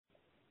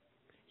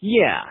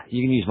Yeah,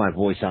 you can use my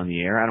voice on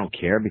the air. I don't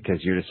care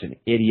because you're just an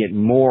idiot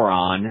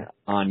moron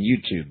on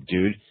YouTube,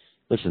 dude.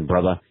 Listen,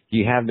 brother,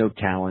 you have no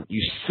talent.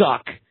 You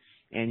suck.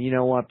 And you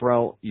know what,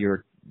 bro?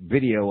 Your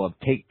video of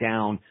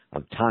takedown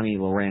of Tommy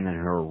Loren and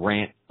her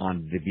rant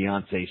on the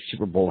Beyonce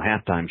Super Bowl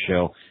halftime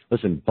show.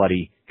 Listen,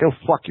 buddy, go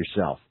fuck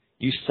yourself.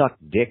 You suck,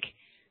 dick.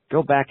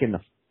 Go back in the,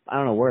 I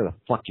don't know where the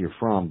fuck you're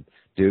from,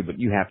 dude, but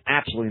you have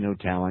absolutely no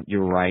talent.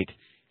 You're right.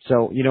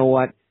 So, you know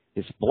what?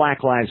 It's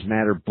Black Lives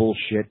Matter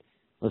bullshit.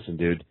 Listen,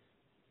 dude,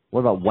 what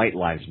about White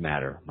Lives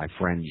Matter, my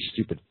friend, you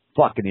stupid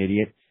fucking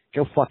idiot?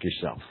 Go fuck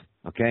yourself,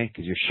 okay?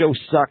 Because your show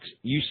sucks.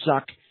 You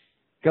suck.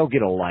 Go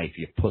get a life,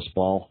 you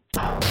pussball.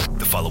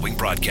 The following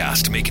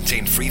broadcast may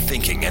contain free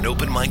thinking and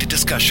open-minded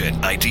discussion,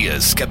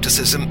 ideas,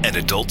 skepticism, and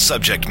adult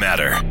subject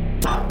matter.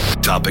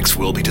 Topics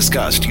will be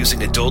discussed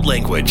using adult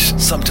language,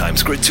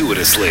 sometimes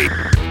gratuitously.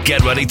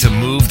 Get ready to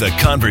move the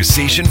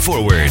conversation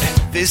forward.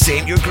 This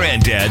ain't your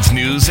granddad's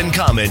news and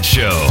comment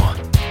show.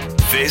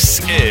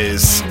 This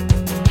is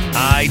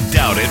I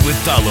Doubt It with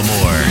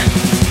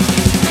Dollamore.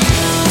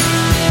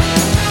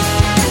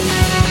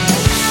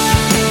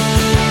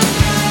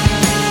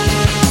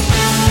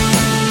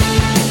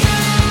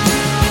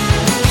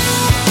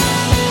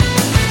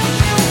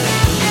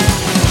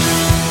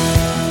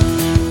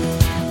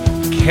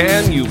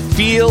 Can you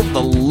feel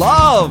the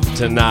love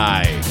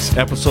tonight?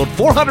 Episode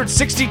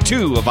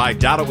 462 of I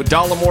Doubt It with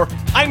Dollamore.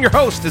 I'm your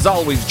host, as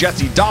always,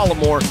 Jesse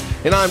Dollamore,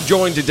 and I'm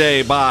joined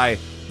today by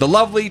the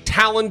lovely,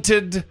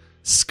 talented,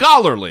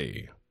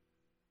 scholarly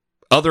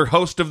other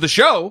host of the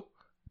show,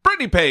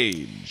 Brittany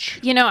Page.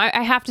 You know,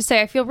 I have to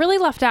say, I feel really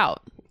left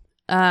out.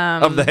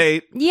 Of the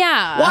hate?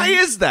 Yeah. Why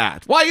is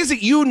that? Why is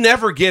it you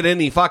never get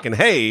any fucking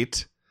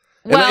hate,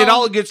 and Well, it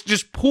all gets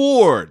just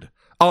poured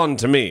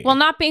onto me? Well,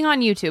 not being on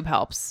YouTube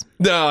helps.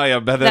 No, yeah,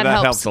 but that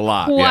helps a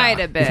lot. Quite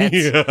yeah. a bit.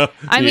 Yeah.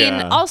 I mean,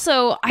 Yeah.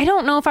 also, I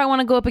don't know if I want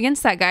to go up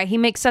against that guy. He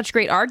makes such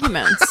great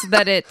arguments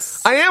that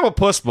it's... I am a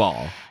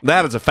pussball.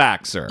 That is a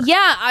fact, sir.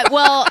 Yeah,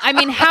 I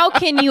mean, how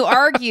can you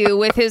argue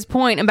with his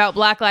point about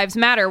Black Lives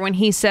Matter when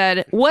he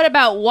said, what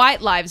about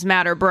White Lives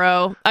Matter,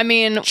 bro? I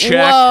mean,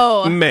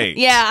 whoa. Checkmate.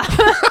 Yeah.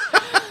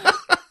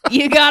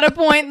 You got a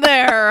point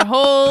there.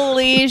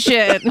 Holy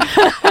shit.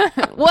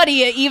 What do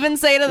you even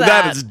say to that?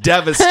 That is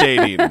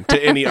devastating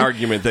to any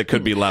argument that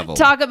could be leveled.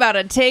 Talk about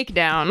a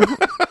takedown.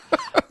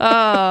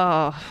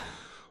 Oh.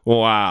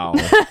 Wow.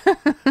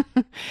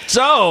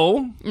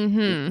 So,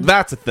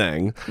 that's a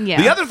thing. Yeah.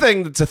 The other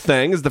thing that's a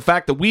thing is the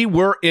fact that we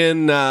were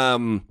in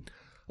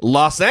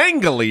Los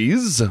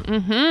Angeles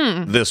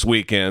this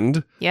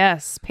weekend.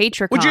 Yes,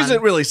 PatreCon. Which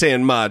isn't really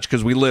saying much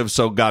because we live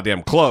so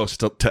goddamn close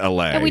to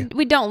LA. Yeah,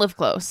 we don't live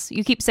close.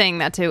 You keep saying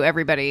that to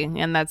everybody,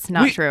 and that's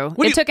not true.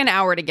 It took an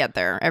hour to get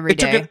there every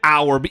day. It took an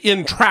hour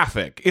in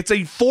traffic. It's a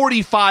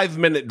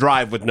 45-minute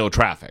drive with no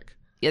traffic.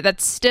 Yeah,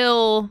 that's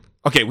still...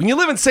 Okay, when you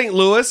live in St.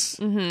 Louis,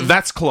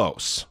 that's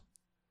close.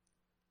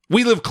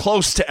 We live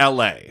close to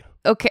LA.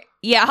 Okay,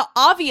 yeah,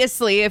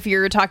 obviously, if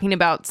you're talking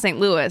about St.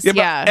 Louis,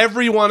 yeah. But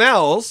everyone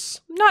else...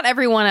 Not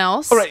everyone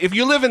else. All right, if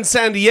you live in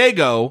San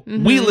Diego,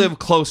 we live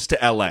close to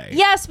LA.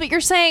 Yes, but you're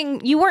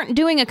saying you weren't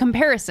doing a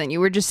comparison. You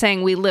were just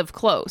saying we live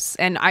close,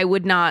 and I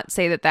would not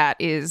say that that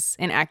is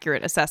an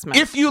accurate assessment.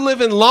 If you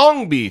live in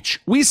Long Beach,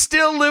 we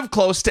still live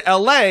close to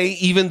LA,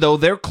 even though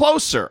they're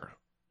closer.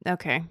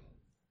 Okay.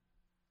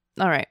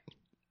 All right.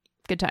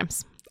 Good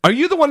times. Are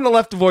you the one that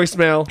left a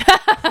voicemail?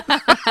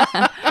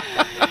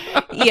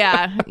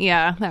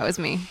 Yeah, that was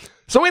me.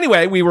 So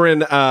anyway, we were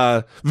in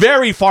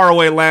very far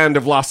away land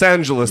of Los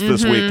Angeles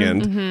this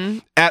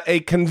weekend at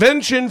a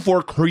convention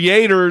for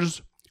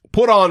creators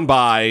put on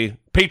by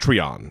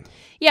Patreon.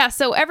 Yeah,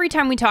 so every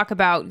time we talk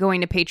about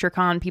going to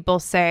PatreCon, people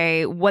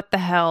say, what the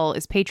hell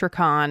is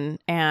PatreCon?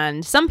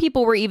 And some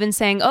people were even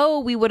saying, oh,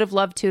 we would have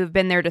loved to have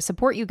been there to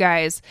support you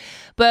guys.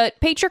 But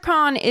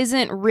PatreCon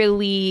isn't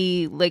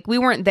really, like, we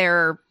weren't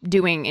there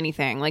doing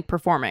anything, like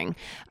performing.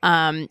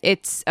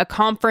 It's a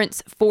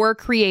conference for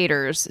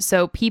creators.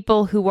 So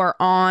people who are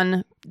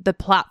on the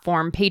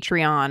platform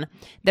Patreon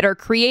that are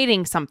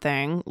creating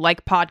something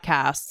like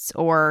podcasts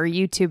or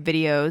YouTube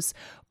videos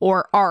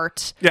or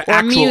art or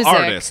actual music.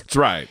 Artists,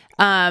 right.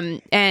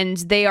 And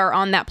they are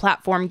on that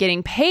platform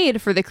getting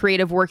paid for the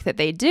creative work that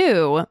they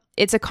do.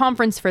 It's a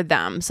conference for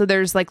them. So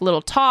there's like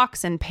little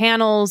talks and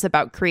panels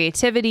about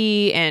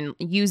creativity and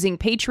using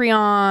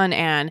Patreon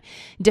and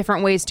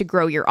different ways to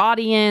grow your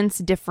audience,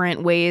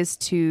 different ways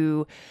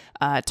to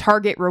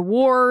target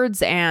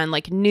rewards and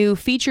like new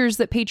features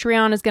that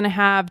Patreon is going to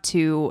have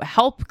to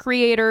help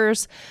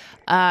creators.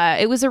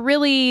 It was a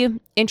really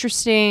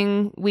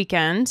interesting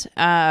weekend.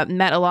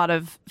 Met a lot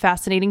of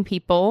fascinating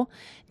people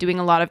doing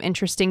a lot of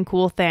interesting,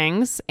 cool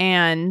things.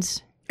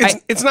 And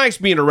it's nice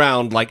being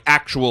around like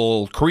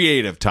actual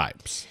creative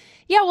types.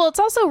 Yeah, well, it's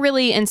also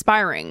really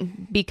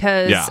inspiring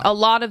because a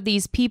lot of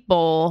these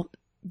people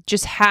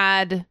just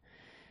had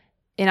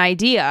an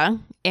idea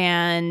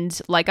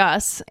and like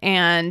us,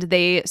 and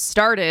they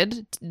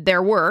started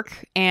their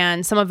work,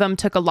 and some of them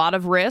took a lot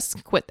of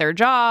risk, quit their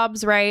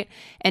jobs, right?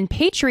 And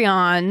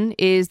Patreon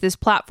is this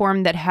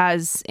platform that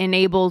has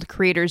enabled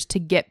creators to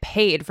get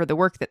paid for the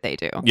work that they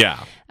do.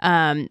 Yeah.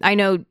 I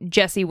know,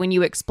 Jesse, when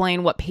you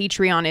explain what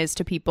Patreon is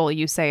to people,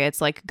 you say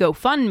it's like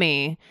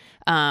GoFundMe,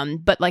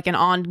 but like an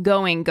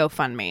ongoing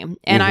GoFundMe.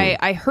 And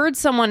I heard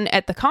someone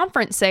at the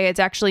conference say it's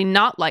actually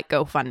not like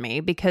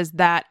GoFundMe, because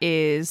that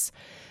is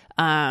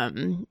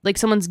like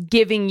someone's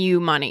giving you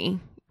money,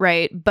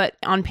 right? But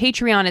on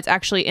Patreon, it's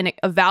actually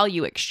a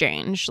value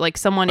exchange. Like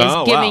someone is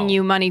giving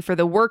you money for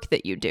the work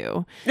that you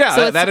do. Yeah,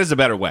 so that is a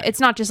better way. It's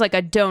not just like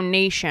a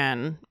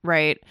donation,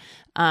 right?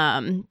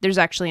 There's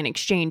actually an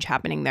exchange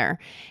happening there.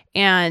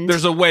 And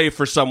there's a way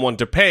for someone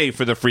to pay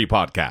for the free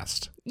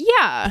podcast.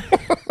 Yeah.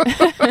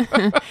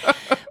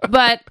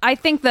 But I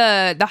think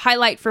the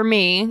highlight for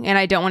me, and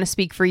I don't want to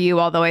speak for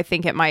you, although I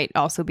think it might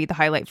also be the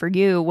highlight for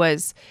you,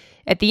 was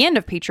at the end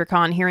of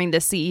PatreonCon, hearing the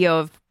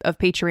CEO of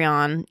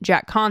Patreon,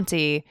 Jack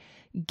Conte,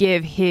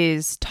 give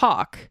his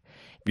talk.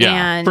 Yeah,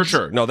 and for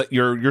sure. No, that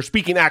you're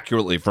speaking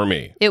accurately for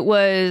me. It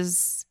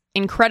was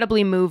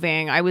incredibly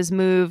moving. I was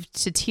moved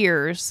to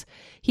tears.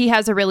 He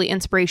has a really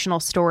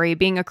inspirational story,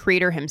 being a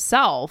creator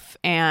himself,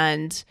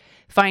 and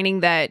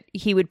finding that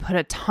he would put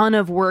a ton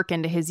of work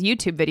into his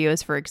YouTube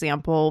videos, for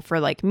example, for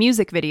like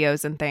music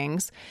videos and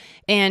things.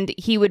 And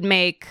he would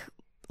make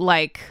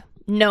like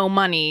no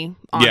money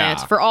on it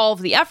for all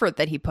of the effort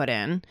that he put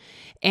in.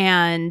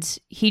 And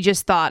he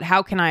just thought,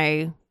 how can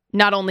I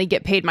not only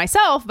get paid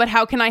myself, but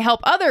how can I help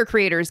other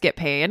creators get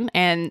paid?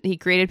 And he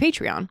created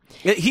Patreon.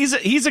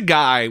 He's a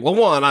guy. Well,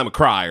 one, I'm a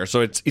crier,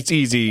 so it's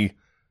easy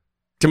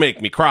to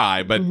make me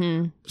cry. But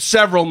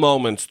several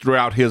moments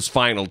throughout his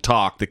final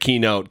talk, the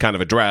keynote kind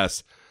of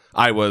address,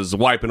 I was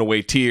wiping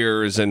away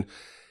tears. And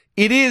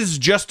it is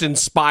just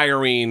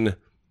inspiring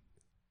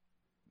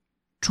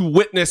to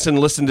witness and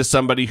listen to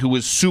somebody who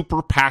is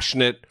super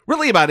passionate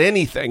really about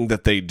anything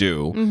that they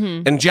do.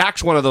 And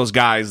Jack's one of those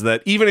guys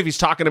that even if he's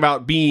talking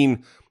about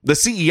being the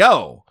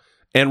CEO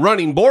and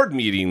running board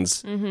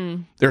meetings,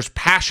 there's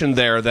passion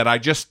there that I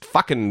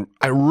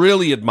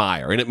really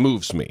admire, and it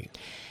moves me.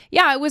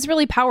 Yeah, it was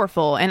really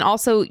powerful. And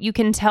also you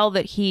can tell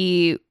that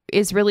he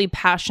is really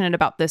passionate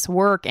about this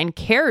work and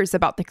cares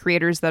about the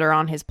creators that are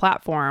on his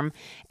platform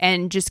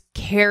and just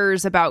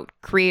cares about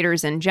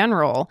creators in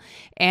general.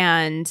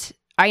 And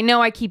I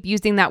know I keep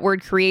using that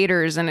word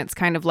creators and it's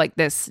kind of like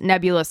this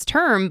nebulous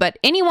term, but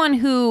anyone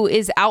who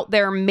is out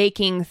there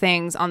making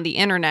things on the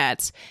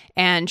internet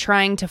and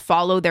trying to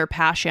follow their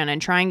passion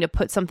and trying to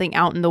put something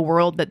out in the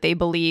world that they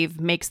believe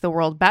makes the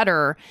world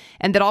better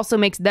and that also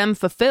makes them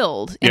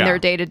fulfilled in their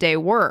day-to-day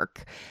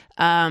work,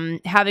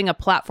 having a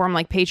platform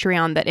like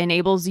Patreon that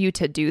enables you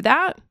to do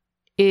that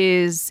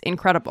is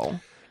incredible.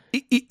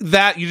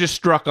 That you just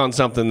struck on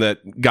something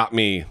that got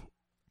me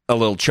a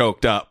little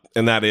choked up,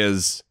 and that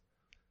is,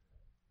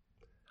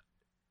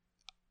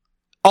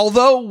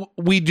 although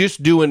we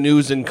just do a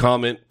news and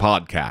comment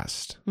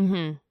podcast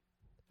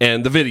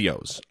and the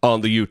videos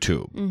on the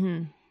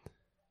YouTube,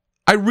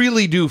 I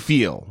really do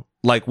feel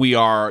like we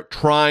are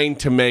trying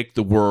to make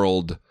the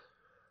world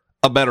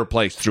a better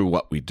place through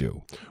what we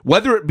do.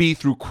 Whether it be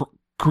through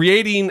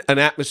creating an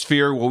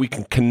atmosphere where we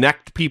can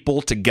connect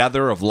people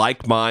together of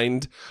like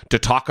mind to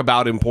talk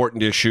about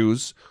important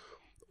issues,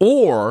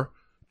 or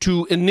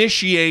to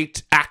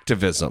initiate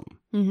activism.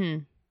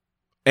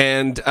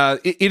 And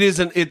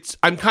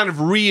I'm kind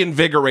of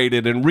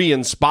reinvigorated and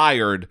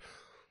re-inspired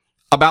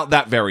about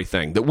that very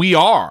thing, that we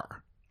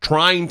are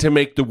trying to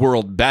make the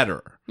world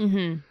better.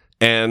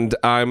 And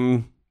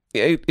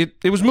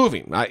it was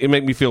moving. It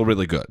made me feel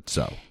really good.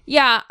 So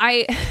yeah,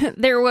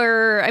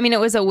 it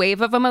was a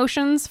wave of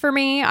emotions for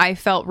me. I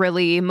felt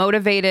really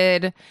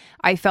motivated.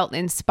 I felt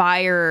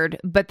inspired,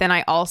 but then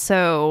I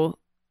also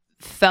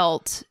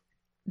felt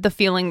the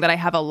feeling that I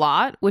have a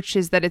lot, which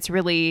is that it's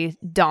really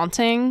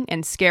daunting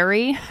and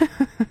scary.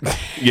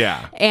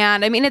 Yeah.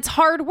 And I mean, it's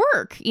hard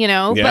work,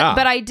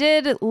 but I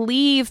did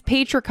leave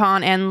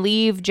PatreonCon and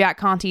leave Jack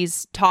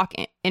Conte's talk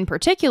in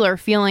particular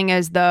feeling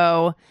as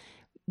though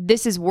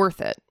this is worth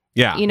it.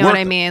 Yeah. You know what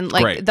I mean?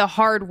 Like Great. The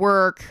hard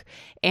work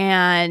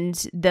and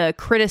the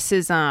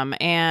criticism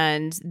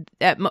and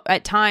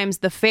at times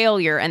the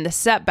failure and the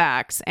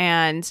setbacks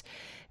and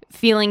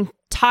feeling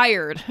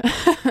tired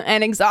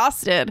and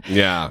exhausted.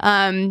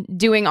 Yeah.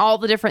 Doing all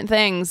the different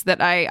things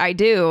that I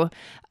do.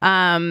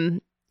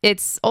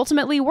 It's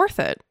ultimately worth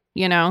it,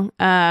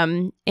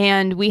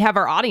 and we have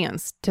our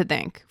audience to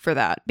thank for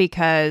that,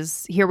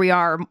 because here we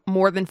are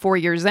more than 4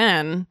 years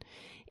in.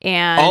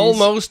 And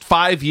almost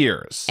 5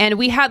 years. And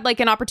we had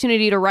like an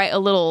opportunity to write a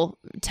little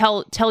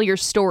tell your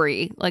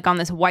story, like on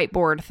this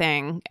whiteboard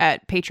thing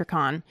at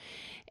PatreonCon.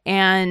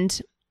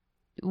 And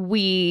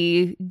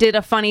we did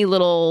a funny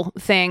little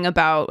thing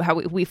about how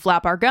we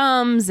flap our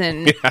gums,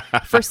 and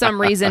for some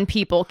reason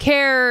people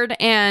cared.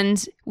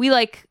 And we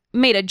like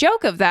made a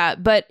joke of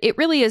that, but it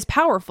really is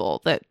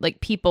powerful that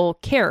like people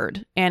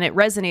cared and it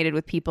resonated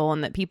with people,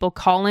 and that people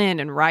call in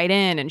and write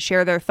in and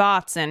share their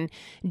thoughts and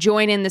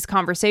join in this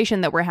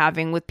conversation that we're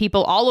having with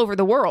people all over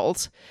the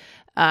world.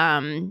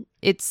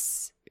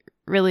 It's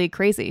really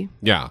crazy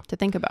to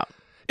think about.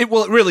 It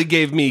really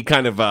gave me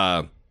kind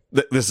of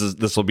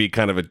this will be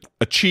kind of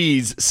a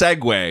cheese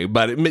segue,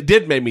 but it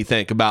did make me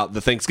think about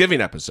the Thanksgiving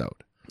episode.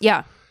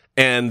 Yeah.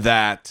 And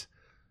that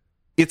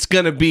it's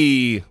going to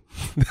be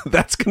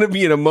that's going to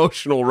be an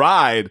emotional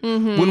ride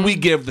when we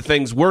give the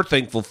things we're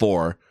thankful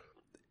for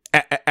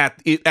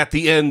at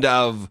the end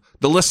of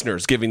the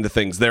listeners giving the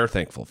things they're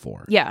thankful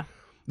for. Yeah.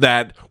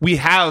 That we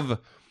have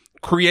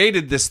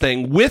created this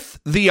thing with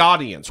the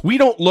audience. We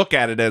don't look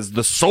at it as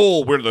the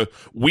soul,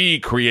 we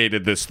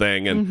created this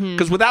thing. And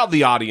because without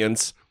the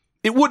audience,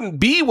 it wouldn't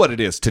be what it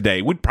is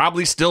today. We'd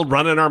probably still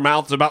run in our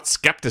mouths about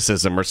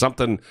skepticism or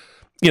something,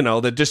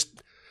 that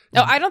just...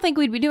 Oh, I don't think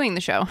we'd be doing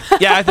the show.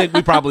 Yeah, I think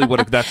we probably would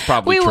have. That's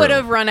probably true. We would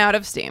have run out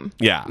of steam.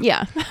 Yeah.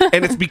 Yeah.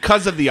 And it's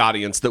because of the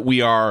audience that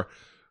we are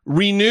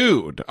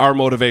renewed. Our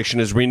motivation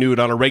is renewed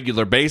on a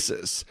regular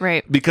basis.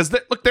 Right. Because,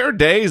 look, there are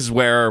days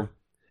where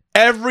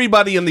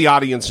everybody in the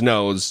audience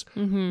knows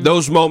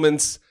those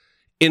moments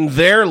in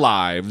their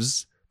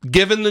lives,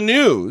 given the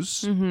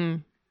news,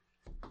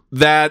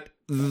 that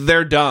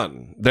they're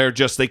done.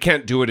 They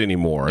can't do it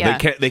anymore. Yeah.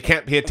 They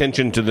can't pay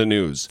attention to the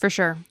news. For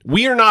sure.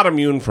 We are not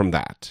immune from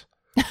that.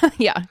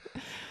 Yeah.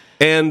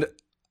 And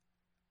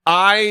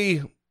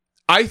I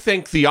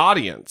think the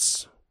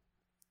audience,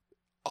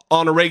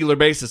 on a regular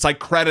basis, I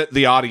credit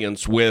the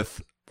audience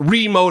with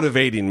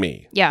remotivating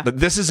me. Yeah. That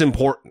this is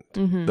important.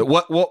 That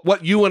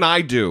what you and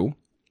I do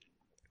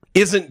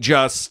isn't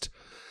just,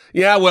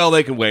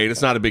 they can wait.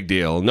 It's not a big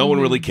deal. No one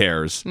really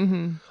cares.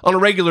 On a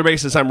regular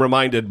basis, I'm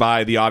reminded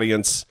by the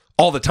audience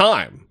all the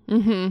time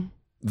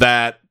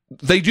that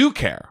they do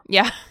care.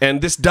 Yeah.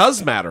 And this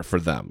does matter for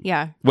them.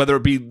 Yeah. Whether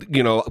it be,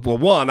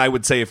 one, I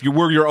would say if you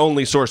were your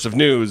only source of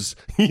news,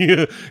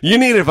 you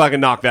need to fucking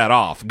knock that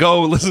off.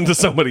 Go listen to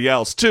somebody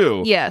else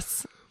too.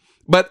 Yes.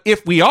 But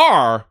if we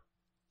are,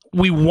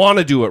 we want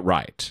to do it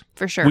right.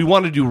 For sure. We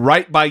want to do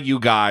right by you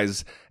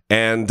guys.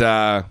 And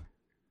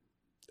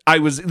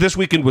this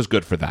weekend was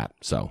good for that.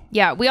 So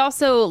yeah, we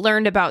also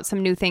learned about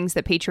some new things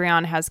that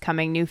Patreon has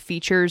coming, new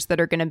features that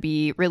are going to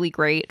be really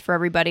great for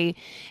everybody.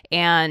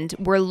 And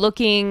we're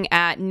looking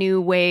at new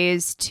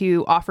ways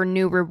to offer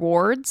new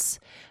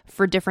rewards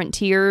for different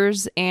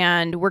tiers.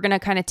 And we're going to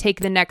kind of take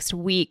the next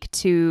week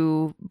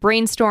to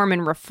brainstorm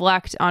and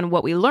reflect on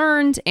what we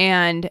learned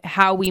and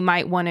how we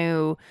might want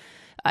to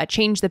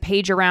change the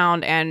page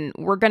around, and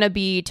we're going to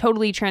be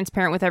totally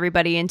transparent with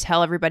everybody and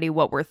tell everybody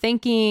what we're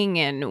thinking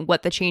and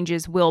what the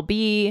changes will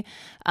be.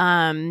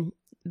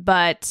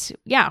 But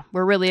yeah,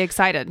 we're really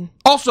excited.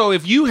 Also,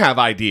 if you have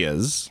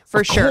ideas,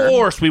 of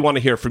course we want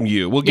to hear from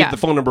you. We'll give the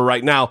phone number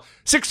right now,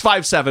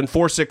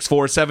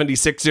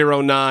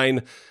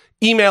 657-464-7609.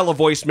 Email a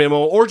voice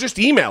memo or just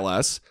email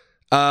us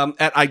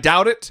at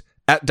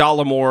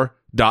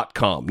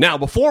idoubt@dollamore.com. Now,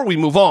 before we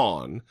move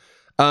on,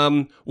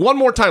 one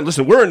more time.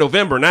 Listen, we're in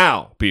November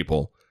now,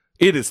 people.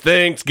 It is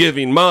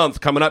Thanksgiving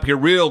month coming up here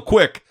real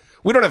quick.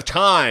 We don't have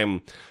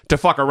time to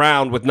fuck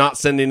around with not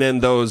sending in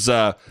those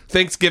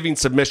Thanksgiving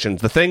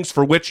submissions, the things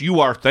for which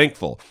you are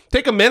thankful.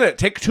 Take a minute,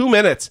 take 2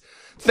 minutes,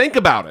 think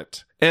about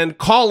it, and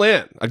call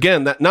in.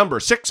 Again, that number,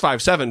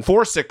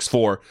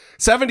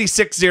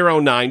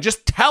 657-464-7609.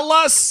 Just tell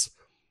us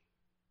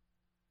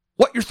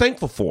what you're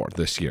thankful for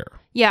this year.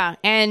 Yeah,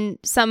 and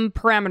some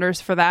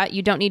parameters for that.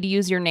 You don't need to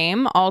use your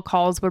name. All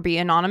calls will be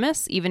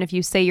anonymous. Even if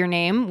you say your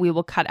name, we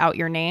will cut out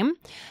your name.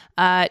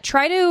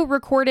 Try to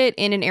record it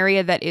in an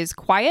area that is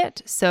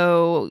quiet.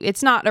 So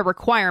it's not a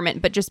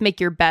requirement, but just make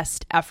your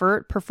best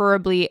effort,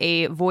 preferably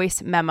a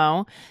voice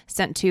memo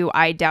sent to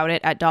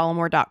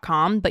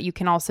idoubt@dollamore.com. But you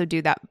can also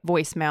do that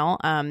voicemail,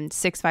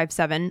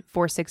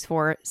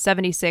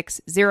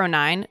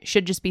 657-464-7609.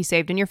 Should just be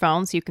saved in your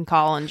phone, so you can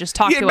call and just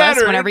talk to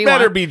us whenever you want. It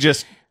better be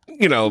just...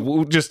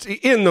 just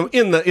in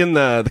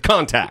the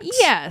contacts.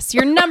 Yes,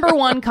 your number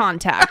one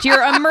contact,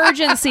 your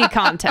emergency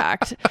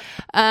contact.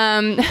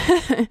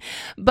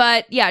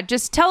 But yeah,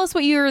 just tell us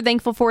what you're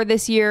thankful for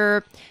this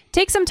year.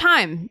 Take some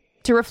time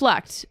to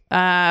reflect.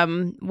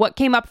 What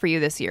came up for you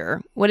this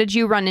year? What did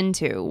you run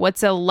into?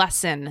 What's a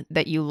lesson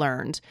that you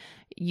learned?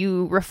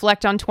 You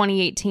reflect on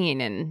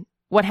 2018 and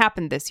what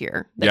happened this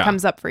year that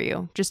comes up for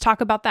you. Just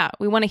talk about that.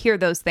 We want to hear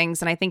those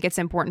things, and I think it's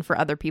important for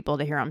other people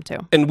to hear them too.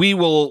 And we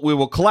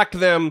will collect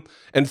them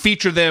and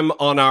feature them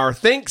on our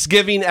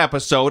Thanksgiving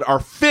episode, our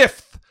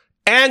 5th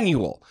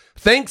annual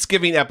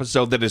Thanksgiving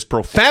episode that is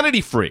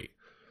profanity-free,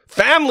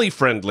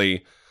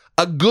 family-friendly,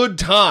 a good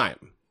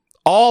time,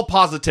 all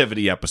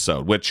positivity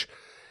episode, which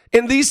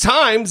in these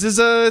times is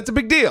it's a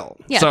big deal.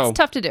 Yeah, so, it's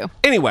tough to do.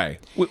 Anyway,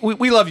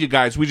 we love you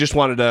guys. We just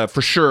wanted to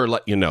for sure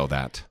let you know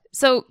that.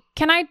 So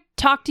can I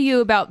talk to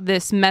you about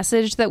this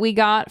message that we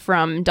got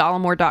from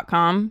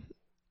dollamore.com?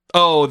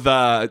 Oh,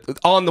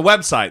 on the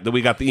website that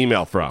we got the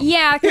email from.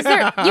 Yeah,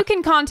 because you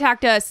can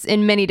contact us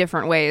in many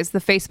different ways. The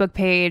Facebook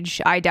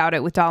page, I Doubt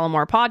It with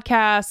Dollamore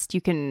Podcast.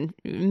 You can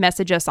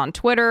message us on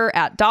Twitter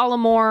at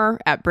Dollamore,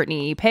 at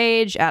Brittany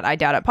Page, at I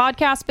Doubt It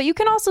Podcast. But you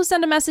can also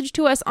send a message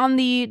to us on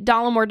the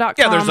Dollamore.com.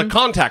 Yeah, there's a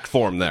contact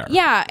form there.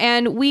 Yeah,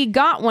 and we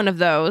got one of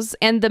those.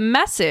 And the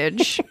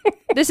message,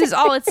 this is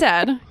all it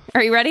said.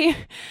 Are you ready?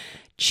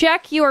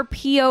 Check your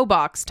P.O.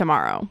 box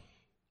tomorrow.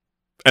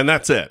 And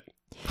that's it.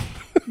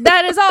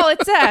 That is all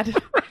it said.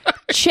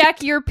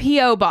 Check your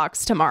P.O.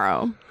 box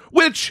tomorrow.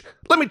 Which,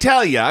 let me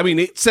tell you, I mean,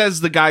 it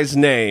says the guy's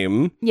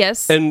name.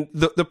 Yes. And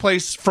the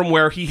place from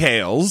where he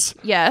hails.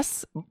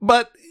 Yes.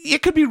 But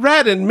it could be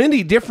read in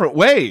many different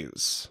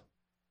ways.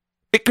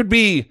 It could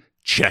be,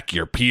 check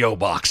your P.O.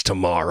 box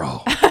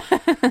tomorrow.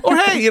 Or,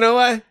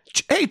 hey,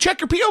 hey,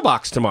 check your P.O.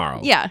 box tomorrow.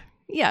 Yeah.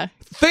 Yeah.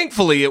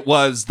 Thankfully, it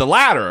was the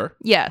latter.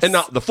 Yes. And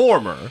not the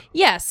former.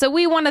 Yes. So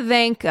we want to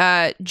thank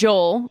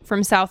Joel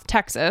from South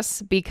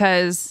Texas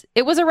because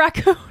it was a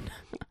raccoon.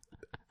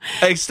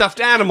 A stuffed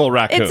animal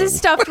raccoon. It's a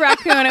stuffed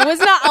raccoon. It was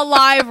not a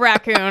live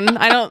raccoon.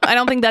 I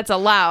don't think that's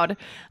allowed.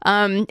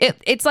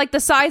 It's like the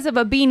size of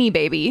a Beanie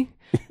Baby.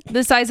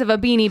 The size of a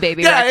Beanie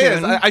Baby raccoon. Yeah, it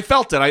is. I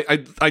felt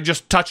it. I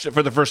just touched it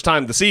for the first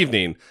time this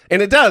evening.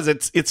 And it does.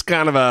 It's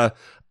kind of a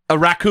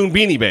raccoon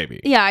Beanie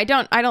Baby. Yeah, I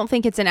don't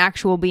think it's an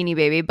actual Beanie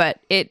Baby, but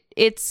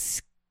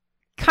it's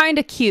kind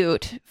of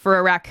cute for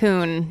a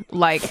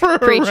raccoon-like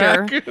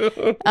creature.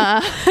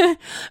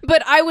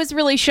 But I was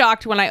really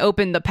shocked when I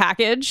opened the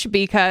package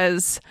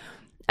because,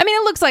 I mean,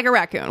 it looks like a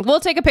raccoon. We'll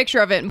take a picture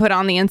of it and put it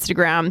on the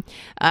Instagram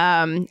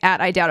at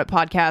I Doubt It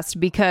Podcast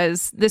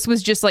because this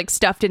was just like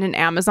stuffed in an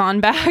Amazon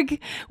bag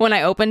when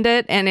I opened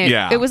it, and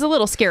it was a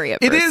little scary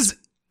at first.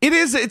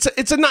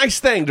 It's a nice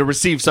thing to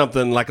receive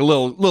something like a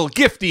little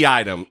gifty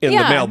item in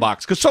the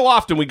mailbox, because so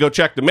often we go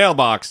check the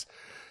mailbox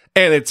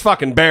and it's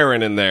fucking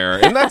barren in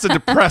there, and that's a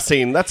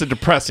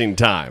depressing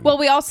time. Well,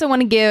 we also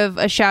want to give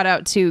a shout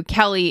out to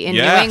Kelly in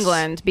New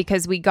England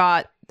because we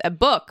got a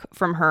book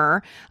from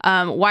her,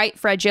 White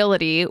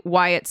Fragility,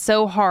 Why It's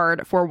So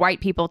Hard for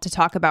White People to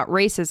Talk About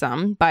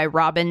Racism by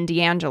Robin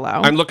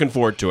DiAngelo. I'm looking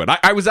forward to it.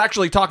 I was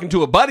actually talking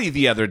to a buddy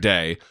the other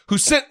day who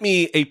sent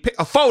me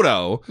a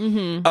photo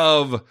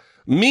of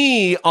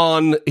me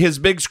on his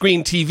big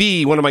screen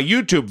TV, one of my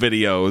YouTube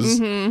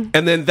videos,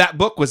 and then that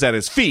book was at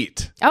his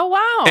feet. Oh,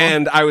 wow.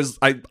 And I was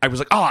like,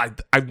 oh,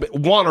 I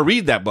want to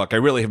read that book. I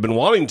really have been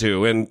wanting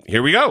to, and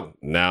here we go.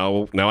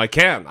 Now I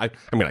can. I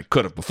mean, I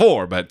could have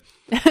before, but...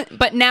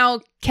 But now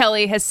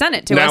Kelly has sent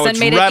it to us and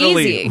made it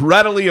easy.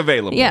 Readily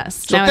available.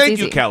 Yes. So thank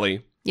you,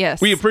 Kelly. Yes.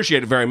 We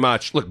appreciate it very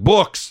much. Look,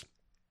 books.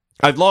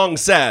 I've long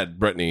said,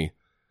 Brittany,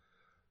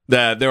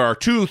 that there are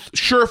two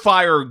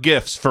surefire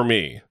gifts for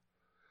me.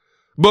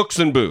 Books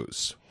and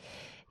booze.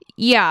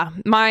 Yeah,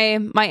 my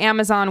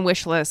Amazon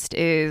wish list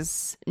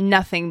is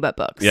nothing but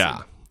books.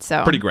 Yeah,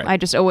 so pretty great. I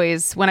just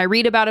always, when I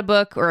read about a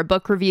book or a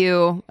book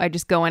review, I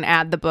just go and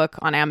add the book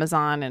on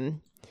Amazon,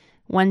 and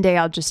one day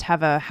I'll just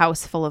have a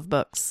house full of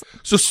books.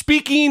 So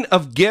speaking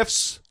of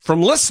gifts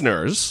from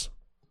listeners,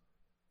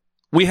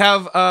 we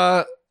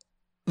have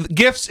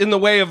gifts in the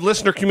way of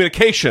listener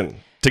communication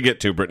to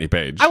get to, Brittany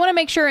Page. I want to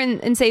make sure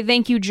and say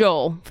thank you,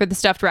 Joel, for the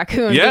stuffed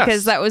raccoon,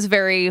 because that was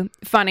very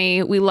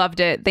funny. We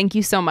loved it. Thank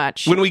you so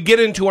much. When we get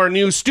into our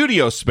new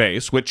studio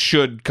space, which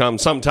should come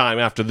sometime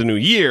after the new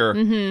year,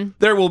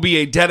 there will be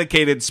a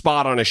dedicated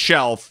spot on a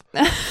shelf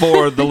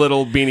for the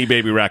little Beanie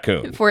Baby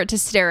raccoon. For it to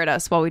stare at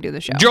us while we do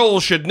the show. Joel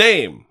should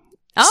name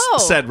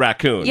said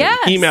raccoon. Yes.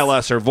 Email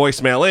us or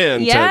voicemail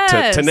in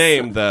to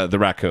name the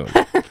raccoon.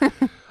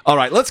 All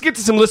right, let's get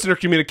to some listener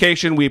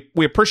communication.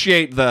 We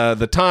appreciate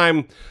the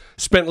time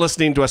spent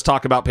listening to us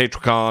talk about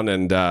Patreon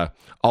and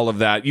all of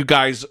that. You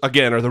guys,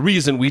 again, are the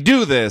reason we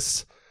do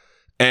this.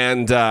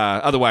 And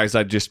otherwise,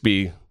 I'd just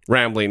be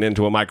rambling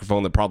into a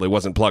microphone that probably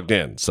wasn't plugged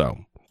in.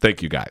 So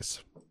thank you,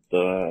 guys.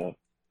 The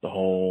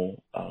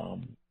whole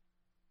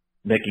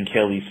Megyn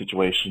Kelly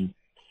situation,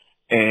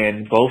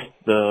 and both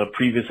the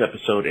previous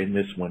episode and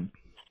this one,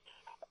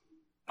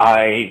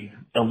 I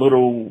am a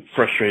little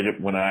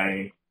frustrated when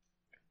I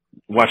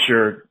watch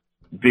your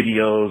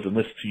videos and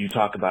listen to you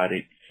talk about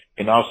it,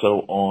 and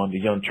also on the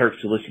Young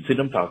Turks to listen to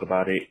them talk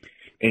about it,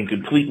 and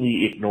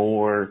completely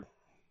ignore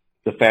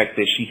the fact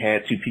that she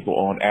had two people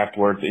on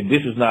afterwards. And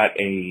this is not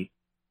a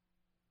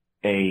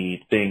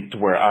thing to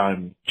where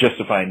I'm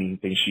justifying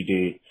anything she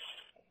did,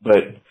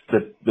 but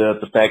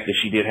the fact that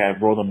she did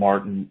have Roland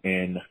Martin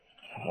and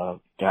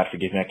God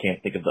forgive me, I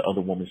can't think of the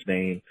other woman's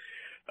name.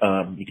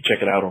 You can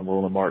check it out on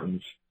Roland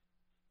Martin's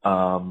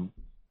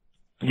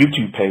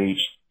YouTube page,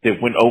 that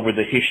went over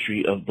the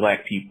history of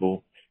Black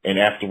people. And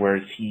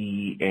afterwards,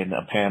 he and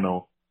a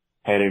panel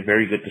had a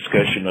very good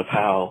discussion of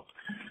how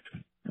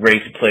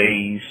race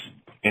plays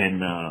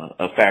and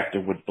a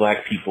factor with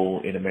Black people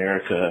in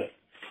America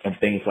and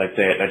things like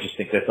that. I just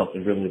think that's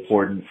something really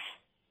important.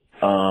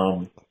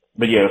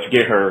 But yeah,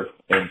 forget her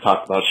and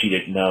talk about she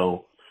didn't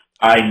know.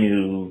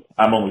 I'm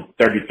only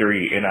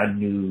 33, and I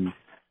knew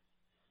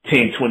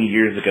 10, 20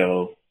 years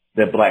ago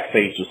that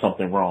blackface was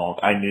something wrong.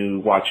 I knew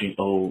watching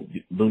old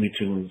Looney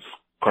Tunes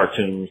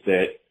cartoons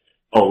that,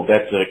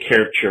 that's a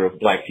caricature of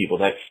black people.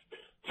 That's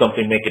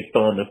something making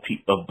fun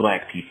of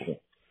black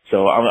people.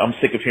 So I'm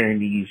sick of hearing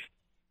these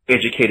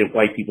educated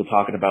white people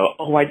talking about,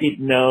 I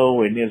didn't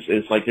know, and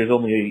it's like there's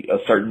only a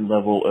certain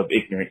level of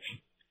ignorance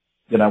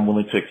that I'm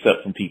willing to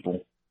accept from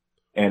people,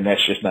 and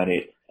that's just not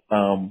it.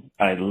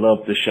 I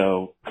love the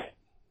show.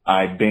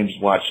 I binge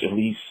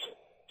listened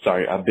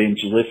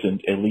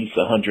at least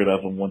 100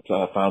 of them once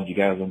I found you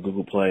guys on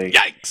Google Play.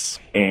 Yikes!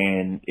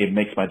 And it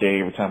makes my day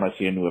every time I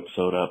see a new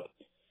episode up.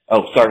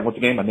 Oh, sorry, once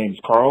again, my name is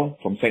Carl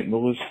from St.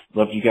 Louis.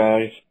 Love you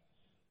guys.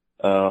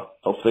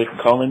 Hopefully I can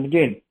call in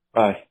again.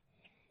 Bye.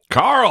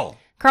 Carl,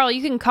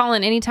 you can call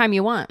in anytime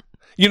you want.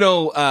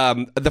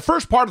 The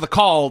first part of the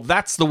call,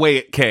 that's the way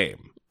it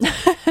came.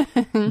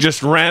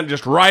 just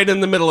right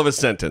in the middle of a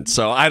sentence.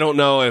 So I don't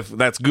know if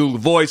that's Google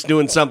Voice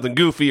doing something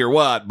goofy or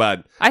what,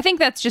 but I think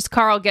that's just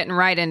Carl getting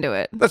right into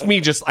it. That's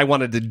me. I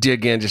wanted to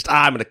dig in.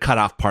 I'm going to cut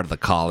off part of the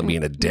call and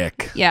being a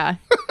dick. Yeah.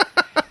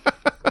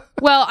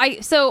 Well,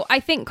 I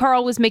think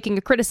Carl was making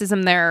a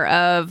criticism there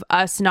of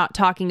us not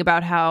talking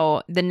about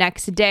how the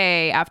next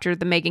day after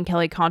the Megyn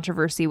Kelly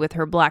controversy with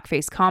her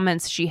blackface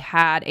comments, she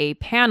had a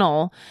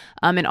panel,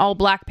 an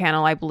all-black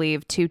panel, I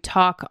believe, to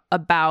talk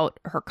about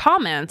her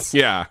comments.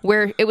 Yeah.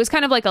 Where it was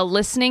kind of like a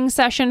listening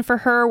session for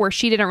her where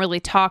she didn't really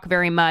talk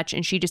very much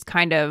and she just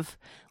kind of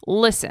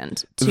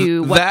listened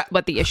to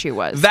what the issue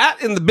was.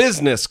 That in the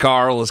business,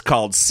 Carl, is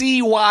called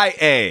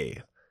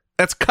CYA.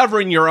 That's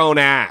covering your own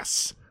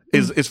ass.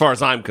 As far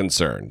as I'm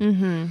concerned.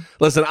 Mm-hmm.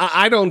 Listen,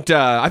 I don't.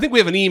 I think we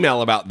have an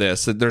email about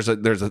this. There's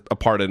a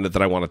part in it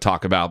that I want to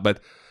talk about,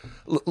 but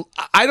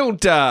I don't.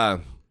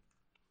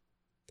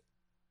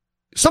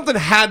 Something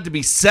had to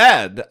be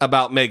said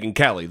about Megyn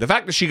Kelly. The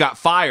fact that she got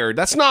fired.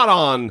 That's not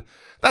on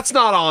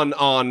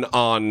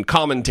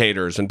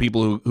commentators and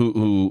people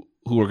who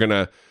are going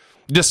to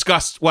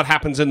discuss what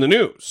happens in the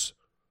news.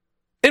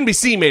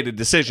 NBC made a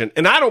decision,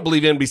 and I don't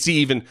believe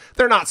NBC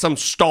they're not some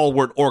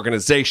stalwart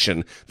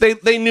organization.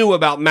 They knew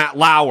about Matt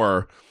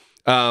Lauer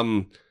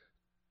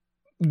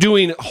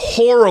doing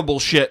horrible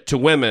shit to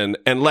women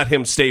and let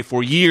him stay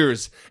for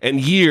years and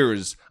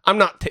years. I'm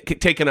not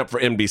taking up for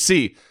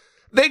NBC.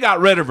 They got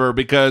rid of her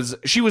because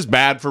she was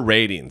bad for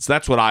ratings.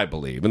 That's what I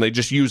believe, and they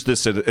just used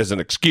this as an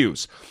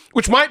excuse,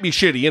 which might be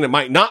shitty, and it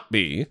might not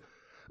be,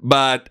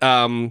 but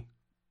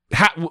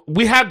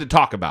we had to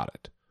talk about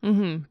it.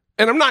 Mm-hmm.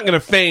 And I'm not going to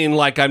feign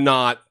like I don't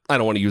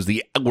want to use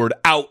the word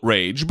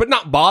outrage, but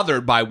not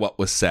bothered by what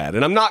was said.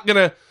 And I'm not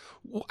going to,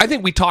 I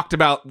think we talked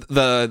about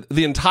the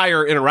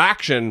entire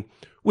interaction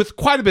with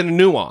quite a bit of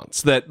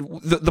nuance, that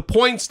the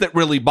points that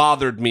really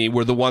bothered me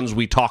were the ones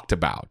we talked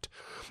about.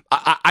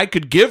 I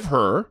could give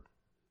her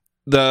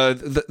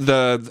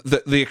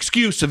the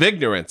excuse of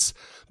ignorance,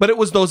 but it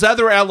was those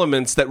other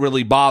elements that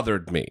really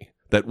bothered me,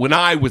 that when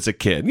I was a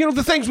kid,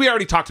 the things we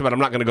already talked about, I'm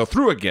not going to go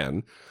through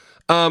again.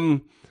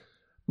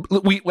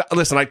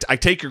 Listen, I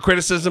take your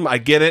criticism, I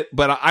get it,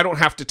 but I don't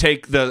have to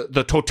take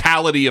the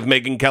totality of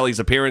Megyn Kelly's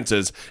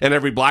appearances and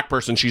every black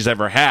person she's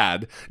ever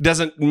had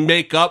doesn't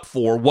make up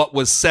for what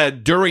was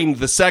said during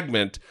the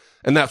segment,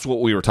 and that's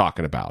what we were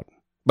talking about.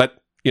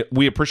 But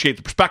we appreciate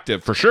the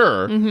perspective for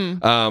sure.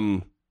 Mm-hmm.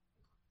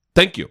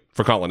 Thank you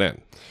for calling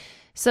in.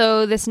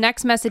 So this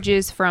next message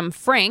is from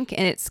Frank,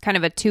 and it's kind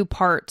of a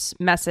two-part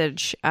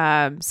message.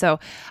 So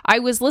I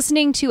was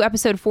listening to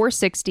episode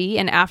 460,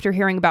 and after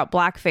hearing about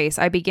blackface,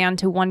 I began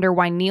to wonder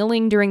why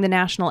kneeling during the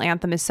national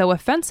anthem is so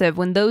offensive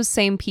when those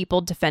same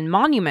people defend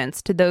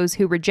monuments to those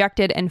who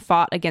rejected and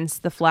fought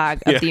against the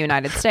flag of the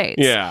United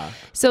States. Yeah.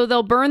 So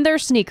they'll burn their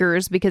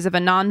sneakers because of a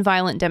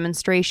nonviolent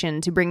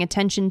demonstration to bring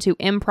attention to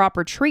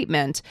improper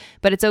treatment,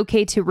 but it's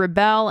okay to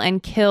rebel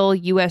and kill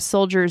U.S.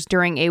 soldiers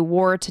during a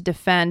war to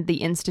defend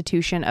the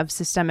institution of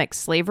systemic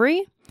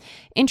slavery.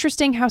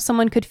 Interesting how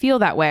someone could feel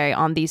that way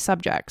on these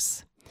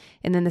subjects.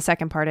 And then the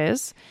second part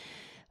is,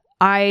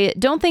 I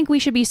don't think we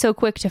should be so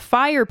quick to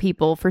fire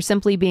people for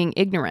simply being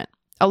ignorant.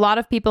 A lot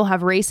of people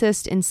have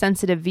racist,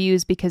 insensitive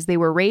views because they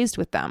were raised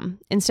with them.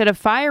 Instead of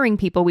firing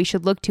people, we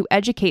should look to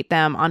educate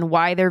them on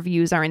why their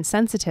views are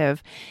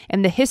insensitive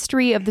and the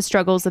history of the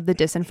struggles of the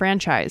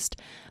disenfranchised.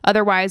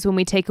 Otherwise, when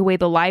we take away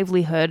the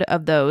livelihood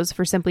of those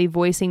for simply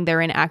voicing their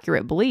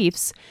inaccurate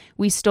beliefs,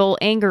 we stole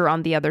anger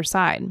on the other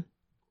side.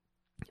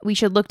 We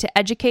should look to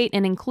educate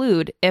and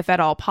include, if at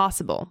all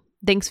possible.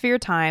 Thanks for your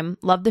time.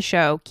 Love the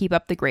show. Keep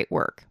up the great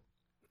work.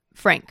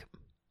 Frank.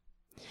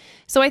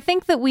 So I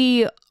think that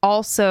we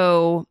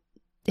also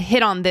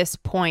hit on this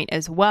point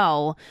as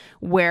well,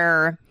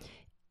 where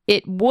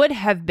it would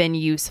have been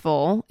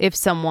useful if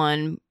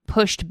someone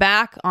pushed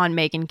back on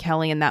Megyn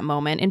Kelly in that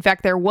moment. In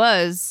fact, there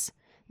was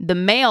the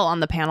male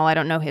on the panel, I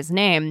don't know his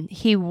name,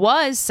 he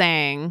was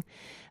saying,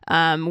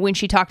 when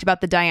she talked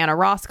about the Diana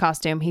Ross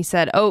costume, he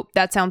said, "Oh,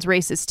 that sounds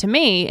racist to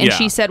me." And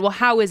she said, "Well,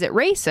 how is it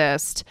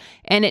racist?"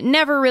 And it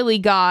never really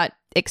got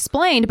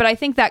explained, but I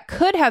think that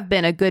could have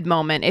been a good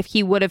moment if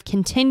he would have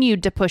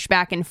continued to push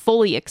back and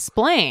fully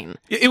explain.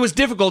 It was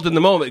difficult in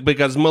the moment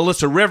because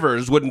Melissa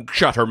Rivers wouldn't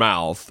shut her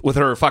mouth with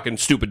her fucking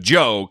stupid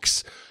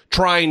jokes,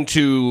 trying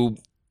to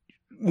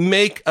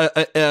make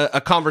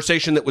a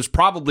conversation that was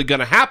probably going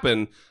to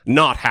happen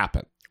not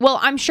happen. Well,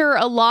 I'm sure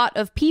a lot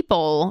of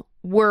people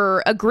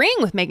were agreeing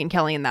with Megyn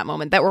Kelly in that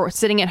moment, that were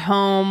sitting at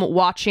home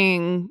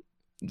watching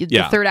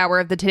the third hour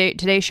of the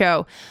Today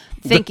Show,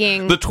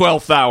 thinking... The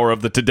 12th hour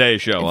of the Today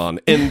Show on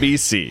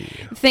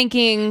NBC.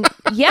 Thinking,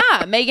 yeah,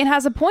 Megyn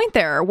has a point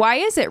there. Why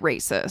is it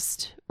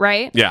racist?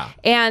 Right? Yeah.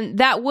 And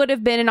that would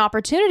have been an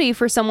opportunity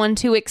for someone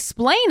to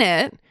explain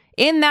it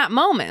in that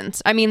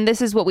moment. I mean,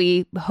 this is what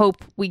we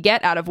hope we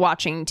get out of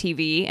watching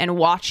TV and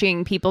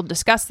watching people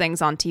discuss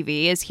things on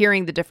TV, is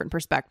hearing the different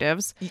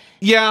perspectives.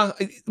 Yeah,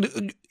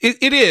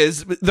 it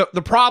is.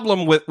 The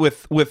problem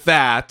with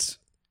that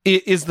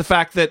is the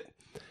fact that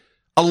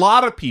a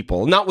lot of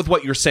people, not with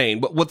what you're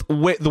saying, but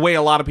with the way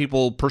a lot of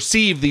people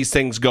perceive these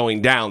things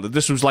going down, that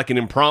this was like an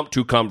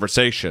impromptu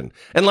conversation.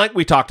 And like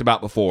we talked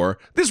about before,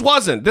 this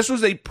wasn't. This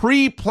was a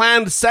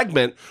pre-planned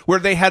segment where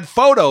they had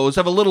photos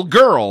of a little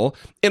girl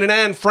in an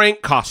Anne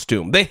Frank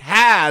costume. They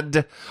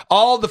had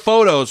all the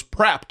photos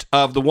prepped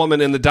of the woman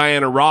in the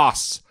Diana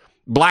Ross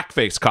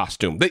blackface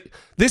costume.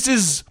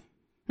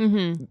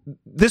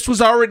 This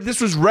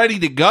was ready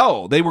to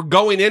go. They were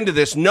going into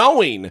this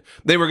knowing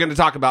they were going to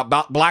talk about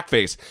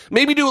blackface.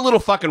 Maybe do a little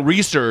fucking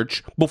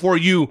research before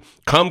you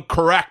come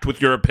correct with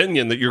your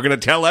opinion that you're going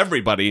to tell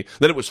everybody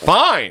that it was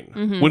fine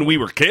when we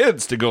were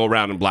kids to go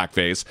around in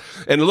blackface.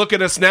 And look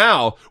at us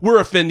now. We're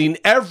offending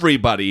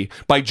everybody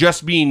by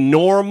just being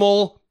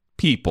normal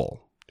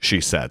people, she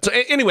said. So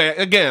anyway,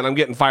 again, I'm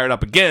getting fired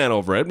up again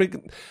over it.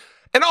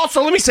 And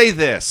also, let me say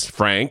this,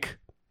 Frank.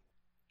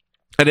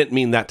 I didn't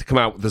mean that to come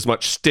out with as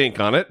much stink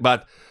on it,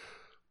 but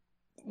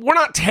we're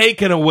not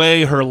taking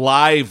away her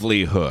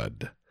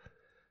livelihood.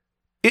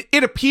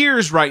 It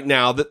appears right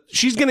now that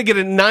she's going to get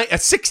a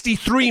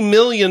 $63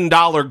 million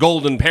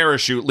golden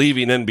parachute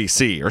leaving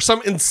NBC, or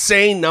some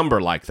insane number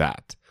like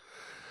that.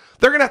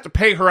 They're going to have to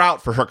pay her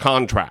out for her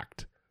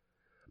contract.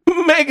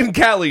 Megyn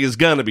Kelly is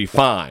going to be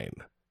fine.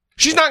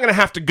 She's not going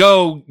to have to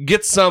go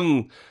get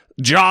some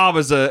job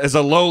as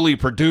a lowly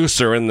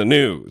producer in the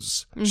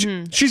news.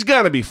 She's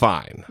gonna be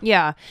fine.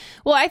 Yeah.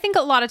 Well, I think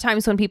a lot of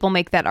times when people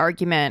make that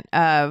argument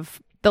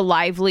of the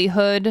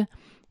livelihood,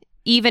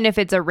 even if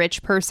it's a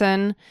rich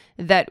person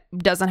that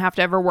doesn't have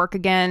to ever work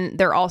again,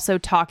 they're also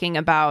talking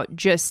about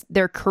just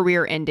their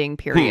career ending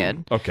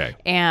period. Okay.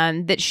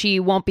 And that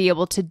she won't be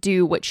able to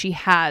do what she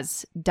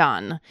has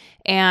done.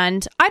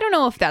 And I don't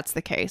know if that's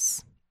the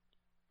case.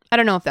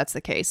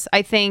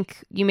 I think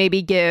you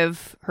maybe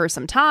give her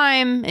some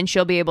time and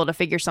she'll be able to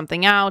figure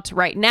something out.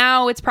 Right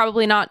now, it's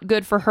probably not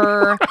good for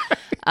her.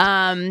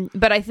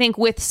 But I think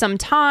with some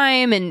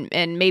time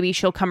and maybe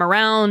she'll come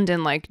around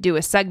and like do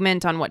a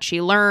segment on what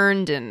she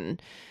learned,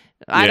 and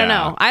I don't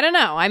know.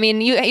 I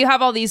mean, you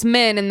have all these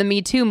men in the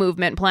Me Too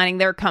movement planning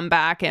their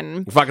comeback,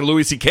 and fucking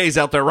Louis C.K.'s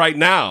out there right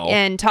now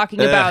and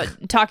talking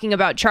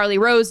about Charlie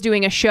Rose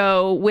doing a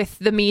show with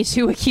the Me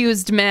Too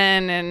accused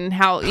men and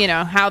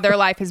how their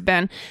life has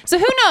been. So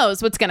who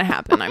knows what's going to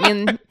happen? I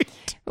mean,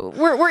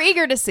 we're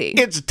eager to see.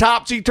 It's a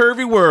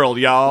topsy-turvy world,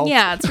 y'all.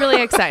 Yeah, it's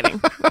really exciting.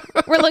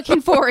 We're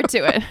looking forward to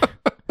it.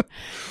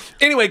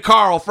 Anyway,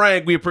 Carl,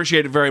 Frank, we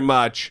appreciate it very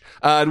much.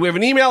 Do we have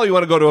an email or you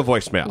want to go to a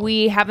voicemail?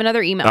 We have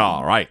another email.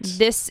 All right.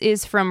 This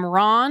is from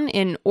Ron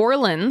in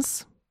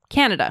Orleans,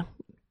 Canada.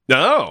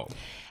 No.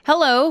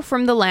 Hello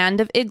from the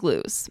land of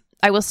igloos.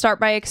 I will start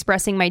by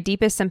expressing my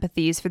deepest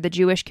sympathies for the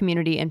Jewish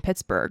community in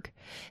Pittsburgh.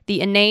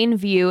 The inane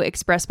view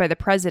expressed by the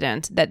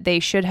president that they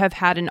should have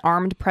had an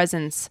armed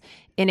presence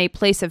in a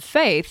place of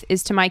faith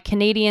is, to my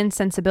Canadian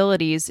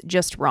sensibilities,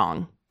 just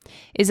wrong.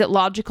 Is it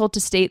logical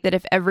to state that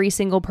if every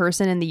single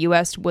person in the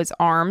U.S. was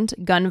armed,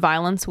 gun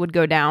violence would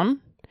go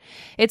down?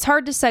 It's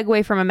hard to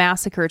segue from a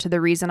massacre to the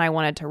reason I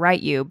wanted to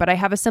write you, but I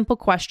have a simple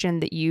question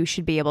that you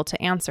should be able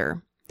to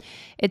answer.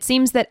 It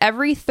seems that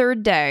every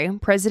third day,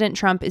 President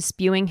Trump is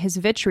spewing his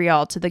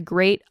vitriol to the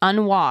great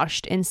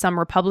unwashed in some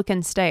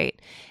Republican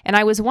state, and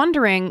I was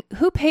wondering,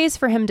 who pays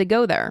for him to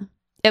go there?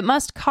 It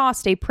must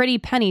cost a pretty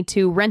penny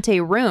to rent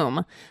a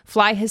room,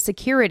 fly his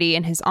security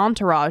and his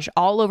entourage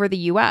all over the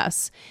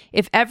U.S.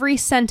 If every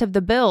cent of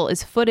the bill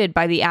is footed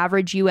by the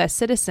average U.S.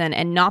 citizen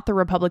and not the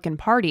Republican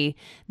Party,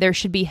 there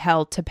should be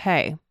hell to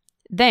pay.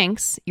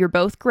 Thanks, you're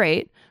both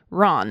great.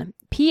 Ron.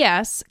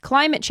 P.S.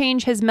 Climate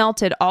change has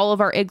melted all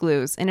of our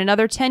igloos. In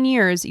another 10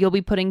 years, you'll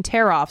be putting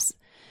tariffs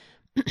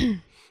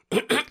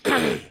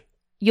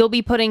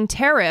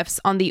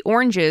on the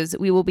oranges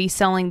we will be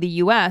selling the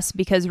U.S.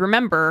 because,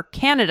 remember,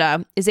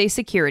 Canada is a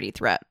security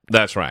threat.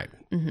 That's right.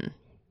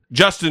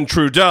 Justin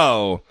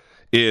Trudeau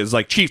is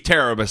like chief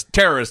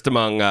terrorist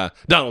among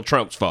Donald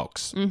Trump's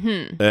folks.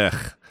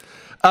 Ugh.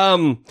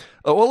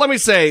 Well, let me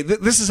say,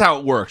 this is how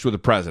it works with the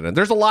president.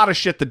 There's a lot of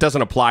shit that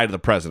doesn't apply to the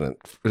president,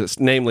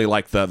 namely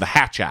like the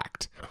Hatch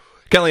Act.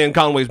 Kellyanne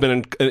Conway's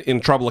been in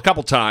trouble a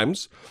couple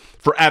times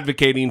for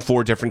advocating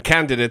for different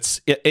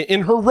candidates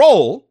in her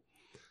role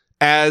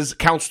as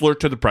counselor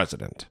to the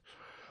president.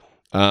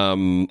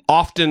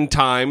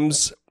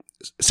 Oftentimes,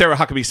 Sarah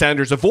Huckabee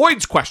Sanders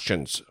avoids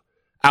questions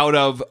out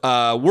of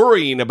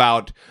worrying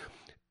about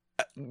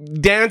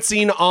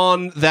dancing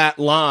on that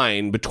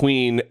line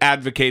between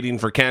advocating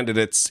for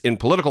candidates in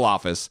political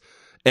office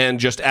and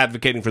just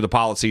advocating for the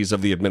policies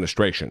of the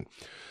administration.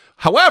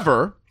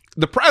 However,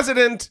 the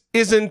president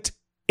isn't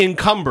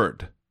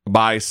encumbered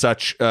by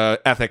such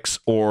ethics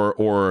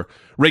or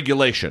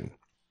regulation.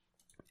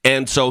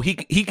 And so he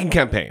can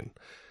campaign.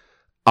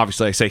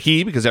 Obviously, I say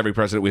he because every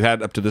president we've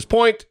had up to this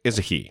point is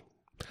a he.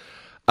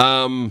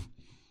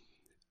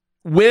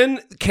 When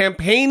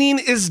campaigning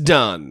is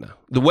done,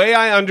 the way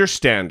I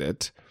understand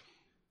it,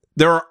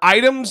 there are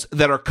items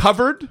that are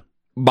covered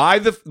by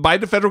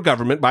the federal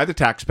government, by the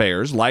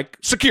taxpayers, like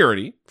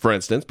security, for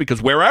instance,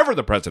 because wherever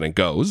the president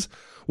goes,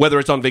 whether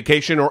it's on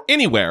vacation or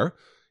anywhere,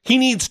 he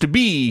needs to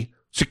be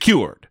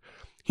secured.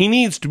 He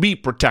needs to be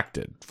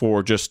protected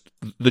for just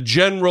the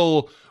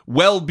general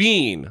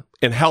well-being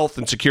and health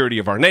and security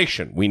of our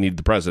nation. We need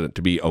the president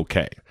to be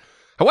okay.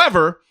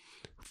 However,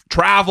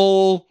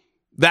 travel,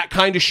 that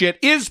kind of shit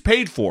is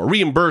paid for,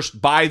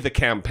 reimbursed by the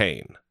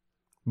campaign,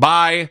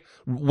 by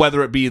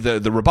whether it be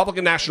the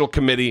Republican National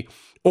Committee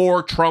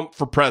or Trump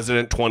for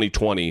President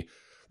 2020.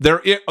 There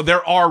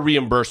are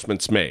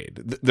reimbursements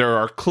made. There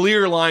are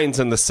clear lines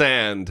in the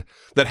sand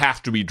that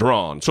have to be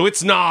drawn. So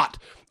it's not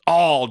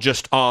all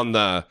just on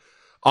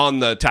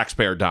the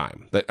taxpayer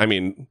dime. I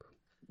mean,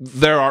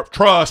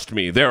 trust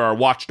me, there are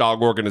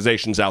watchdog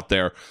organizations out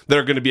there that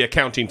are going to be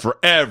accounting for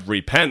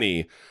every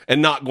penny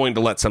and not going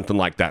to let something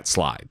like that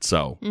slide.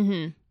 So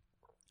I'm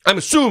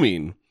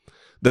assuming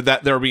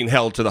that they're being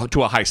held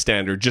to a high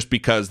standard just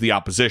because the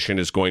opposition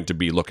is going to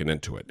be looking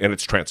into it and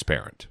it's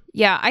transparent.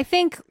 Yeah, I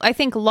think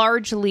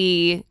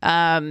largely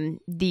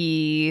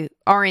the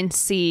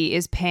RNC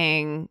is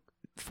paying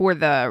for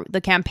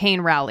the campaign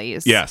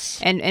rallies,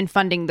 yes, and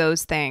funding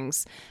those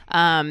things.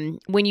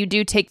 When you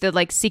do take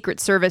the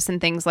Secret Service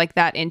and things like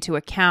that into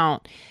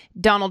account,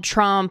 Donald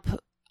Trump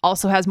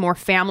also has more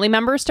family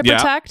members to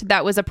protect.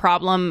 That was a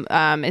problem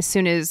as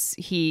soon as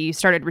he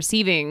started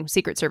receiving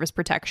Secret Service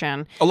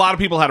protection. A lot of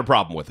people had a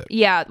problem with it.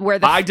 Yeah,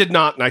 I did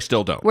not, and I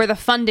still don't. Where the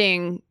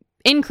funding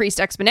increased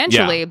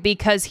exponentially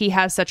because he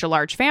has such a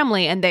large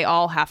family and they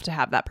all have to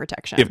have that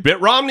protection. If Mitt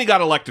Romney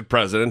got elected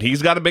president,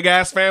 he's got a big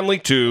ass family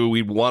too.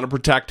 We'd want to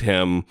protect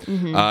him.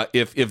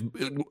 If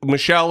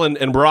Michelle and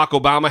Barack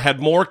Obama had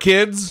more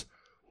kids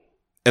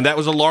and that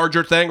was a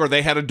larger thing, or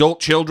they had adult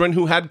children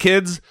who had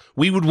kids,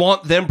 we would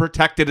want them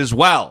protected as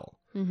well.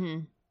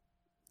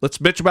 Let's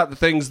bitch about the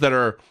things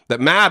that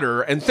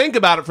matter and think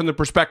about it from the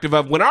perspective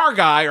of when our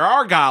guy or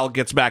our gal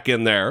gets back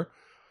in there.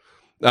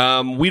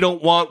 We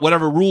don't want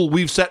whatever rule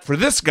we've set for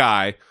this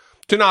guy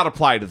to not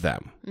apply to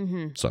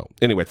them. So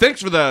anyway,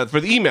 thanks for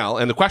the email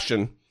and the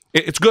question.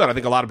 It's good. I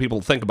think a lot of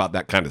people think about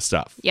that kind of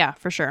stuff. Yeah,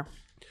 for sure.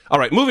 All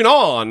right, moving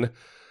on.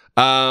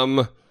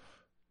 A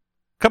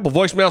couple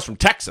voicemails from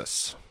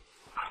Texas.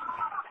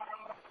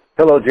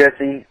 Hello,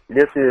 Jesse.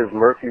 This is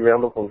Murphy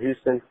Randall from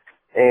Houston,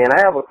 and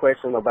I have a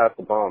question about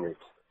the bombers.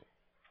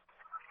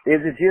 Is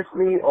it just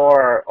me,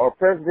 or are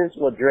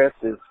presidential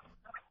addresses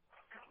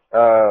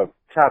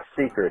top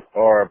secret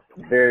or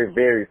very,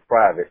 very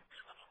private?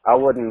 I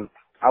wasn't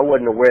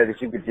aware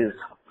that you could just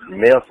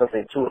mail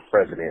something to a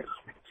president.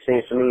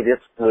 Seems to me this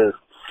was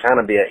kind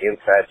of be an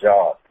inside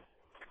job.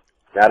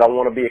 Now, I don't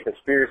want to be a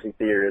conspiracy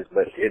theorist,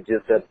 but it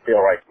just doesn't feel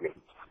right to me.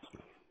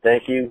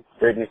 Thank you.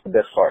 Brittany's the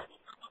best part.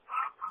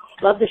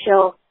 Love the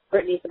show.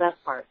 Brittany's the best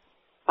part.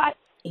 Bye.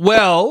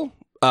 Well,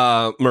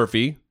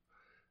 Murphy,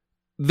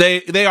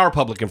 they are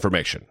public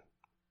information.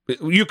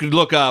 You could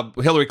look up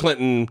Hillary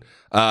Clinton,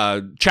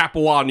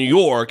 Chappewa, New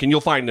York, and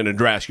you'll find an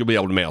address. You'll be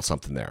able to mail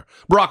something there.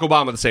 Barack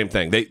Obama, the same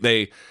thing.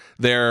 They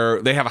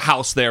have a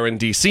house there in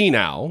D.C.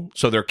 now,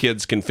 so their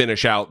kids can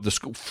finish out the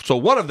school. So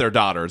one of their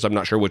daughters, I'm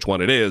not sure which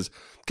one it is,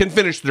 can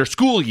finish their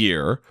school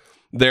year,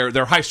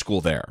 their high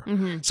school there.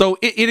 So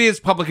it is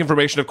public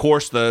information. Of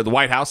course, the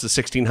White House is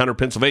 1600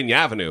 Pennsylvania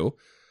Avenue,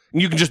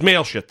 and you can just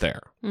mail shit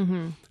there.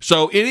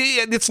 So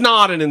it's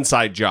not an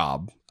inside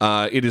job.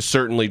 It is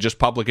certainly just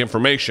public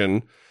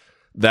information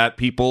that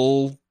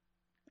people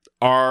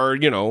are,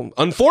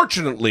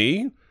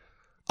 unfortunately,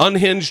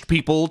 unhinged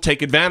people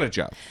take advantage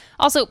of.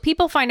 Also,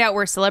 people find out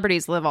where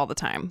celebrities live all the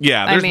time.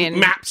 Yeah, there's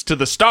maps to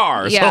the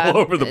stars all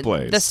over the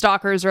place. The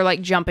stalkers are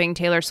jumping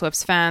Taylor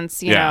Swift's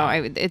fence. You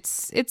know,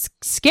 it's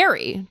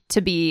scary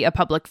to be a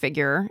public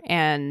figure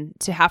and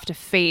to have to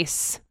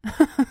face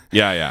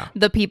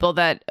the people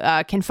that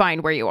can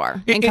find where you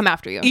are and come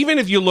after you. Even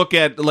if you look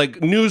at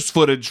news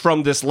footage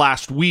from this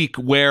last week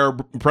where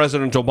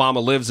President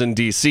Obama lives in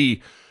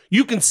D.C.,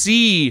 you can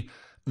see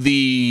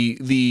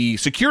the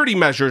security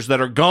measures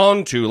that are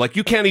gone to,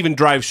 you can't even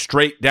drive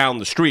straight down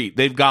the street.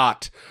 They've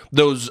got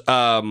those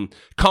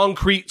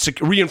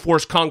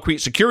reinforced concrete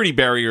security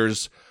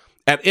barriers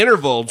at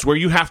intervals where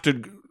you have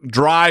to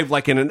drive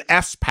in an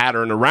S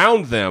pattern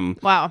around them.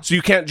 Wow. So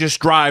you can't just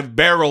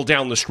barrel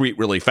down the street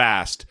really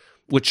fast,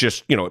 which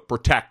just, it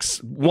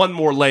protects one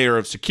more layer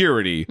of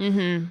security.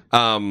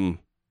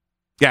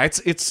 Yeah,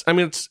 it's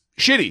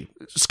shitty,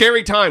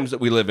 scary times that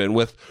we live in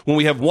when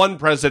we have one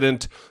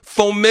president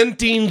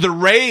fomenting the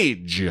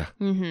rage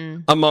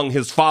among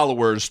his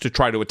followers to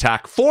try to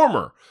attack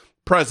former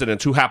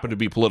presidents who happen to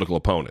be political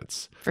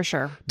opponents. For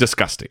sure.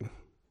 Disgusting.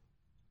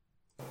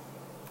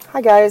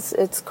 Hi guys,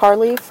 it's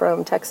Carly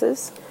from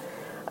Texas.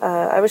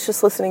 I was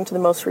just listening to the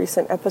most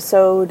recent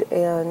episode,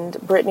 and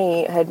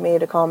Brittany had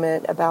made a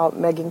comment about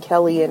Megyn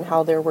Kelly and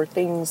how there were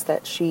things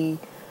that she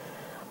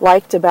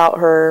liked about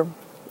her,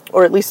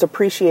 or at least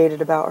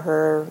appreciated about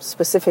her,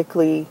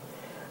 specifically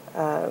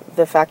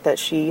the fact that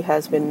she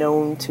has been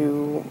known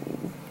to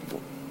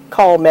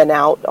call men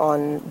out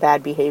on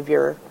bad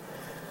behavior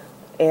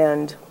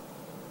and,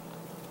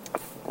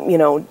 you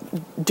know,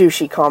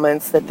 douchey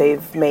comments that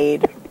they've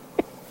made,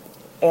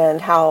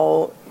 and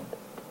how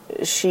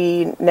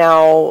she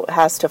now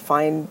has to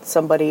find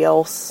somebody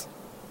else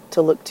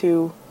to look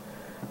to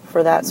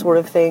for that sort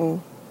of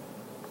thing.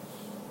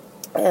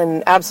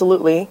 And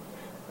absolutely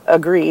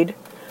agreed.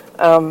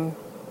 And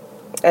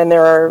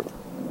there are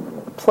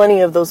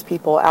plenty of those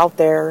people out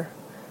there.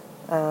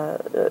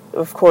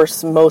 Of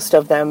course, most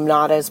of them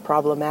not as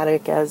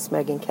problematic as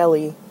Megyn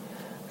Kelly.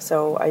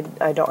 So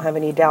I don't have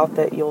any doubt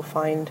that you'll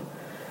find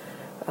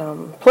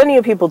plenty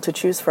of people to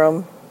choose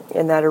from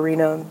in that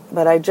arena.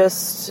 But I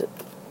just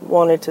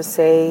wanted to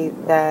say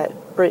that,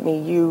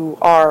 Brittany, you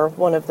are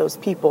one of those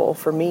people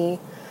for me.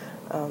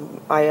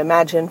 I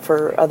imagine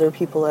for other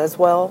people as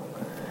well.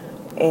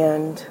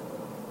 And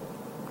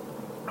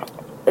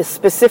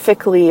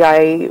specifically,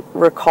 I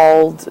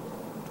recalled,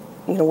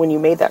 you know, when you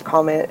made that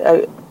comment,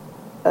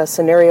 a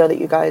scenario that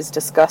you guys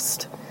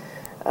discussed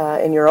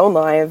in your own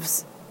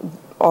lives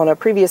on a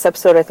previous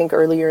episode, I think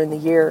earlier in the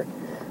year,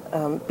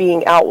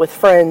 being out with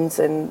friends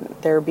and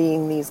there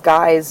being these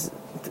guys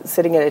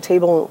sitting at a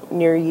table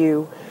near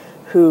you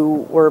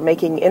who were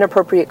making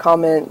inappropriate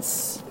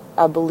comments,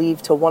 I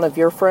believe, to one of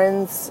your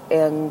friends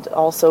and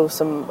also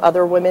some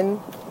other women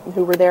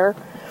who were there.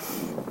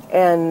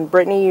 And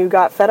Brittany, you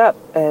got fed up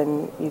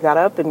and you got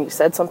up and you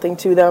said something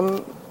to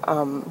them.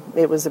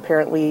 It was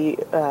apparently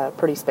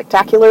pretty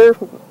spectacular,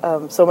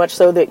 so much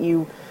so that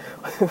you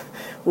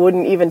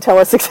wouldn't even tell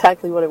us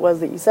exactly what it was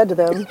that you said to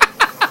them.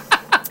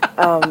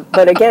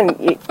 But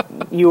again,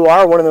 you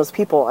are one of those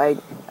people.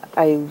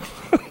 I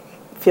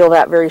feel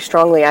that very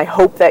strongly. I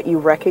hope that you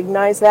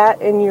recognize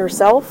that in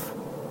yourself.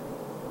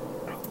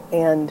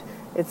 And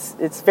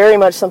it's very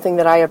much something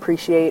that I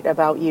appreciate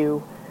about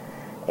you.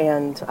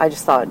 And I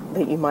just thought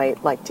that you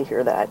might like to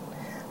hear that.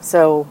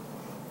 So,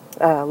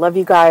 love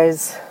you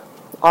guys.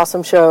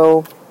 Awesome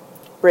show.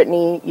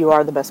 Brittany, you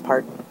are the best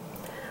part.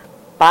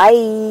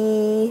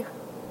 Bye.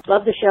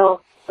 Love the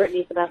show.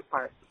 Brittany's the best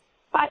part.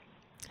 Bye.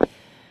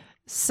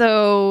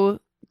 So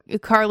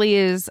Carly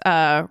is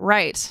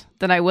right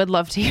that I would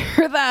love to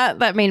hear that.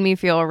 That made me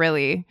feel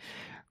really,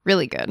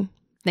 really good.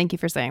 Thank you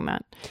for saying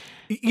that.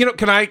 You know,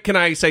 can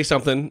I say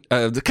something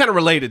kind of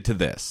related to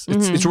this?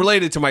 It's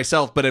related to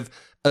myself, but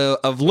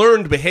of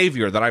learned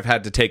behavior that I've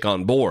had to take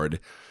on board.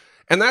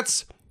 And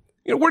that's,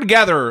 you know, we're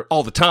together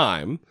all the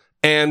time,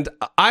 and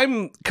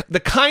I'm the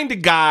kind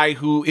of guy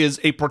who is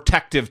a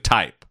protective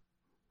type.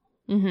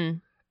 Mm-hmm.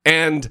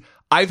 And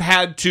I've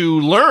had to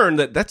learn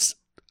that that's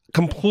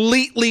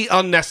completely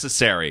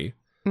unnecessary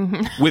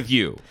with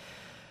you.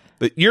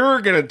 That you're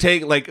going to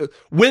take, like,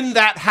 when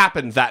that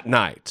happened that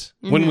night,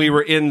 when we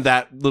were in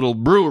that little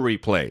brewery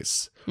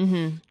place,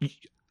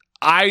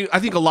 I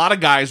think a lot of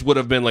guys would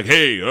have been like,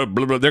 hey,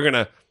 blah, blah, they're going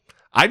to,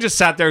 I just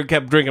sat there and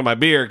kept drinking my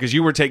beer because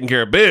you were taking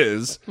care of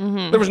biz.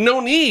 There was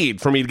no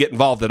need for me to get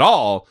involved at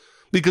all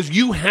because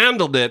you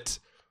handled it,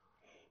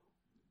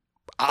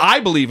 I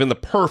believe, in the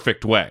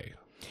perfect way.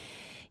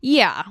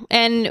 Yeah,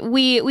 and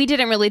we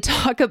didn't really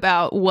talk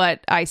about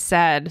what I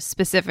said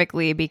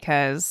specifically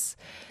because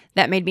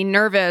that made me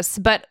nervous,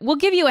 but we'll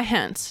give you a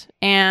hint,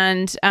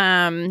 and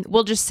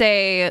we'll just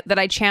say that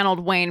I channeled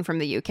Wayne from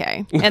the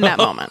UK in that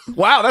moment.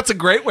 Wow, that's a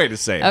great way to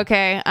say it.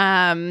 Okay,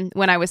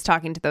 when I was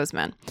talking to those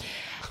men.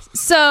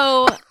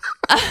 So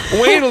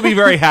Wayne will be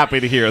very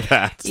happy to hear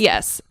that.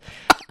 Yes.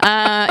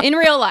 In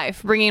real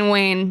life, bringing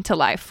Wayne to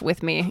life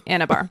with me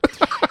in a bar.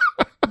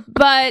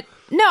 But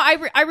no,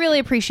 I really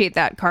appreciate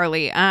that,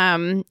 Carly.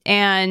 And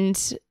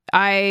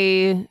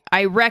I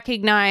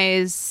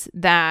recognize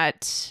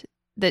that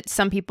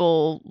some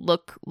people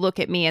look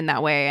at me in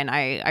that way, and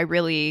I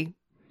really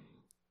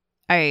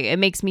it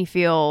makes me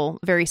feel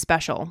very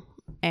special,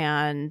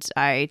 and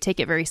I take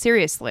it very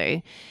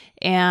seriously.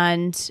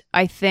 And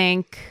I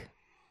think,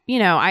 you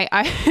know,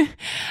 I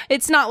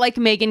it's not like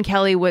Megyn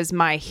Kelly was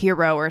my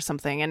hero or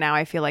something, and now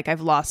I feel like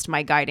I've lost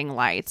my guiding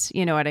light.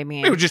 You know what I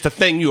mean? It was just a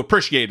thing you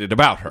appreciated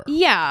about her.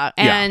 Yeah,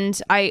 and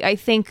yeah. I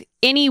think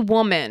any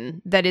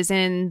woman that is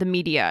in the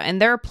media,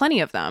 and there are plenty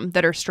of them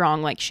that are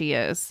strong like she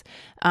is,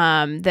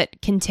 that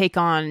can take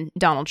on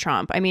Donald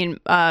Trump. I mean,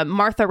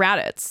 Martha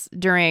Raddatz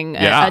during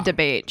a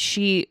debate,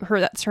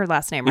 that's her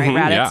last name, right?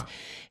 Raddatz. Yeah.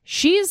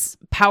 She's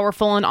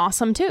powerful and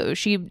awesome too.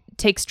 She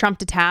takes Trump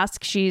to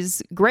task.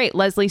 She's great.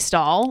 Leslie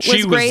Stahl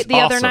was great the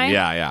other night.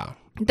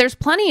 there's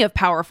plenty of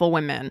powerful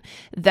women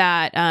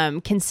that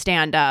can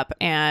stand up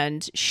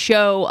and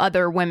show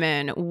other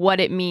women what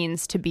it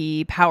means to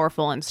be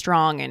powerful and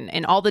strong,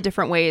 and all the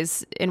different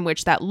ways in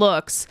which that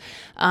looks.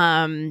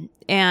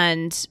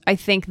 And I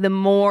think the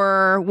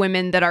more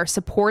women that are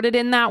supported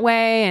in that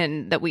way,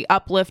 and that we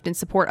uplift and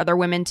support other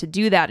women to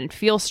do that and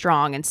feel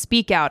strong and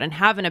speak out and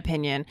have an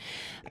opinion,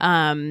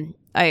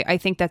 I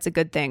think that's a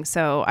good thing.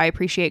 So I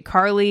appreciate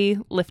Carly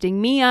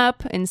lifting me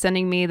up and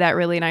sending me that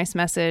really nice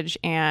message.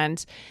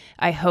 And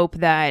I hope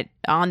that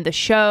on the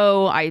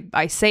show,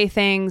 I say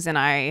things and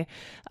I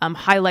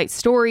highlight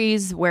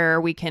stories where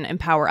we can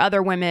empower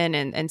other women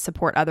and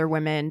support other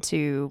women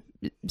to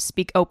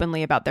speak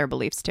openly about their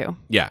beliefs too.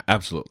 Yeah,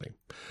 absolutely.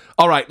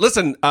 All right,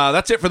 listen,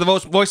 that's it for the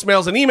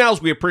voicemails and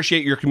emails. We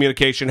appreciate your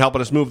communication,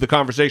 helping us move the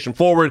conversation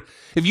forward.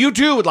 If you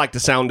too would like to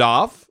sound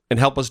off and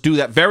help us do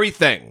that very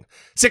thing,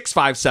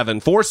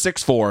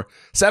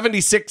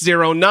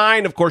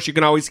 657-464-7609. Of course, you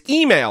can always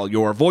email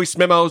your voice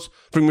memos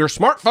from your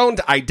smartphone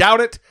to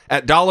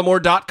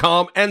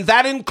idoubtit@dollamore.com, and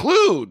that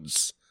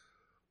includes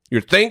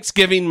your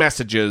Thanksgiving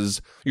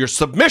messages, your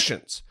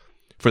submissions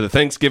for the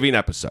Thanksgiving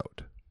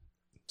episode.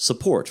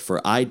 Support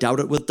for I Doubt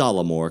It with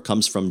Dollamore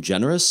comes from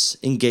generous,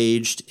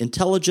 engaged,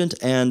 intelligent,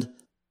 and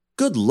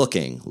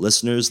good-looking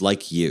listeners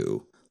like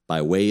you by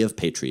way of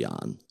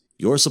Patreon.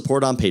 Your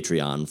support on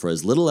Patreon for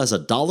as little as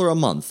 $1 a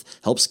month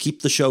helps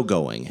keep the show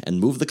going and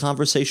move the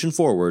conversation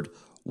forward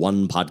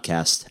one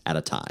podcast at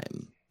a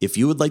time. If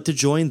you would like to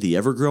join the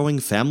ever-growing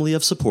family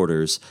of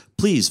supporters,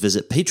 please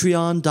visit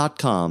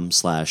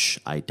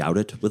patreon.com/I Doubt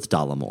It with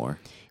Dollamore.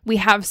 We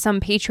have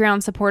some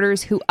Patreon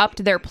supporters who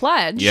upped their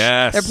pledge.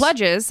 Yes. Their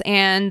pledges,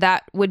 and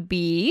that would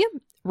be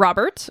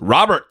Robert,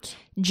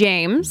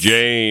 James,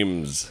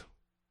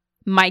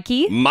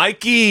 Mikey,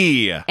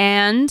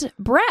 and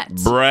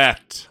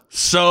Brett.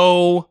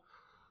 So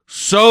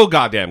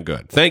goddamn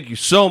good. Thank you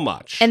so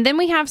much. And then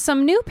we have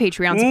some new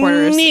Patreon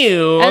supporters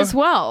as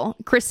well.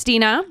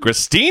 Christina,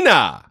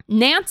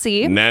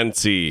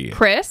 Nancy,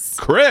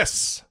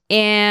 Chris,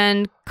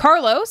 and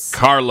Carlos,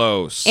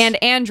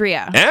 and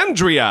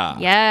Andrea.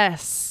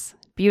 Yes.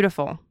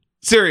 Beautiful.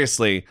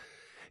 Seriously,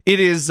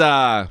 it's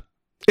a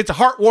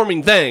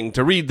heartwarming thing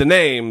to read the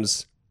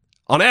names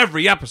on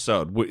every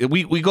episode.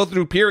 We go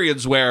through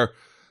periods where,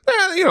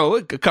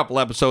 a couple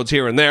episodes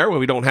here and there where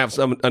we don't have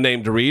a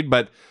name to read,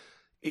 but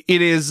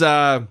it is,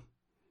 again,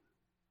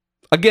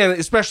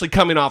 especially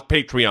coming off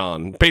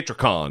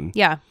Patreon.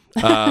 Yeah.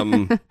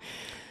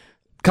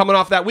 Coming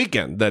off that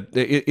weekend, that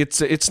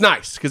it's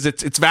nice because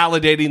it's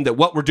validating that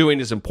what we're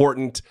doing is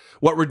important,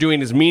 what we're doing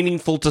is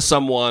meaningful to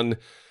someone,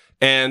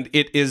 and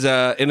it is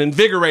an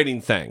invigorating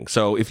thing.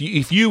 So if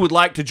you would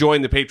like to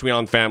join the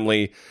Patreon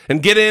family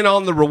and get in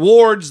on the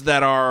rewards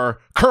that are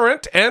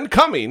current and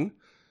coming,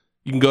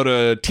 you can go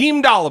to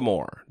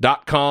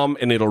teamdollamore.com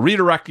and it'll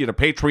redirect you to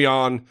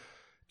Patreon,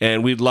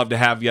 and we'd love to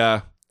have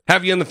you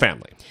in the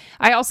family.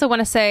 I also want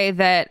to say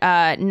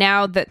that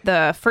now that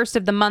the first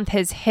of the month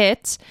has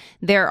hit,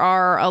 there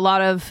are a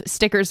lot of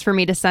stickers for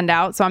me to send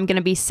out. So I'm going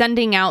to be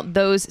sending out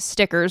those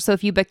stickers. So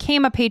if you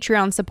became a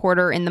Patreon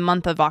supporter in the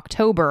month of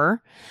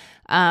October,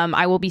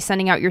 I will be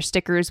sending out your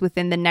stickers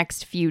within the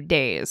next few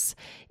days.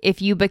 If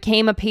you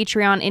became a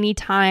Patreon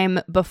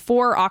anytime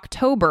before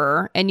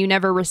October and you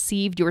never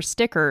received your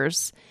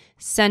stickers,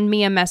 send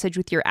me a message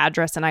with your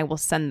address and I will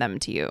send them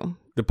to you.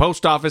 The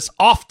post office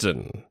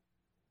often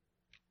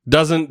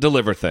doesn't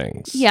deliver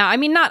things. Yeah, I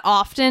mean, not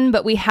often,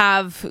 but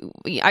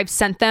I've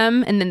sent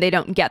them and then they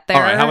don't get there.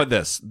 All right, how about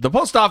this? The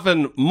post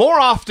office, more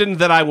often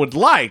than I would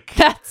like,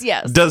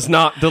 does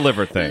not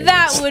deliver things.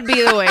 That would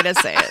be the way to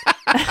say it.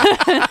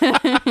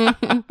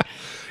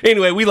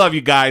 Anyway, we love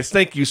you guys.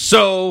 Thank you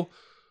so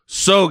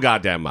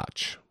goddamn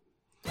much.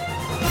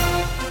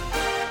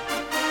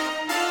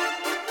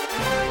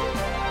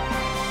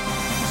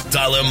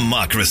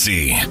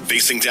 Dollamocracy.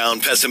 Facing down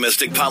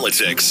pessimistic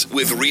politics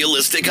with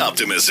realistic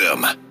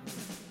optimism.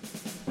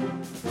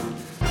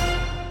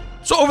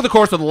 So over the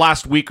course of the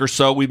last week or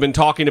so, we've been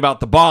talking about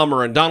the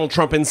bomber and Donald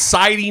Trump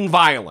inciting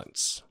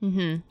violence.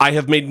 Mm-hmm. I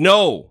have made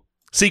no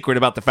secret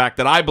about the fact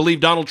that I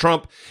believe Donald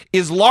Trump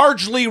is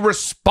largely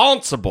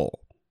responsible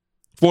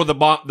for the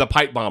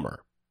pipe bomber.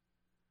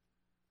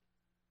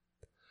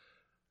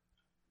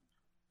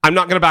 I'm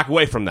not going to back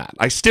away from that.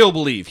 I still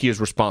believe he is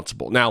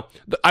responsible. Now,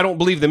 I don't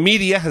believe the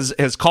media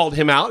has called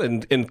him out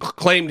and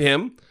claimed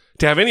him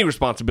to have any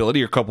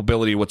responsibility or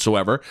culpability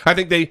whatsoever. I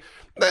think they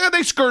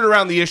skirt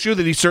around the issue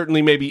that he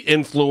certainly maybe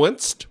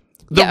influenced.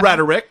 The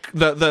rhetoric,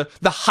 the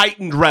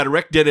heightened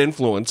rhetoric did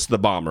influence the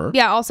bomber.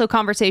 Yeah, also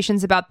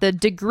conversations about the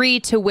degree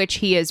to which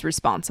he is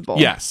responsible.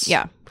 Yes.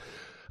 Yeah.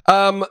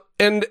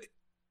 And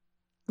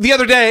the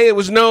other day, it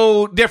was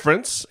no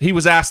difference. He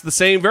was asked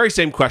the very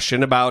same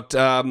question about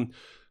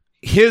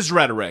his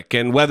rhetoric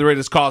and whether it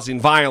is causing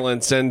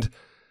violence. And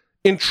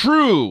in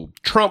true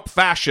Trump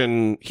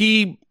fashion,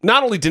 he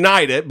not only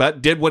denied it,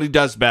 but did what he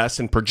does best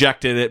and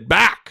projected it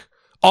back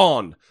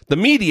on the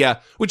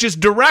media, which is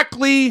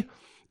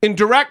in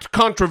direct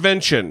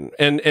contravention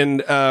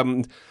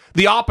and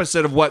the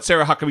opposite of what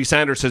Sarah Huckabee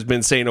Sanders has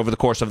been saying over the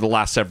course of the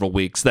last several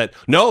weeks, that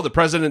no, the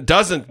president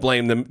doesn't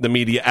blame the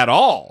media at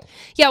all.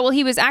 Yeah, well,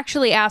 he was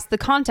actually asked, the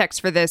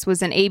context for this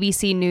was an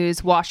ABC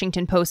News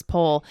Washington Post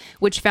poll,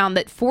 which found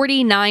that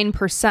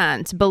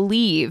 49%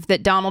 believe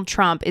that Donald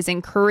Trump is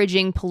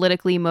encouraging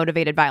politically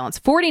motivated violence.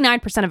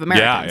 49% of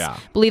Americans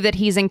believe that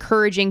he's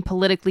encouraging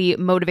politically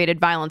motivated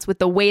violence with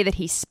the way that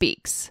he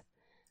speaks.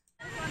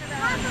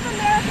 Half of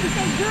Americans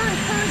say you're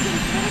encouraging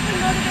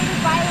politically motivated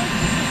violence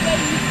with the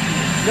way you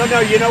speak. No,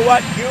 you know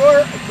what?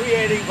 You're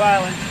creating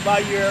violence by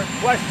your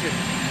questions.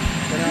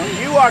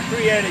 You are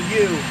creating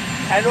you.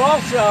 And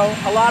also,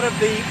 a lot of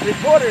the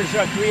reporters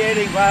are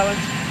creating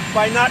violence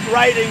by not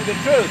writing the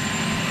truth.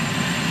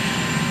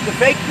 The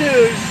fake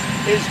news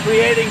is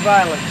creating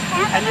violence.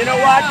 And you know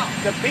what?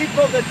 The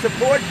people that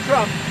support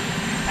Trump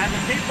and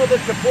the people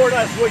that support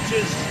us, which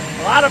is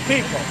a lot of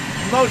people,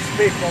 most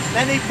people,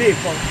 many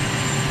people,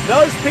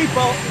 those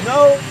people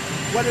know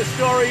what a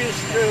story is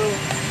true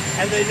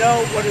and they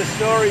know what a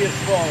story is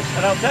false.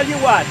 And I'll tell you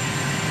what,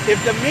 if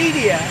the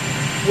media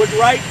would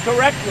write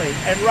correctly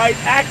and write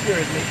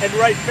accurately and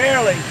write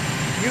fairly,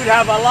 you'd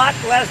have a lot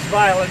less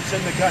violence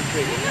in the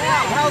country.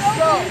 How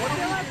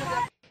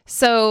so?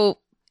 So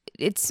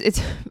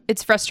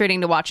it's frustrating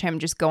to watch him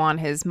just go on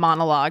his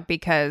monologue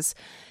because,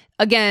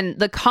 again,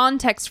 the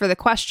context for the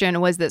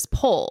question was this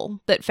poll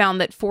that found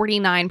that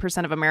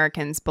 49% of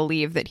Americans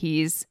believe that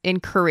he's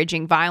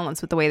encouraging violence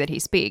with the way that he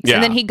speaks. Yeah.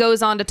 And then he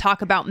goes on to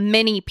talk about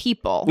many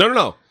people.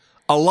 No.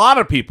 A lot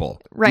of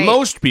people. Right.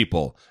 Most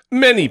people.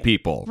 Many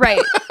people.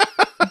 Right.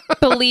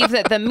 Believe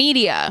that the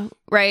media,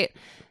 right?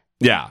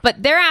 Yeah.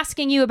 But they're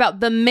asking you about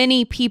the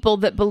many people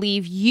that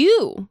believe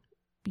you,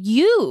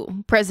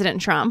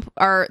 President Trump,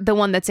 are the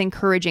one that's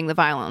encouraging the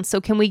violence. So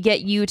can we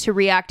get you to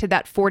react to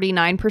that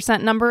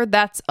 49% number?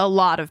 That's a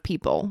lot of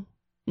people.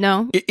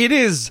 No? It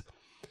is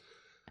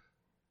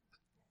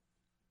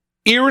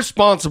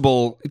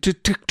irresponsible.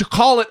 To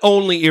call it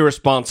only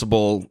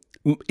irresponsible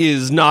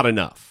is not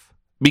enough.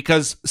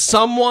 Because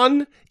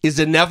someone is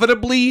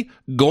inevitably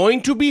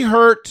going to be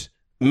hurt,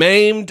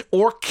 maimed,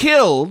 or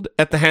killed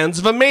at the hands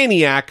of a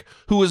maniac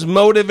who is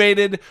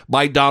motivated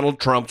by Donald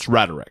Trump's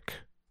rhetoric.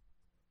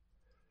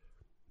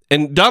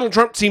 And Donald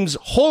Trump seems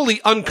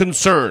wholly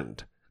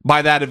unconcerned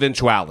by that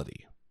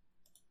eventuality.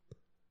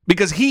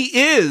 Because he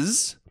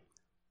is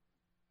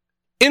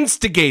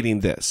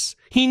instigating this.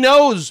 He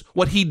knows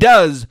what he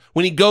does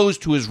when he goes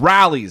to his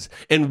rallies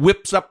and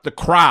whips up the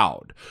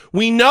crowd.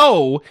 We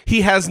know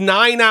he has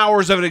 9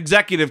 hours of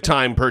executive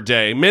time per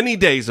day, many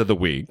days of the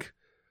week,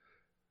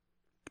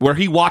 where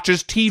he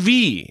watches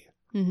TV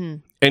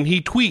and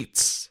he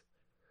tweets.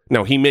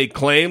 Now, he may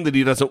claim that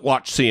he doesn't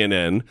watch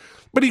CNN,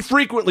 but he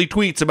frequently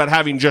tweets about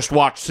having just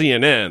watched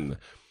CNN.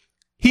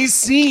 He's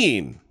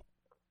seeing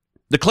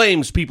the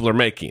claims people are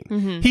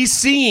making. He's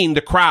seeing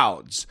the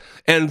crowds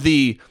and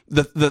the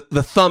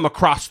thumb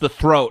across the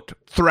throat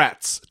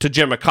threats to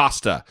Jim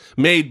Acosta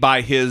made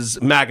by his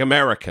MAG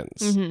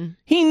Americans.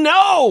 He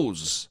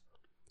knows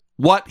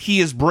what he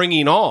is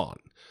bringing on.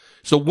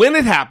 So when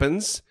it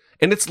happens,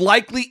 and it's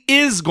likely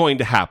is going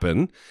to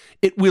happen,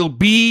 it will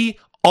be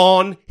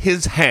on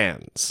his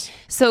hands.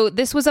 So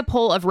this was a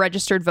poll of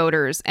registered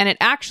voters, and it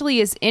actually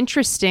is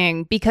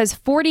interesting because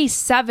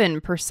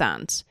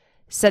 47%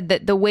 said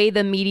that the way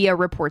the media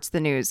reports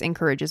the news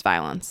encourages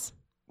violence.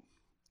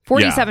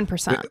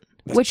 47%,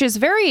 which is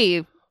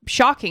very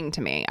shocking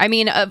to me. I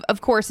mean, of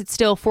course, it's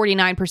still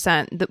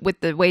 49% with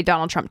the way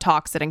Donald Trump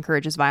talks that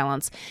encourages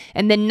violence.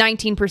 And then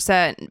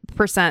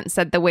 19%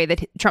 said the way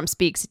that Trump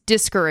speaks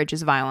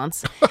discourages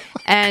violence.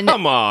 And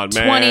come on,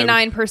 man.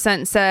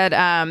 29% said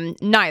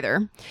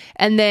neither.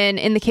 And then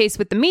in the case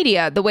with the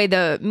media, the way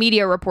the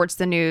media reports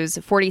the news,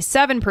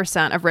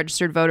 47% of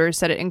registered voters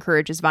said it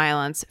encourages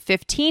violence,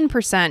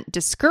 15%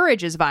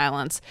 discourages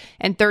violence,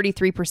 and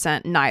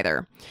 33%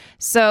 neither.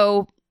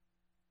 So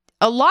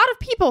a lot of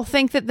people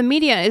think that the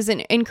media isn't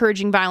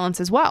encouraging violence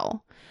as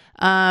well.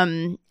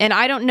 And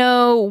I don't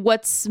know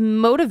what's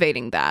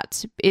motivating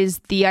that. Is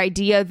the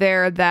idea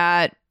there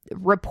that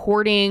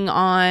reporting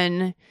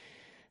on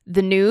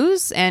the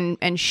news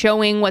and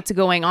showing what's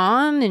going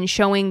on and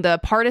showing the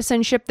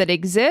partisanship that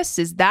exists,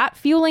 is that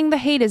fueling the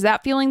hate? Is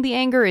that fueling the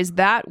anger? Is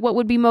that what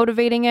would be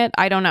motivating it?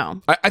 I don't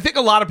know. I think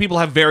a lot of people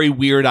have very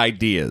weird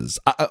ideas.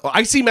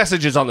 I see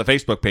messages on the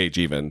Facebook page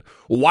even.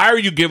 Why are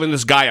you giving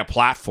this guy a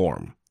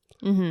platform?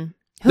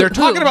 They're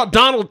talking about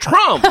Donald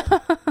Trump.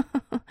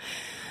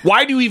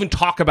 Why do you even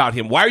talk about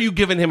him? Why are you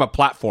giving him a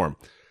platform?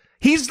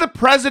 He's the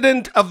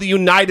president of the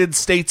United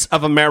States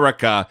of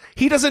America.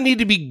 He doesn't need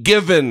to be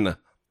given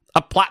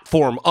a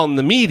platform on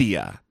the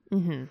media.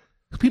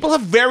 People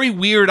have very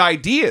weird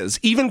ideas,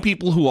 even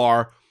people who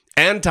are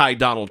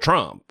anti-Donald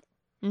Trump.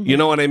 You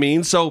know what I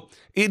mean? So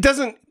it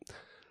doesn't...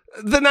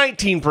 The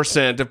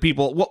 19% of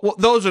people,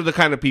 those are the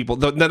kind of people,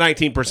 the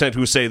 19%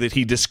 who say that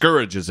he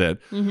discourages it.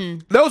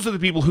 Those are the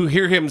people who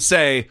hear him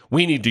say,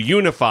 we need to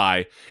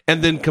unify,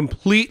 and then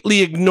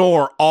completely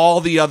ignore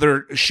all the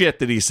other shit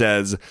that he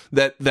says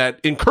that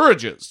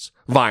encourages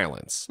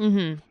violence.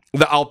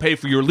 I'll pay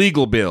for your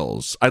legal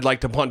bills. I'd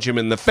like to punch him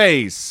in the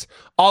face.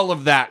 All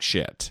of that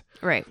shit.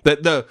 Right.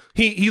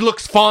 He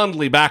looks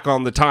fondly back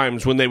on the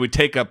times when they would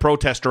take a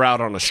protester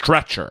out on a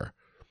stretcher.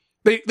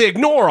 They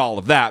ignore all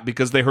of that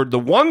because they heard the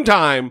one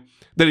time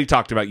that he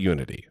talked about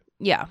unity.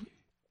 Yeah.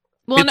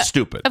 Well, it's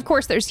stupid. Of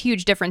course, there's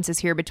huge differences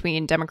here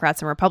between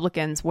Democrats and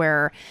Republicans,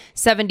 where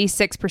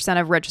 76%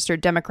 of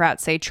registered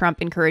Democrats say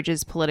Trump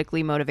encourages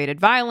politically motivated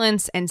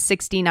violence, and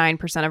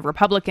 69% of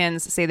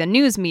Republicans say the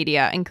news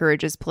media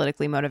encourages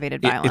politically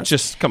motivated violence. It's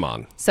just, come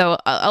on. So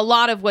a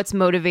lot of what's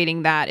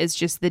motivating that is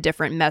just the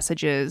different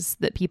messages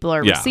that people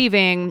are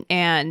receiving.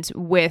 And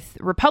with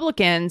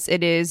Republicans,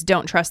 it is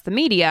don't trust the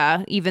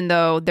media, even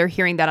though they're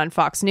hearing that on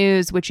Fox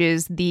News, which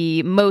is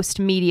the most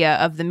media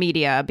of the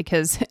media,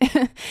 because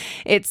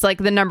it's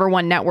like the number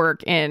one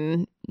network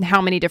in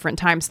how many different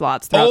time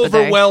slots throughout the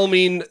day.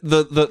 Overwhelming,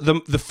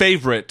 the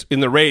favorite in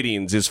the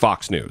ratings is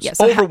Fox News.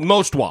 Yes,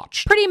 most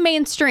watched. Pretty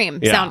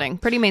mainstream sounding.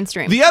 Pretty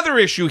mainstream. The other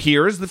issue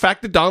here is the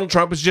fact that Donald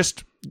Trump is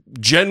just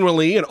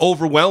generally and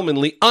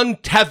overwhelmingly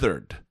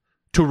untethered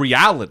to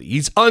reality.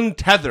 He's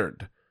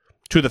untethered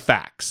to the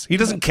facts. He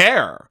doesn't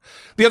care.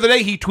 The other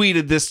day he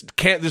tweeted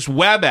this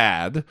web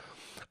ad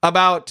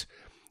about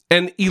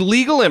an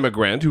illegal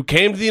immigrant who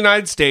came to the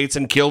United States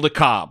and killed a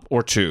cop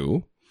or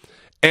two.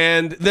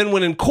 And then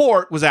when in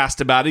court was asked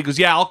about it, he goes,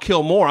 yeah, I'll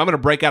kill more. I'm going to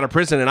break out of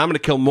prison and I'm going to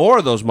kill more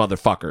of those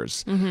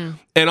motherfuckers. Mm-hmm.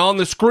 And on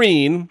the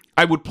screen,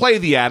 I would play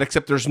the ad,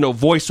 except there's no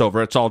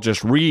voiceover. It's all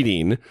just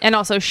reading. And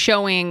also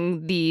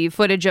showing the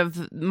footage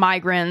of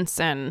migrants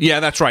and... Yeah,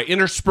 that's right.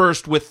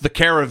 Interspersed with the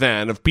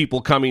caravan of people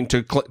coming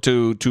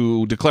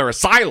to declare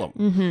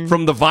asylum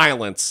from the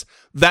violence,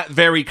 that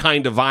very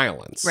kind of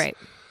violence. Right.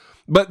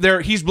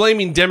 But he's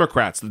blaming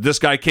Democrats that this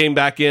guy came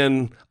back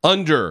in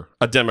under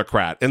a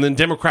Democrat, and then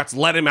Democrats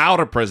let him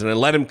out of prison and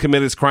let him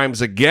commit his crimes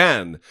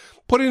again,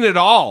 putting it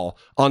all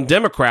on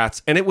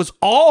Democrats, and it was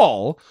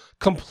all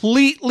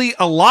completely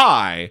a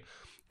lie.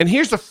 And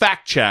here's a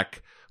fact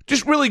check,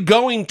 just really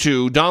going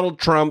to Donald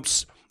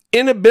Trump's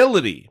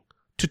inability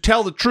to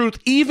tell the truth,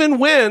 even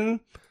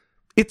when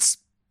it's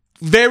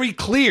very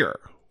clear.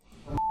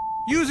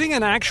 Using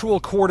an actual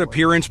court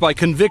appearance by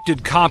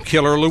convicted cop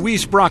killer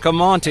Luis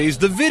Bracamontes,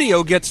 the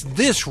video gets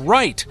this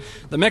right.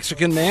 The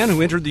Mexican man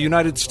who entered the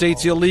United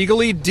States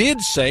illegally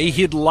did say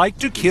he'd like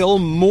to kill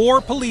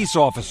more police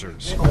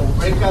officers.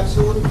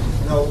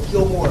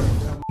 Kill more.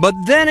 But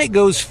then it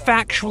goes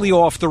factually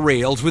off the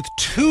rails with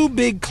two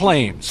big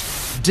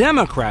claims.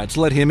 Democrats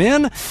let him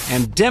in,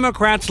 and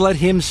Democrats let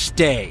him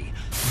stay.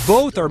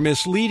 Both are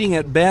misleading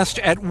at best,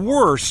 at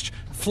worst,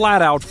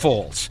 flat out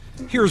false.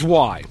 Here's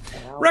why.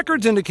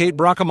 Records indicate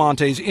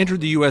Bracamontes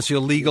entered the U.S.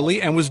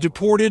 illegally and was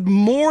deported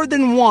more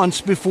than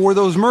once before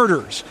those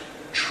murders.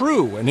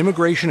 True, an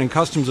immigration and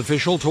customs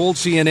official told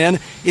CNN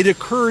it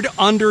occurred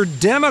under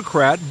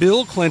Democrat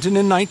Bill Clinton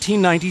in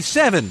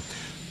 1997.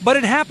 But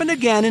it happened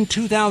again in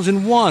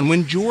 2001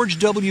 when George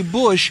W.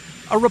 Bush,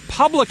 a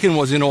Republican,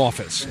 was in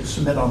office.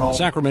 The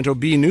Sacramento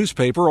Bee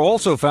newspaper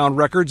also found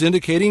records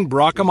indicating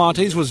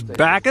Bracamontes was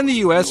back in the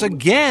U.S.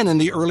 again in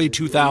the early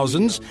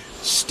 2000s,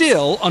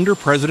 still under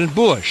President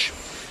Bush.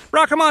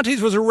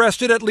 Bracamontes was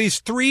arrested at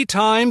least 3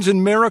 times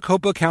in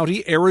Maricopa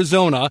County,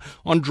 Arizona,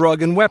 on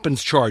drug and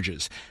weapons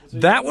charges.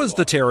 That was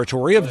the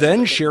territory of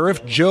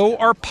then-Sheriff Joe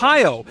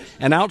Arpaio,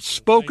 an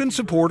outspoken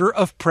supporter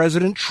of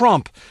President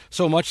Trump.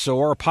 So much so,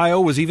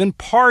 Arpaio was even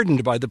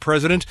pardoned by the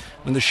president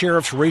when the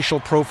sheriff's racial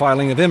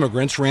profiling of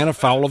immigrants ran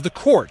afoul of the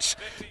courts.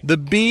 The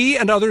Bee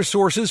and other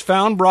sources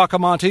found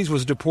Bracamontes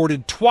was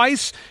deported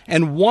twice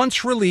and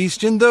once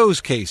released in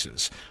those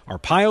cases.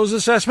 Arpaio's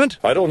assessment?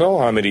 I don't know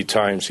how many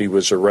times he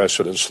was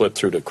arrested and slipped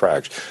through the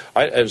cracks.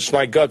 It's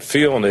my gut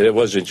feeling that it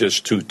wasn't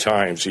just 2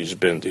 times he's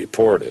been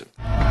deported.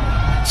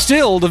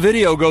 Still, the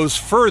video goes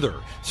further,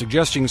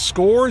 suggesting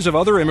scores of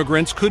other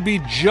immigrants could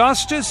be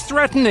just as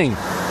threatening.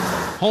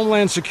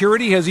 Homeland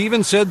Security has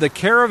even said the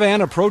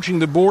caravan approaching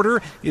the border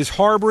is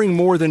harboring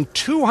more than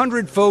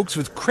 200 folks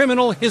with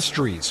criminal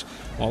histories,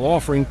 while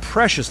offering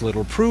precious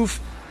little proof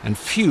and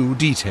few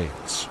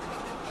details.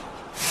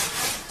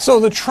 So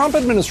the Trump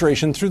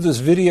administration, through this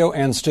video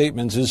and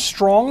statements, is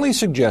strongly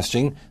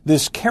suggesting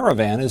this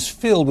caravan is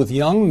filled with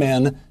young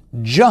men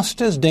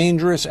just as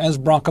dangerous as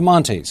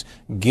Bracamontes,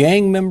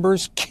 gang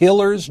members,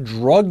 killers,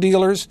 drug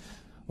dealers,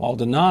 while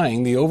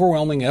denying the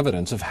overwhelming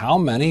evidence of how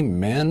many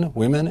men,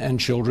 women, and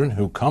children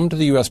who come to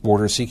the U.S.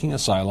 border seeking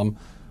asylum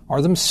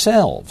are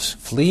themselves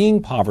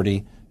fleeing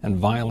poverty and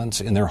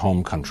violence in their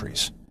home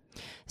countries.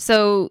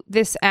 So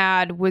this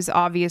ad was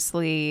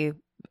obviously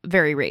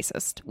very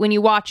racist. When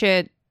you watch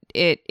it,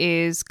 it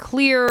is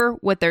clear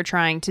what they're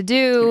trying to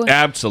do.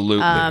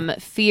 Absolutely.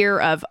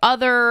 Fear of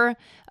other.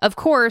 Of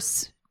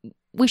course,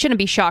 we shouldn't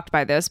be shocked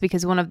by this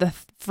because one of the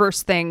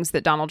first things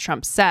that Donald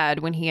Trump said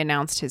when he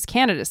announced his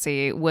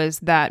candidacy was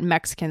that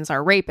Mexicans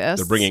are rapists.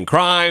 They're bringing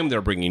crime,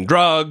 they're bringing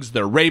drugs,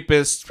 they're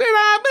rapists.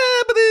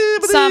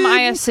 Some,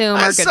 I assume,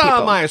 are good people.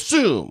 Some, I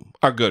assume,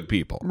 are good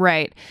people.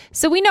 Right.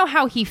 So we know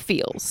how he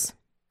feels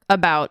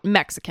about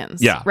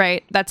Mexicans. Yeah.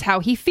 Right? That's how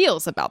he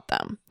feels about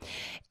them.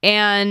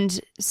 And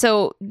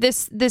so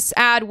this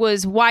ad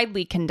was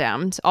widely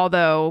condemned,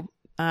 although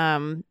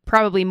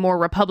probably more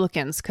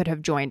Republicans could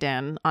have joined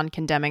in on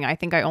condemning. I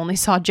think I only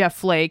saw Jeff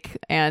Flake,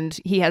 and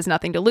he has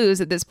nothing to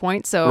lose at this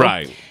point. So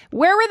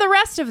where were the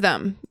rest of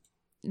them?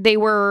 They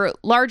were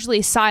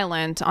largely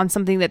silent on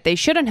something that they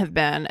shouldn't have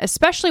been,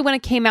 especially when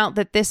it came out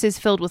that this is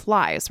filled with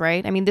lies,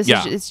 right? I mean, this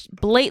is just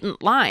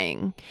blatant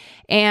lying.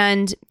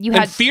 And you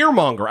had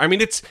fearmonger. I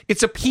mean,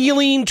 it's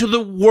appealing to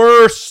the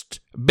worst,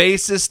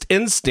 basest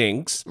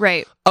instincts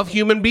of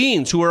human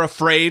beings who are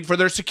afraid for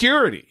their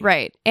security.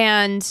 Right.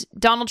 And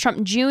Donald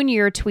Trump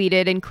Jr.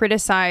 tweeted and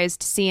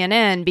criticized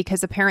CNN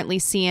because apparently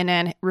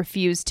CNN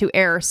refused to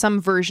air some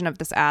version of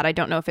this ad. I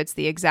don't know if it's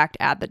the exact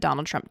ad that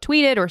Donald Trump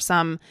tweeted or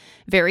some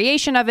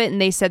variation of it.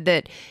 And they said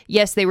that,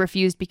 yes, they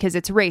refused because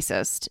it's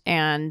racist.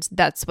 And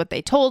that's what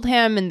they told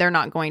him. And they're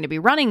not going to be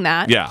running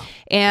that. Yeah.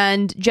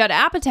 And Judd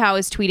Apatow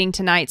is tweeting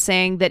tonight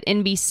saying that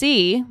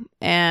NBC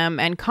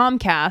and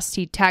Comcast,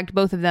 he tagged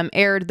both of them,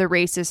 aired the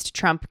racist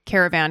Trump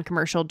caravan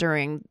commercial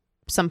during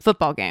some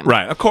football game.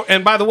 Right. Of course.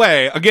 And by the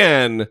way,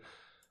 again,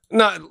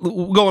 not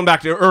going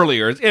back to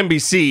earlier, it's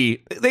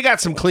NBC, they got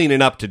some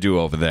cleaning up to do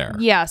over there.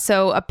 Yeah.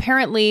 So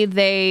apparently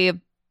they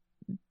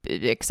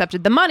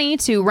accepted the money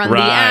to run the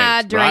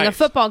ad during a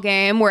football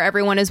game where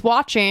everyone is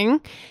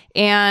watching.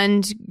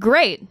 And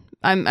great.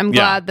 I'm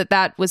glad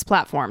that was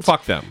platformed.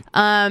 Fuck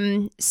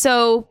them.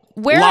 So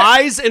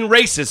lies and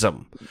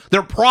racism.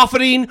 They're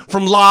profiting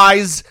from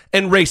lies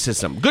and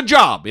racism. Good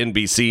job,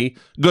 NBC.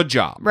 Good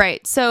job.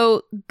 Right.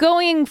 So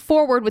going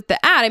forward with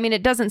the ad, I mean,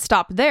 it doesn't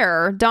stop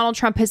there. Donald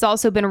Trump has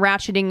also been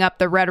ratcheting up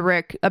the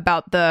rhetoric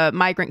about the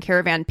migrant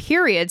caravan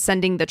period,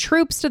 sending the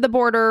troops to the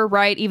border,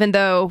 right? Even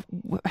though,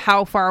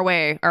 how far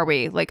away are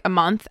we? Like a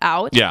month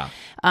out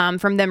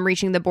from them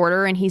reaching the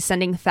border, and he's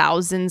sending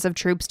thousands of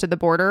troops to the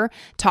border,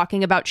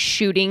 talking about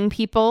shooting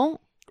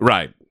people.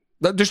 Right.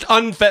 Just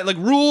unfed, like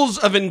rules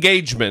of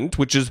engagement,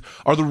 which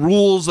are the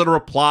rules that are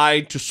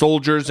applied to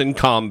soldiers in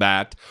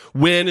combat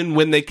when and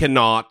when they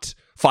cannot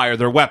fire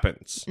their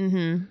weapons.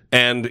 Mm-hmm.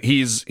 And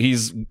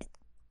he's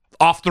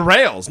off the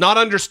rails, not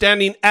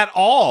understanding at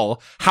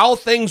all how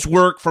things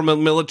work from a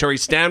military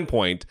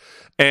standpoint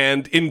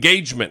and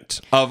engagement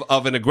of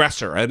an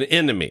aggressor, an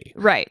enemy.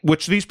 Right.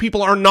 Which these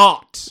people are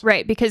not.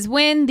 Right, because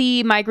when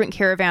the migrant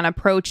caravan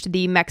approached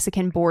the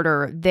Mexican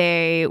border,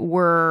 they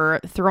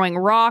were throwing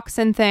rocks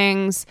and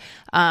things,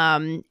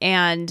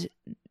 and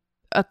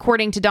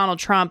according to Donald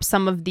Trump,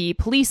 some of the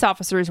police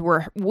officers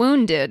were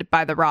wounded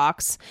by the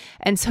rocks.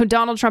 And so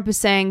Donald Trump is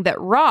saying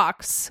that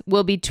rocks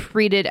will be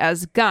treated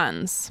as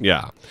guns.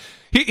 Yeah.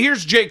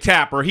 Here's Jake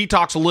Tapper. He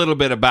talks a little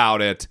bit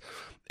about it.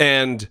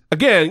 And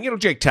again,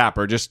 Jake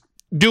Tapper just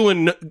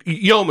doing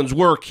yeoman's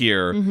work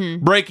here,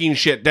 breaking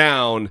shit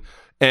down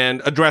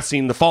and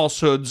addressing the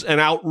falsehoods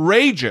and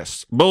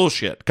outrageous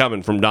bullshit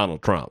coming from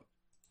Donald Trump.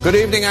 Good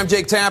evening. I'm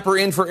Jake Tapper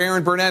in for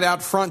Aaron Burnett.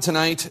 Out front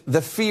tonight,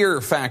 the fear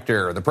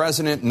factor. The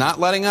president not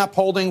letting up,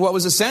 holding what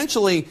was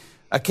essentially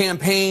a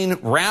campaign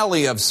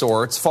rally of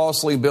sorts,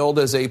 falsely billed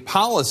as a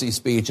policy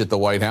speech at the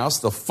White House.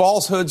 The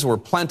falsehoods were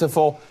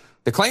plentiful.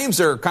 The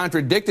claims are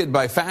contradicted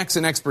by facts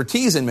and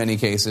expertise in many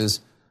cases.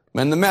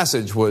 And the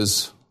message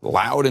was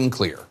loud and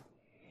clear.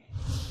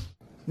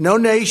 No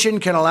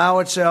nation can allow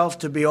itself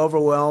to be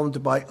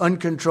overwhelmed by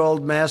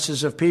uncontrolled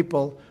masses of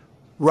people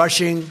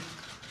rushing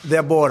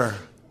their border.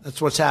 That's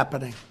what's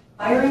happening.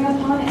 Firing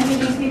upon any of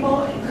these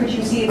people? Could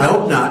you see? I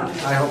hope not.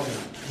 I hope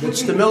not.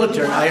 It's the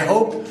military. I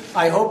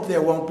hope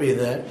there won't be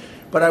that.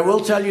 But I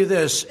will tell you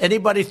this.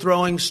 Anybody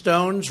throwing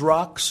stones,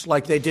 rocks,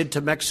 like they did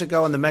to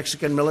Mexico and the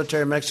Mexican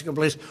military, Mexican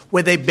police,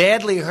 where they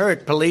badly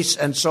hurt police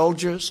and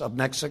soldiers of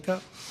Mexico,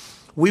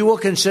 we will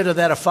consider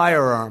that a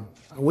firearm.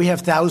 We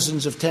have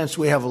thousands of tents.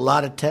 We have a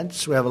lot of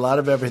tents. We have a lot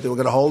of everything. We're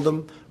going to hold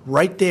them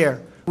right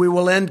there. We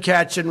will end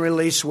catch and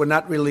release. We're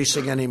not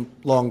releasing any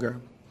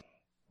longer.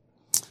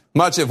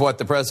 Much of what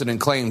the president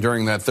claimed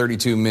during that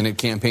 32-minute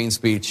campaign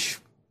speech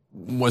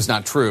was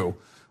not true.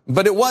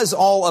 But it was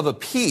all of a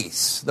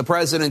piece. The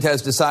president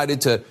has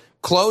decided to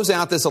close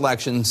out this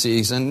election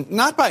season,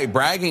 not by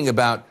bragging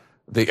about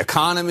the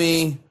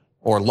economy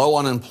or low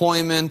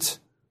unemployment,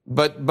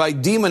 but by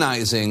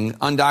demonizing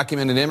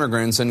undocumented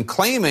immigrants and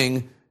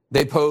claiming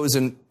they pose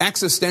an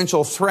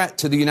existential threat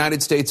to the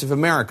United States of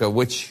America,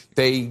 which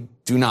they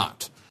do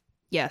not.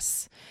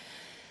 Yes.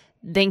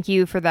 Thank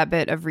you for that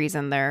bit of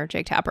reason there,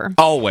 Jake Tapper.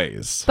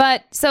 Always.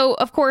 But so,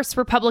 of course,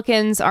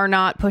 Republicans are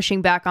not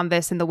pushing back on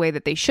this in the way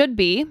that they should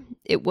be.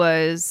 It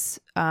was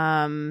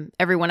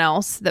everyone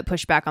else that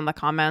pushed back on the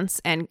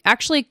comments and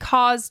actually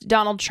caused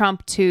Donald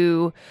Trump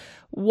to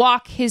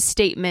walk his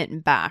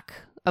statement back,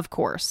 of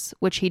course,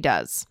 which he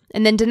does,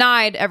 and then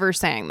denied ever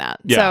saying that.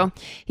 Yeah. So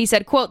he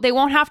said, quote, "They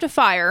won't have to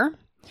fire.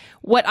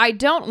 What I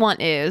don't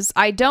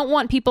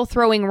want people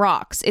throwing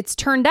rocks. It's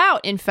turned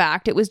out, in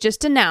fact, it was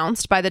just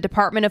announced by the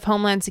Department of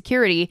Homeland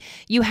Security,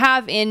 you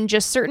have in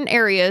just certain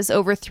areas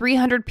over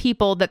 300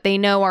 people that they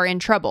know are in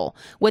trouble.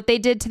 What they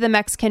did to the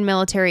Mexican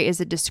military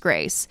is a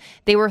disgrace.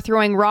 They were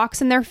throwing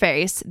rocks in their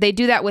face. They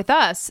do that with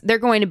us. They're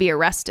going to be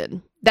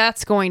arrested."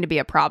 That's going to be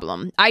a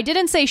problem. I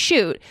didn't say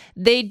shoot.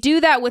 They do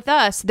that with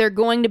us, they're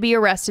going to be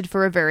arrested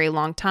for a very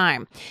long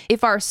time.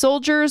 If our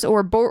soldiers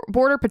or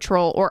Border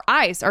Patrol or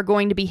ICE are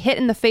going to be hit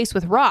in the face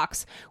with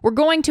rocks, we're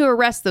going to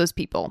arrest those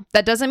people.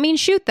 That doesn't mean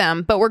shoot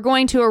them, but we're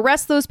going to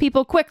arrest those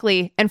people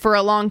quickly and for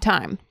a long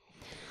time.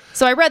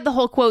 So I read the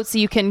whole quote so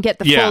you can get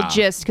the full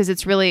gist, because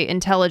it's really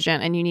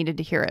intelligent and you needed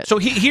to hear it. So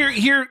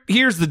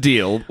here's the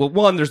deal. Well,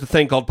 one, there's the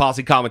thing called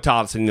posse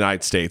comitatus in the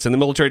United States, and the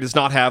military does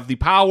not have the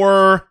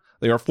power.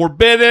 They are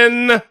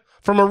forbidden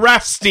from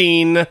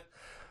arresting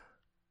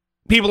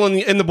people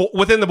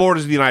within the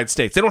borders of the United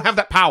States. They don't have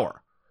that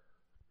power.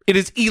 It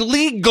is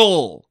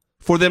illegal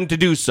for them to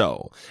do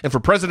so. And for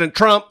President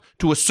Trump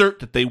to assert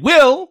that they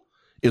will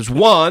is,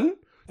 one,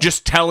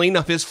 just telling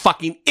of his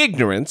fucking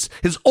ignorance,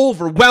 his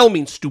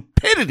overwhelming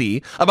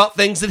stupidity about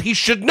things that he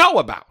should know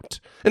about.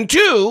 And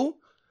two,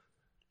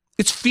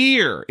 it's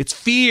fear. It's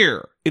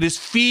fear. It is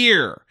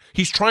fear.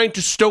 He's trying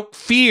to stoke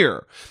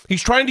fear.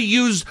 He's trying to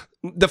use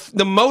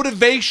the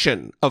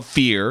motivation of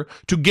fear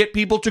to get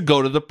people to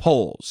go to the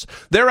polls.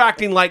 They're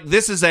acting like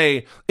this is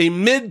a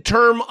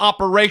midterm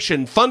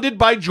operation funded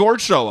by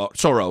George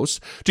Soros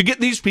to get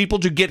these people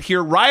to get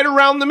here right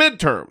around the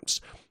midterms.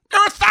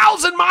 They're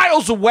 1,000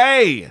 miles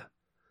away.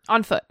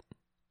 On foot.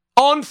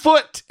 On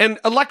foot. And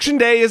election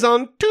day is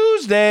on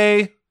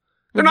Tuesday.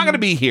 They're not going to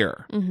be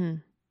here. Mm-hmm.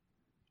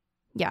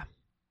 Yeah.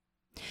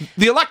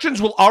 The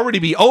elections will already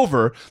be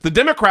over. The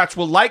Democrats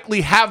will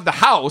likely have the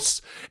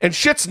House, and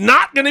shit's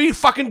not going to be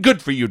fucking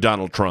good for you,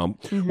 Donald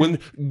Trump, when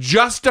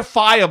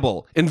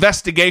justifiable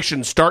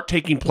investigations start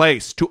taking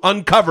place to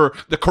uncover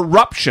the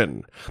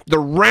corruption, the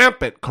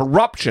rampant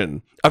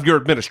corruption of your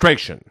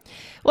administration.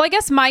 Well, I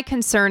guess my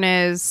concern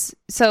is,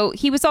 so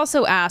he was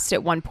also asked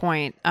at one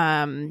point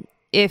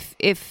if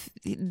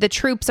the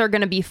troops are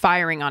going to be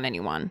firing on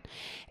anyone.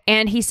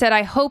 And he said,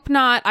 I hope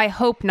not,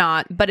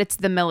 but it's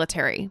the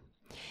military.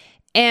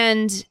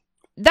 And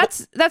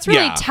that's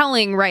really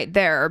telling right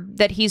there,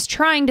 that he's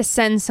trying to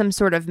send some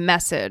sort of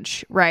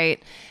message,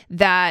 right?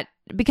 That,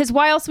 because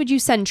why else would you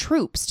send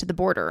troops to the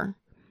border?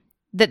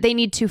 That they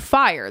need to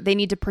fire. They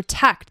need to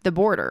protect the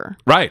border.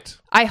 Right.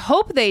 I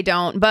hope they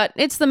don't, but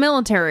it's the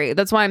military.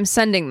 That's why I'm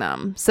sending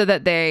them, so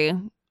that they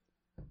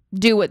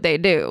do what they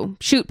do.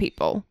 Shoot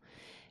people.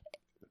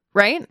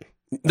 Right?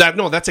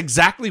 That's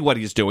exactly what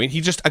he's doing. He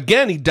just,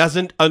 again, he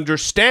doesn't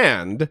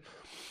understand.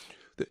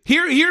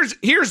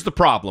 Here's the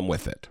problem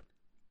with it.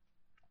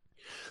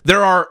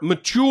 There are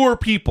mature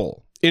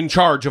people in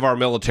charge of our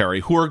military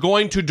who are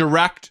going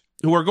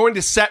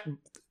to set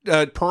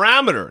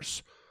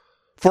parameters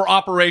for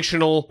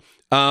operational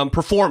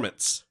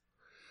performance.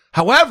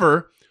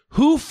 However,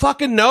 who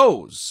fucking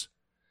knows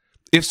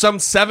if some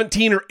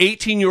 17 or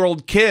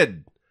 18-year-old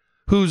kid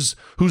who's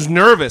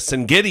nervous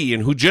and giddy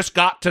and who just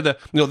got to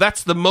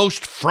that's the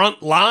most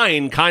front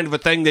line kind of a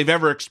thing they've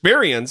ever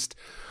experienced,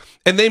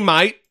 and they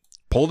might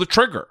pull the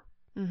trigger.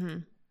 Mm-hmm.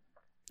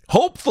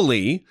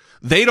 Hopefully,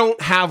 they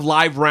don't have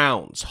live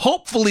rounds.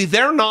 Hopefully,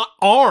 they're not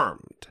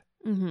armed.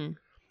 Mm-hmm.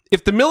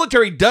 If the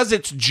military does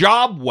its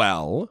job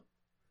well,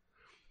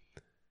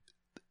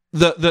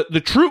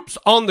 the troops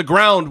on the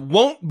ground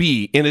won't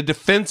be in a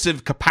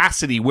defensive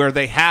capacity where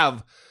they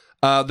have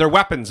their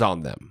weapons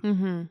on them.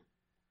 Mm-hmm.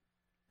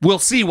 We'll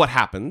see what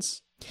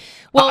happens.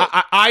 Well,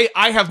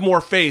 I have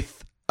more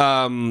faith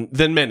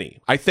than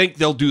many. I think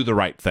they'll do the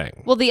right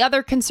thing. Well, the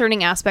other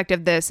concerning aspect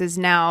of this is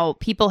now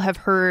people have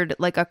heard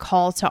like a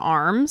call to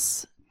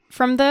arms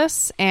from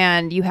this,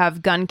 and you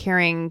have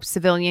gun-carrying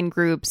civilian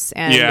groups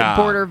and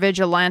border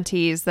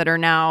vigilantes that are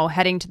now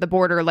heading to the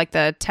border, like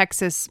the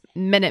Texas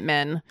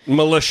Minutemen.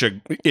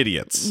 Militia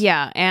idiots.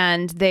 Yeah,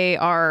 and they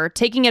are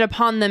taking it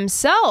upon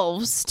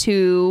themselves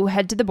to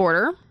head to the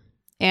border.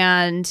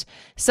 And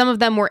some of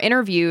them were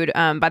interviewed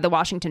by the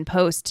Washington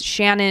Post.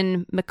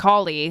 Shannon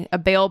McCauley, a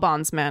bail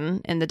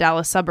bondsman in the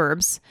Dallas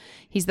suburbs.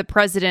 He's the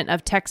president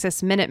of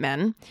Texas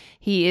Minutemen.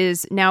 He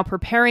is now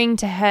preparing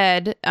to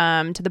head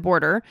to the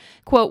border.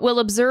 Quote, "We'll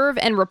observe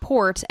and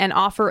report and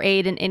offer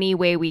aid in any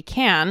way we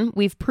can.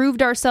 We've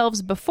proved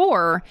ourselves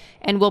before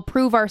and we'll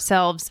prove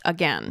ourselves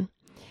again."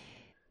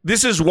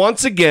 This is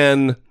once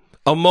again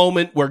a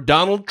moment where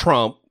Donald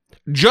Trump,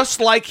 just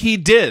like he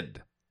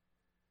did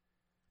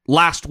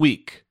last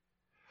week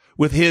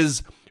with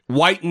his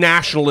white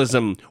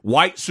nationalism,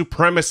 white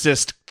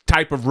supremacist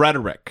type of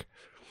rhetoric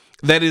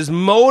that is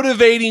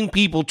motivating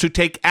people to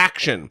take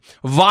action,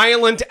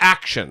 violent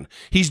action.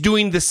 He's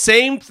doing the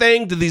same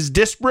thing to these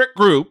disparate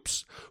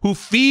groups who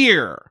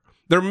fear.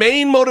 Their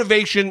main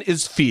motivation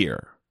is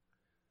fear.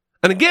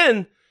 And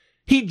again,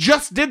 he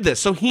just did this,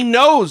 so he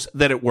knows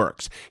that it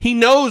works. He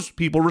knows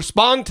people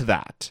respond to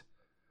that.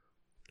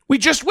 We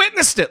just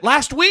witnessed it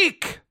last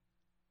week.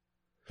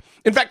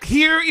 In fact,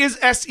 here is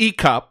S.E.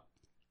 Cupp,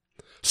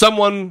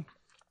 someone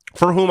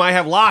for whom I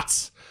have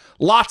lots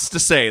to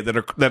say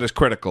that is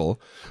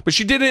critical. But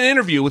she did an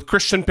interview with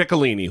Christian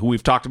Piccolini, who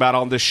we've talked about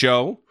on this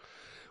show.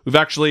 We've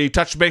actually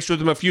touched base with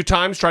him a few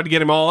times, tried to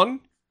get him on.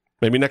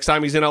 Maybe next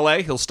time he's in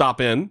L.A., he'll stop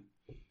in.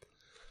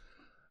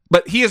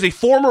 but he is a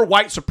former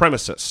white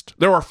supremacist.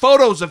 There are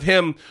photos of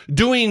him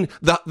doing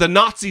the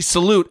Nazi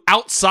salute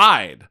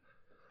outside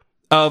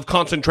of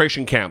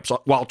concentration camps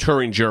while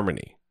touring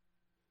Germany.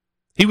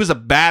 He was a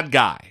bad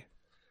guy.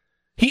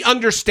 He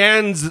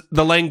understands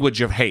the language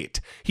of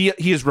hate. He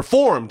is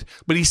reformed,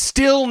 but he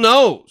still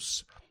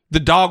knows the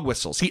dog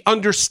whistles. He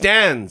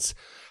understands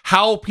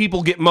how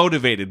people get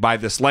motivated by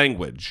this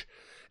language.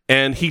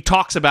 And he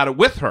talks about it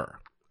with her,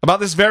 about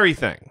this very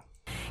thing.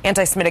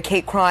 Anti-Semitic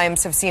hate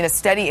crimes have seen a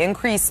steady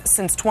increase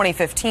since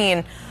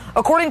 2015.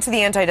 According to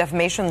the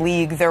Anti-Defamation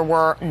League, there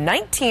were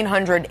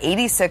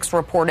 1,986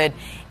 reported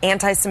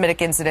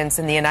anti-Semitic incidents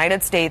in the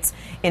United States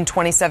in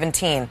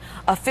 2017,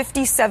 a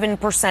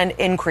 57%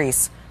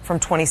 increase from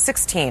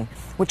 2016,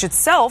 which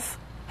itself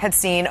had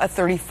seen a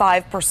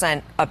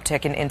 35%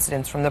 uptick in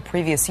incidents from the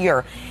previous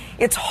year.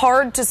 It's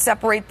hard to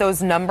separate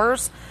those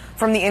numbers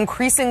from the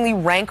increasingly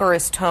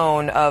rancorous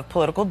tone of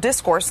political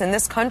discourse in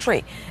this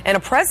country, and a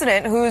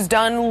president who's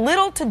done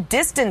little to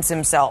distance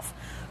himself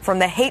from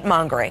the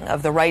hate-mongering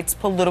of the right's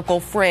political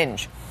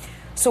fringe.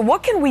 So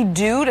what can we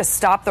do to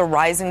stop the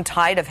rising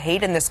tide of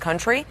hate in this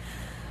country?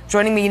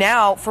 Joining me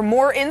now for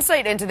more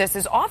insight into this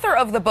is author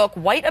of the book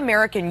White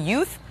American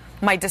Youth,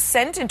 My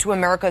Descent into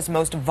America's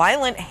Most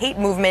Violent Hate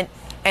Movement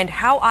and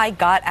How I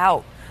Got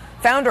Out,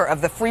 founder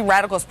of the Free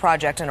Radicals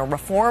Project and a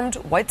reformed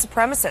white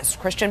supremacist,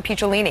 Christian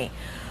Picciolini.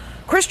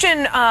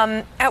 Christian,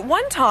 at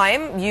one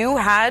time, you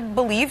had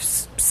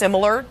beliefs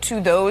similar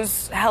to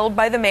those held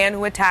by the man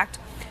who attacked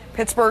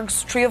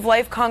Pittsburgh's Tree of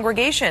Life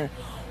congregation.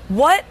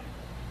 What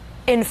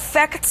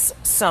infects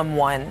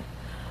someone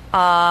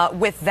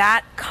with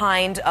that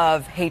kind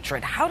of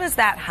hatred? How does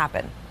that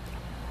happen?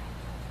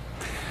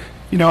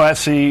 You know,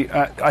 Essie,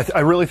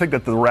 I really think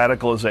that the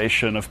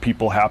radicalization of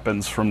people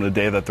happens from the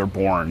day that they're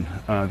born.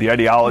 The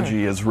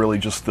ideology is really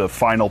just the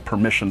final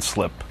permission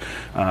slip,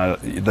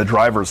 the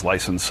driver's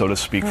license, so to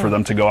speak, for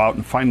them to go out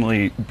and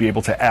finally be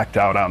able to act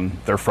out on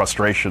their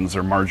frustrations,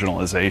 their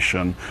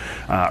marginalization,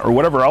 or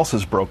whatever else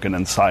is broken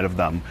inside of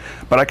them.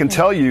 But I can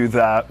tell you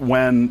that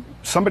when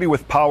somebody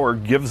with power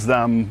gives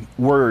them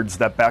words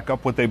that back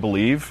up what they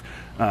believe,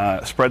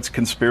 spreads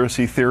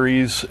conspiracy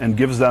theories, and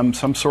gives them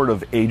some sort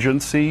of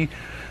agency,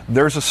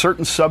 there's a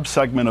certain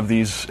subsegment of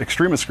these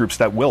extremist groups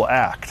that will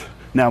act.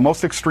 Now,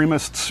 most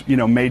extremists,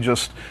 may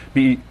just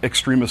be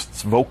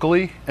extremists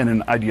vocally and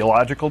in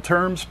ideological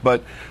terms,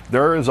 but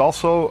there is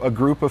also a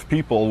group of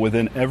people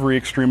within every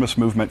extremist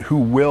movement who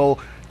will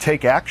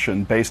take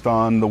action based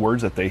on the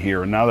words that they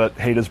hear. And now that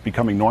hate is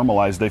becoming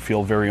normalized, they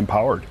feel very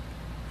empowered.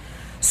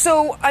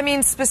 So,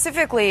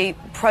 specifically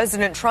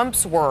President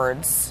Trump's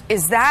words,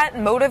 is that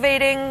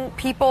motivating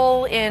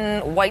people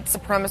in white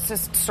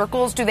supremacist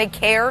circles? Do they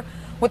care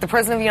what the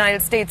President of the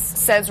United States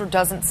says or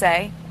doesn't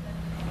say?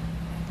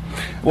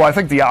 Well, I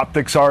think the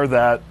optics are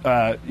that,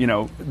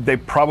 they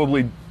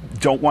probably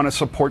don't want to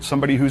support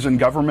somebody who's in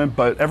government,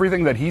 but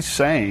everything that he's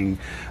saying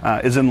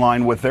is in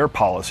line with their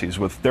policies,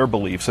 with their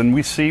beliefs. And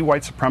we see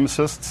white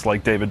supremacists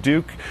like David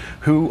Duke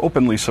who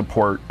openly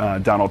support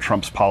Donald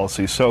Trump's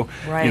policies. So,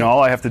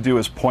 all I have to do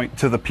is point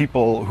to the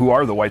people who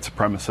are the white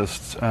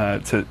supremacists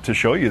to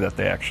show you that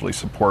they actually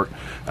support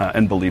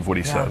and believe what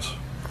he says.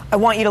 I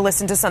want you to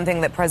listen to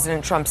something that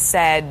President Trump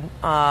said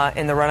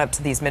in the run-up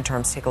to these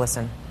midterms. Take a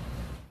listen.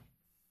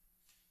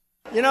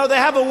 They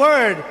have a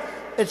word.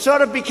 It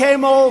sort of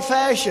became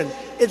old-fashioned.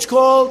 It's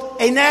called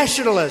a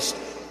nationalist.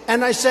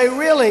 And I say,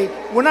 really,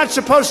 we're not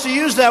supposed to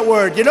use that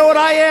word. You know what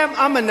I am?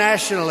 I'm a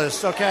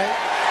nationalist, okay?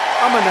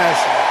 I'm a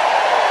nationalist.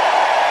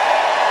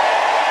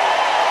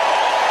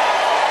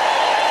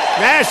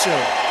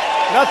 Nationalist.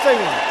 Nothing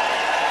else.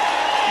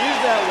 Use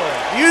that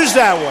word. Use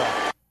that word.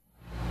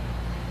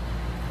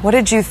 What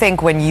did you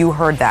think when you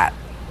heard that?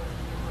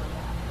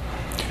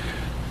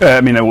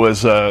 It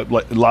was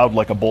loud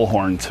like a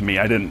bullhorn to me.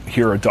 I didn't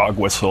hear a dog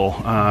whistle.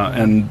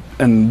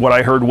 And what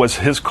I heard was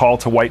his call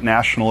to white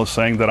nationalists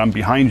saying that I'm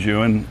behind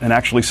you. And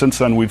actually, since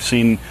then, we've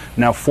seen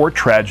now 4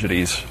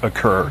 tragedies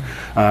occur.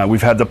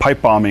 We've had the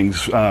pipe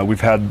bombings.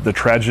 We've had the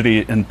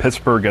tragedy in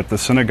Pittsburgh at the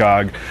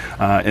synagogue.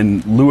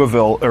 In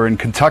Louisville, or in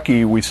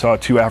Kentucky, we saw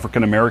 2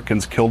 African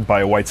Americans killed by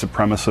a white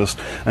supremacist.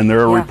 And there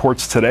are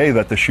reports today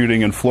that the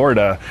shooting in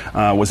Florida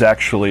was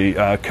actually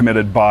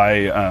committed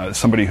by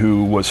somebody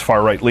who was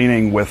far-right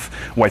leaning with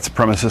white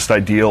supremacist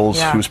ideals,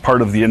 who's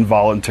part of the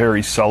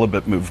involuntary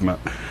celibate movement.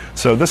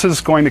 So this is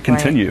going to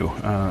continue,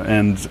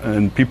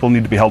 and people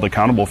need to be held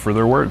accountable for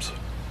their words.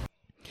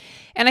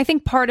 And I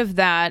think part of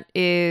that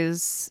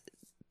is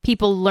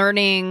people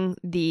learning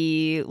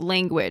the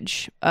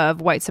language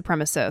of white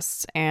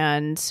supremacists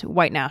and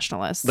white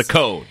nationalists. The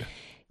code.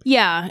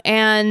 Yeah,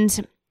 and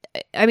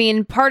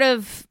part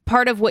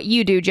of what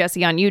you do,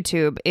 Jesse, on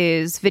YouTube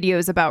is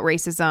videos about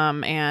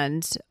racism,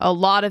 and a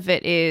lot of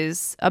it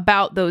is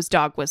about those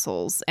dog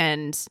whistles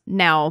and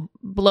now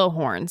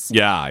blowhorns.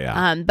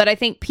 Yeah. But I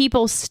think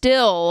people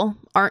still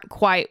aren't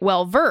quite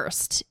well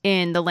versed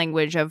in the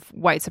language of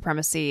white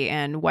supremacy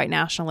and white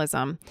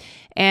nationalism.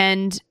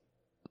 And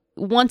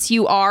once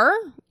you are,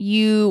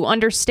 you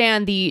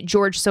understand the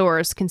George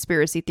Soros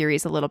conspiracy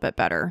theories a little bit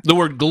better. The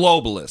word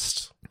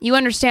globalist. You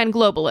understand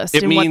globalist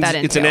It and means what that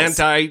entails. it's an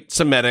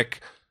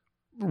anti-Semitic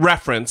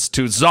reference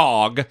to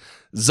Zog,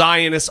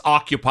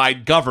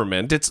 Zionist-occupied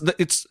government.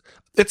 It's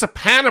a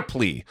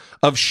panoply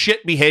of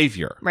shit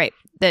behavior. Right.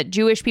 That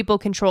Jewish people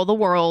control the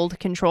world,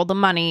 control the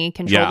money,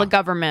 control the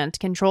government,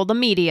 control the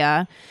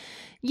media.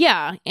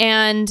 Yeah.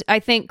 And I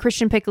think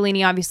Christian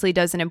Piccolini obviously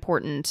does an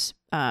important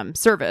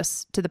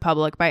service to the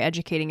public by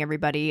educating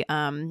everybody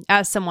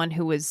as someone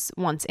who was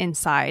once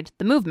inside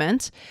the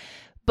movement.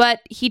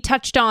 But he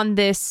touched on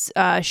this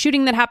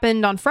shooting that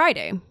happened on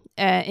Friday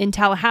in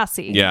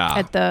Tallahassee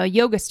at the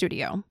yoga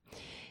studio.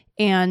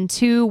 And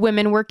 2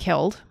 women were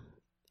killed.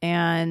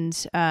 And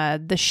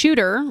the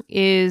shooter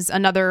is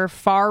another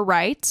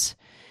far-right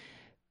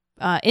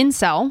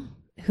incel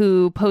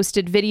who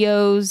posted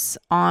videos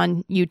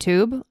on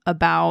YouTube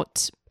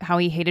about how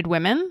he hated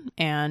women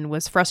and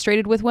was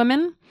frustrated with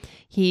women.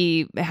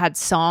 He had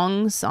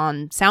songs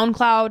on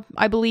SoundCloud,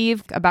 I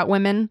believe, about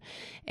women,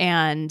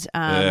 and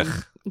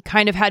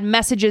kind of had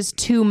messages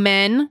to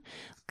men,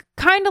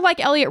 kind of like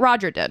Elliot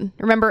Rodger did.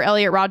 Remember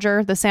Elliot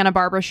Rodger, the Santa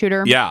Barbara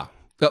shooter? Yeah.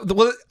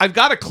 Well, I've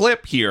got a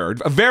clip here,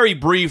 a very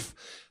brief,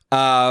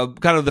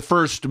 kind of the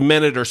first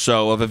minute or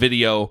so of a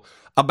video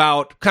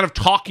about kind of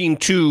talking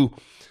to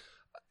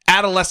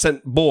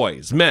adolescent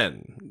boys,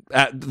 men.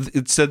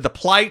 It said the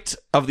plight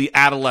of the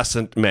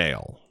adolescent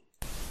male.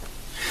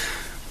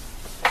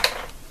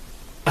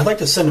 I'd like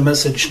to send a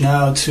message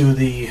now to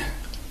the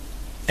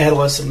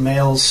adolescent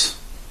males,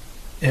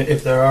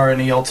 if there are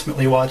any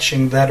ultimately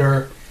watching, that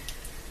are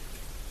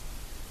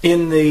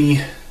in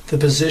the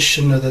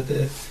position or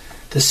the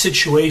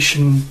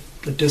situation,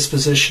 the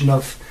disposition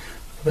of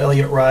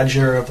Elliot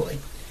Rodger, of like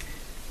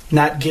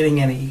not getting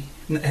any,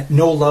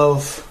 no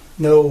love,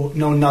 no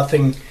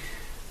nothing.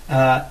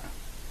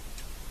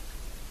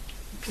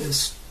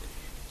 This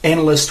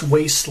analyst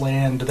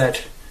wasteland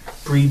that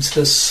breeds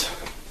this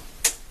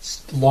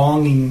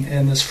longing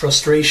and this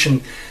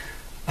frustration.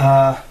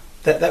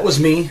 That was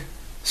me,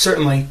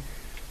 certainly,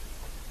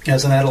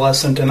 as an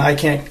adolescent, and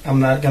I'm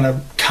not going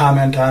to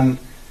comment on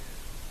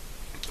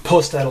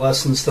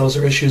post-adolescence. Those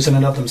are issues in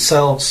and of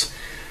themselves.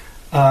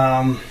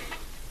 I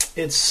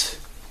just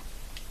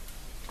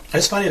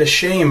find it a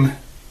shame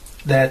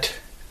that,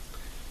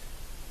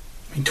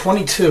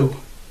 22,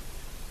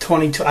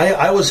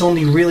 I was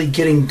only really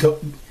getting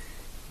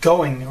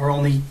going, or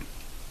only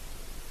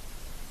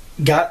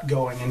got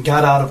going and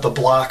got out of the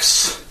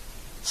blocks,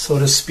 so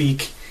to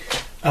speak,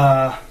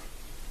 at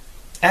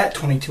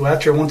 22,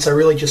 once I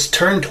really just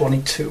turned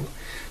 22.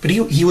 But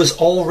he was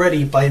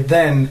already by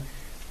then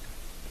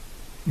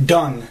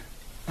done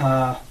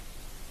by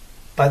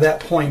that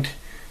point.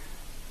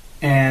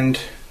 And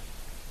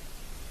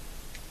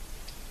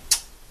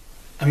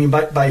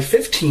by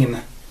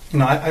 15,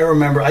 I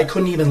remember I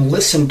couldn't even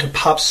listen to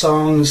pop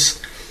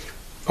songs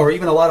or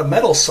even a lot of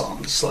metal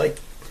songs. Like,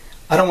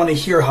 I don't want to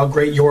hear how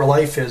great your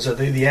life is or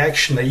the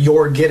action that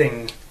you're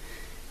getting.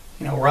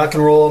 Rock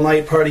and roll all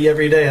night, party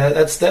every day.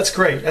 That's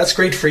great. That's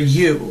great for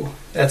you.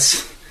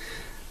 That's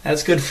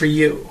good for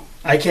you.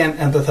 I can't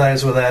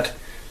empathize with that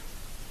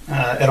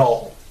at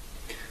all.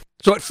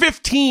 So at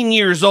 15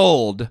 years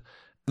old,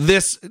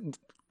 this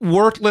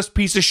worthless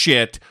piece of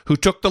shit who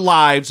took the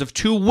lives of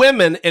 2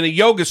 women in a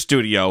yoga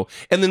studio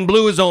and then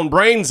blew his own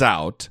brains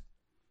out.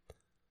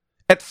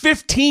 At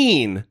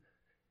 15,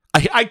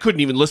 I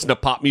couldn't even listen to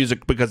pop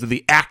music because of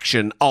the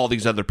action all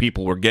these other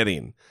people were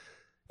getting.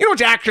 You know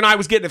which action I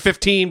was getting at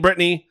 15,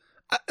 Brittany?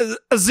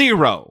 A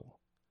 0.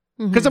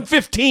 Because I'm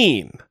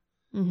 15.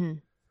 Mm-hmm.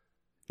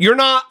 You're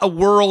not a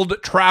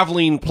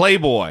world-traveling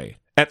playboy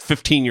at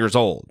 15 years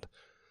old.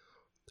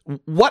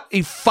 What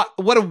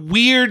a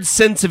weird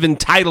sense of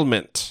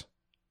entitlement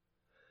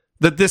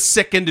that this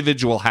sick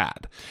individual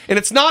had. And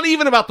it's not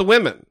even about the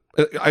women.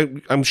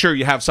 I'm sure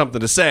you have something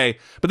to say,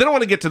 but then I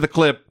want to get to the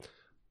clip.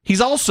 He's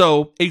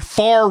also a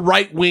far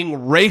right-wing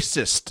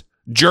racist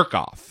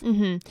jerk-off.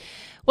 Mm-hmm.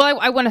 Well,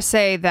 I want to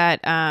say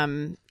that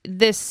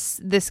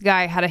this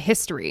guy had a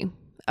history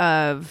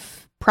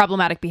of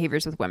problematic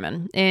behaviors with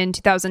women. In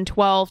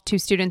 2012, 2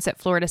 students at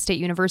Florida State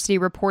University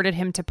reported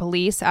him to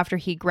police after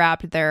he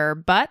grabbed their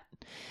butt.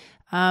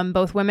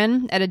 Both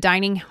women, at a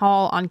dining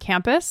hall on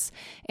campus.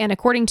 And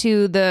according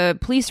to the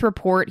police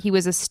report, he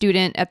was a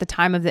student at the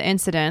time of the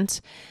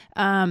incident.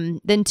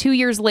 Then 2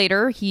 years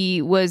later,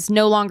 he was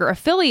no longer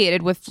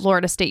affiliated with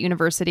Florida State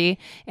University,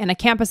 and a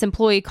campus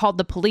employee called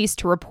the police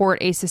to report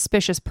a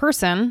suspicious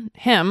person,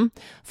 him,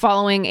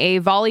 following a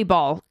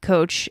volleyball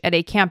coach at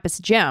a campus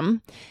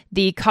gym.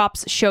 The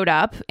cops showed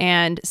up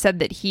and said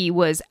that he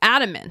was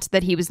adamant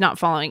that he was not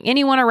following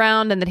anyone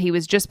around and that he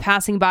was just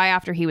passing by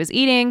after he was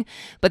eating.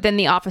 But then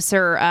the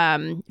officer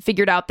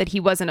figured out that he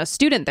wasn't a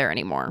student there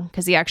anymore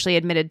because he actually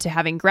admitted to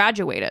having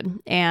graduated.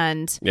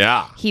 And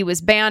he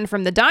was banned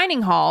from the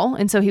dining hall.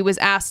 And so he was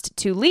asked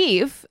to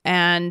leave,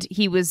 and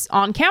he was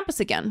on campus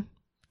again,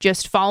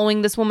 just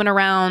following this woman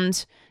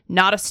around,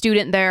 not a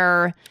student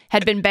there,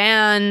 had been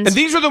banned. And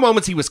these were the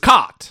moments he was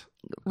caught.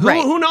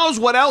 Right. Who knows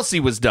what else he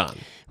was done?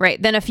 Right.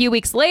 Then a few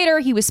weeks later,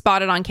 he was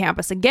spotted on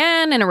campus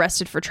again and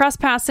arrested for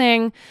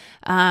trespassing.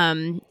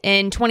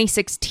 In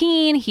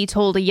 2016, he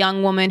told a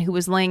young woman who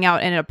was laying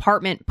out in an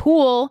apartment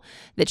pool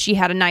that she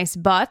had a nice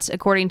butt,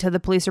 according to the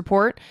police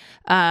report.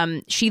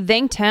 She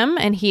thanked him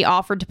and he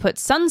offered to put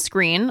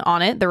sunscreen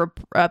on it, the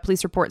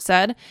police report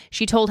said.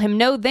 She told him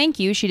no, thank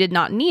you. She did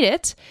not need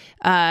it.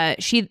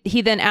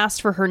 He then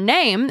asked for her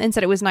name and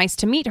said it was nice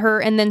to meet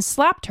her, and then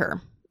slapped her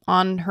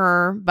on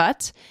her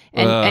butt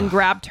and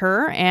grabbed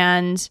her.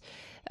 And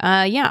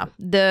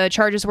the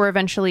charges were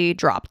eventually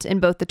dropped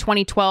in both the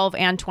 2012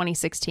 and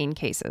 2016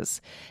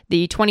 cases.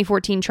 The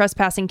 2014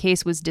 trespassing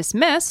case was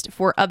dismissed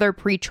for other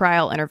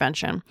pretrial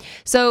intervention.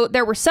 So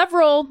there were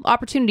several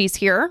opportunities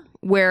here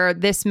where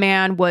this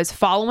man was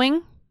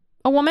following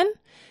a woman,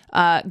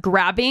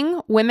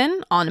 grabbing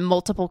women in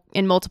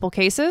multiple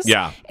cases.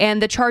 Yeah. And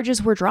the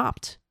charges were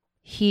dropped.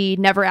 He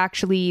never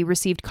actually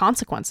received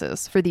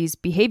consequences for these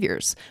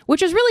behaviors,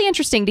 which is really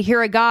interesting to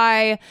hear a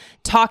guy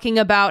talking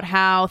about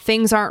how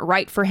things aren't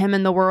right for him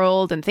in the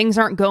world and things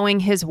aren't going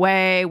his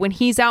way when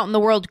he's out in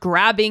the world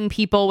grabbing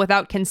people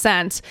without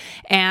consent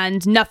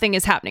and nothing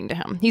is happening to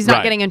him. He's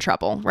not getting in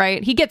trouble,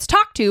 right? He gets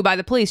talked to by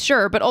the police,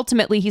 sure, but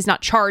ultimately he's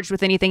not charged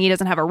with anything. He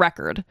doesn't have a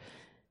record.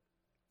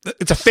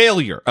 It's a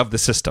failure of the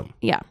system.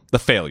 Yeah. The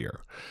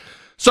failure.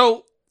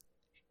 So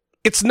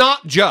it's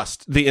not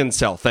just the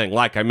incel thing,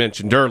 like I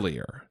mentioned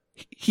earlier.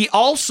 He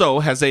also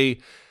has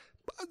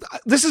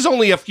this is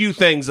only a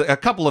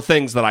couple of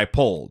things that I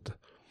pulled.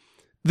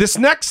 This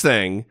next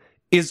thing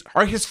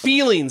are his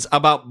feelings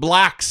about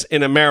blacks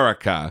in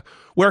America,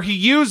 where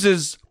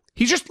he's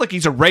just like,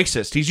 he's a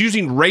racist. He's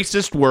using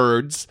racist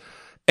words,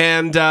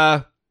 and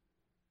I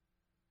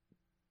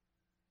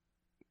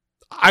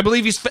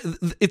believe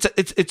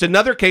it's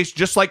another case,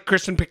 just like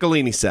Kristen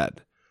Piccolini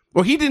said.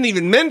 Well, he didn't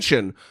even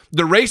mention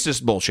the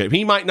racist bullshit.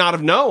 He might not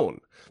have known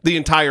the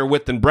entire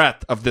width and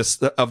breadth of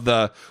this, of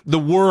the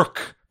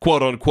work,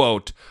 quote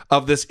unquote,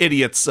 of this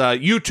idiot's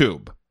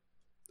YouTube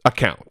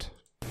account.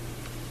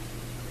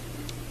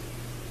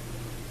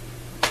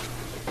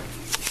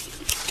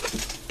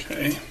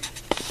 Okay.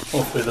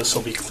 Hopefully this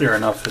will be clear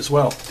enough as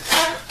well.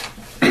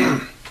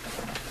 I'd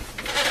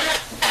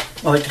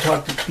like to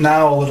talk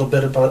now a little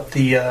bit about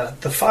the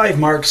 5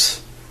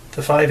 marks,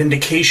 the 5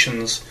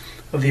 indications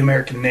of the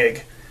American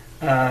nig.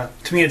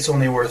 To me, it's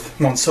only worth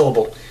 1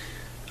 syllable.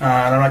 And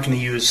I'm not going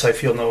to use, I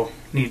feel no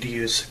need to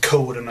use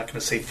code. I'm not going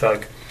to say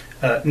thug.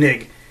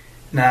 Nig.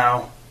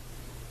 Now,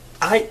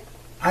 I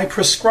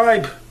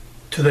prescribe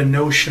to the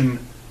notion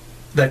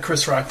that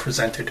Chris Rock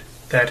presented,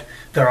 that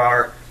there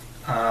are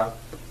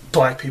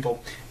black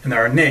people and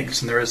there are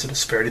nigs, and there is a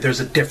disparity.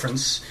 There's a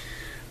difference.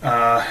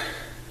 And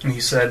he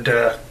said,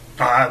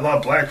 I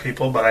love black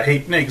people, but I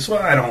hate nigs.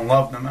 Well, I don't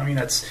love them. I mean,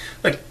 that's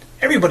like,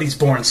 everybody's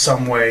born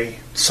some way,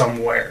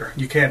 somewhere.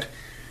 You can't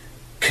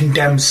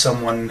condemn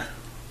someone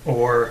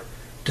or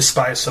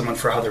despise someone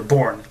for how they're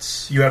born.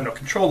 You have no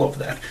control over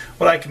that.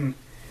 But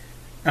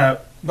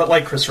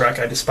like Chris Rock,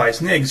 I despise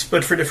nigs,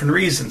 but for different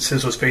reasons.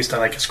 His was based on,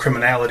 I guess,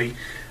 criminality.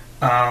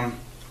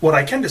 What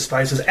I can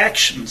despise is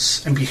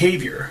actions and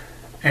behavior,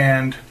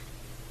 and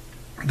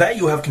that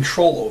you have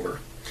control over.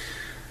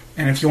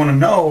 And if you want to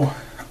know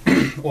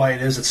why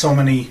it is that so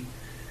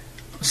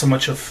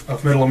much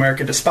of Middle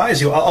America despise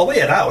you, I'll lay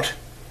it out.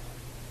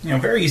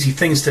 Very easy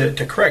things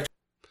to correct.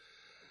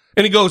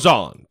 And he goes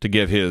on to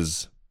give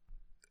his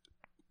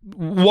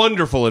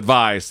wonderful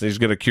advice that he's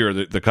going to cure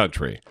the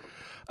country.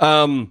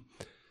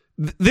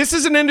 This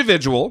is an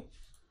individual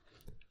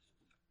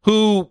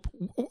who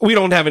we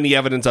don't have any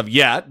evidence of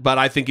yet, but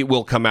I think it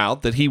will come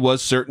out that he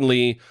was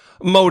certainly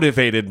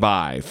motivated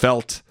by,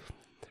 felt...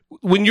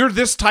 When you're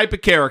this type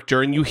of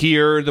character and you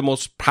hear the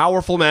most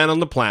powerful man on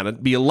the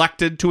planet be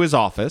elected to his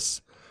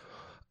office,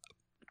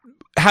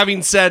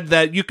 having said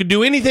that you could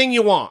do anything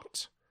you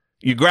want,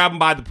 you grab him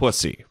by the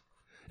pussy.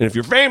 And if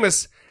you're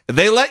famous,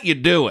 they let you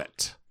do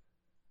it.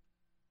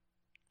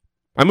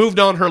 I moved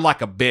on her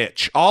like a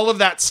bitch. All of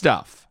that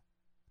stuff.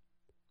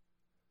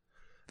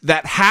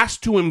 That has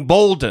to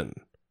embolden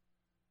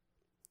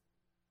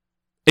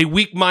a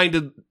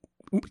weak-minded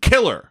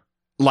killer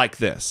like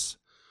this,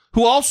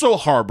 who also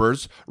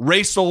harbors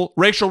racial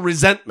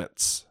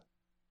resentments.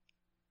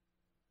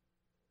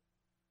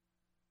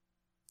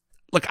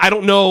 Like, I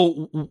don't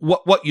know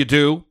what you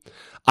do.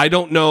 I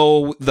don't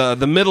know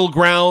the middle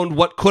ground,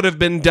 what could have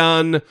been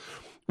done,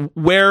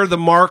 where the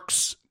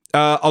marks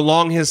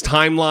along his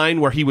timeline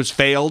where he was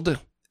failed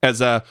as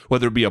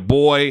whether it be a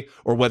boy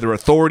or whether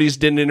authorities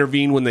didn't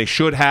intervene when they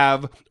should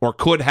have or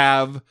could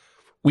have.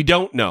 We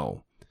don't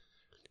know.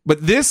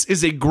 But this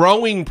is a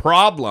growing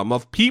problem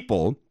of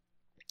people,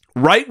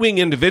 right-wing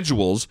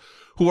individuals,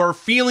 who are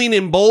feeling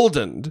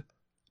emboldened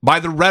by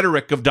the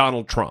rhetoric of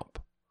Donald Trump.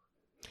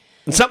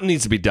 And something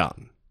needs to be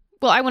done.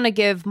 Well, I want to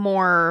give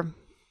more...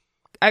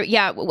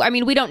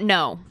 we don't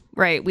know,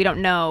 right? We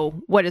don't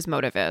know what his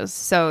motive is.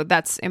 So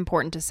that's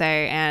important to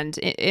say. And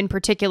in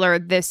particular,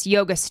 this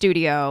yoga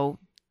studio,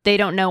 they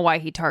don't know why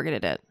he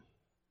targeted it.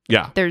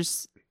 Yeah.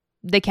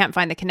 they can't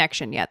find the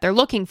connection yet. They're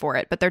looking for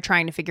it, but they're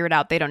trying to figure it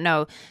out. They don't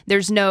know.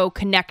 There's no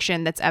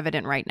connection that's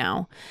evident right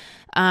now.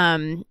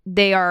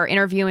 They are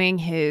interviewing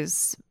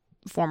his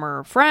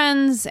former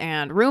friends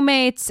and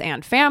roommates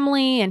and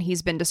family, and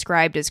he's been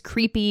described as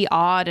creepy,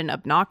 odd, and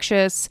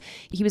obnoxious.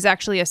 He was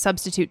actually a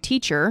substitute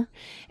teacher,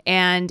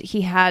 and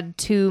he had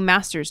 2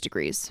 master's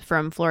degrees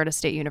from Florida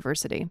State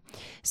University.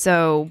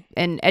 So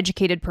an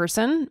educated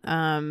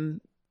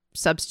person,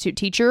 substitute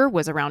teacher,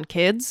 was around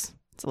kids.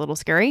 It's a little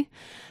scary.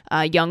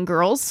 Young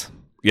girls.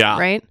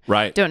 Yeah.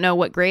 Right. Don't know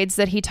what grades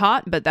that he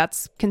taught, but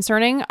that's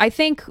concerning. I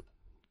think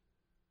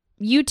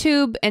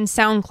YouTube and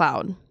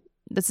SoundCloud,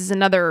 this is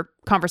another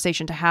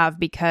conversation to have,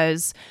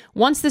 because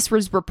once this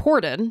was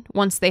reported,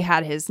 once they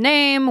had his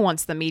name,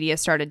 once the media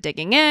started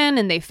digging in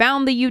and they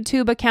found the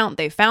YouTube account,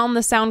 they found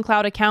the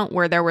SoundCloud account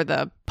where there were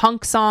the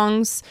punk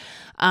songs,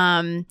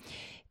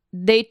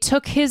 they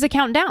took his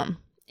account down.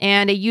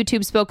 And a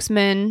YouTube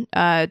spokesman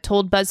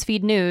told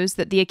BuzzFeed News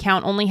that the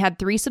account only had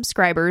 3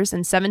 subscribers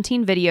and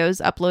 17 videos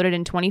uploaded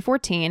in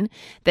 2014,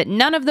 that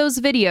none of those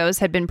videos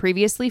had been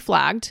previously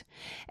flagged.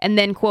 And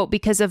then, quote,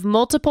 because of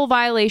multiple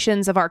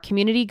violations of our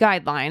community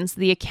guidelines,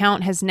 the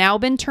account has now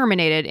been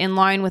terminated in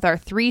line with our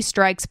 3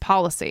 strikes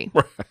policy.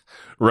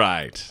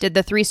 Right. Did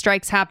the 3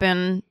 strikes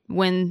happen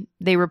when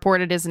they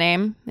reported his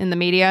name in the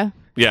media?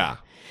 Yeah.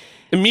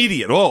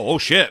 Immediate. Oh,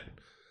 shit.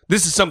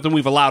 This is something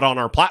we've allowed on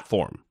our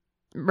platform.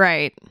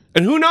 Right.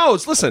 And who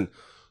knows? Listen,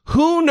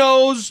 who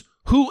knows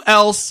who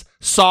else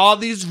saw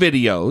these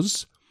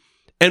videos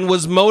and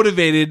was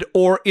motivated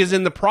or is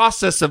in the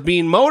process of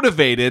being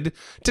motivated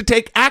to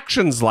take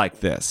actions like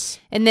this?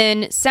 And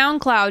then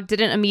SoundCloud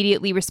didn't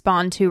immediately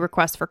respond to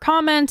requests for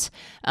comment,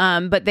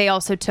 but they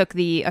also took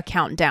the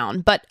account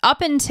down. But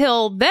up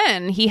until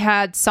then, he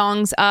had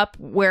songs up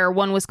where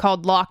one was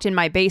called Locked in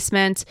My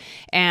Basement,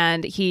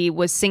 and he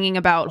was singing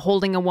about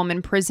holding a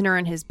woman prisoner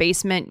in his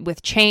basement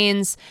with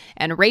chains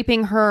and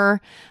raping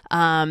her.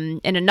 In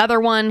another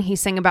one, he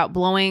sang about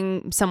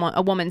blowing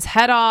a woman's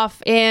head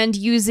off and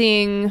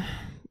using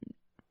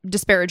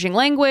disparaging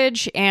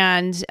language,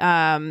 and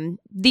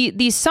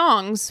these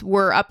songs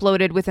were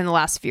uploaded within the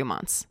last few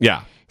months.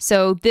 Yeah.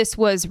 So this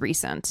was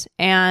recent,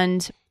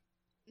 and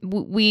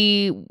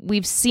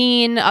we've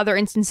seen other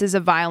instances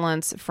of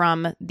violence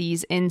from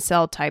these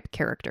incel type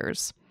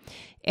characters,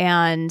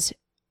 and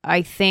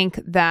I think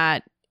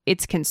that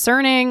it's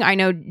concerning. I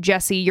know,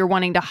 Jesse, you're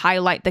wanting to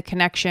highlight the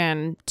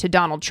connection to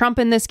Donald Trump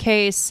in this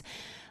case.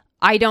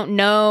 I don't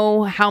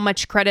know how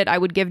much credit I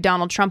would give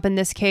Donald Trump in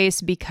this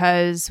case,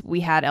 because we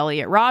had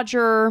Elliot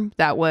Rodger.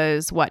 That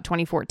was,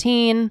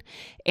 2014?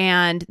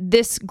 And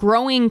this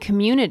growing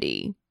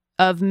community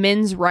of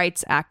men's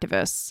rights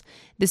activists,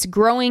 this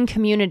growing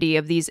community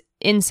of these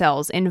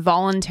incels,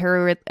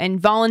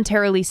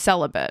 involuntarily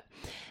celibate,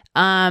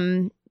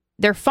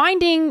 they're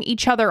finding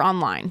each other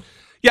online.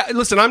 Yeah,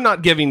 listen, I'm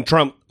not giving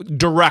Trump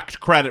direct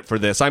credit for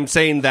this. I'm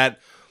saying that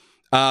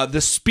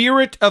the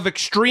spirit of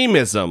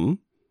extremism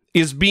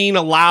is being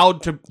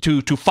allowed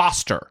to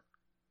foster.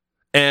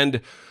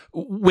 And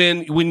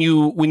when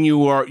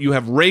you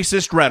have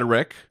racist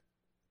rhetoric,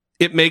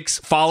 it makes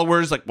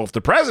followers like, well, if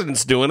the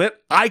president's doing it,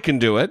 I can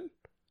do it.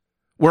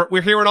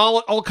 We're hearing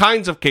all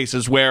kinds of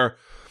cases where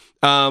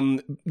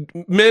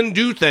men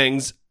do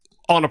things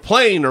on a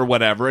plane or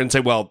whatever and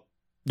say, well,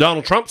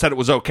 Donald Trump said it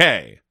was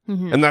okay.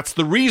 Mm-hmm. And that's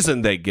the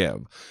reason they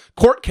give.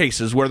 Court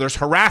cases where there's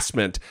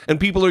harassment and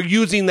people are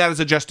using that as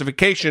a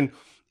justification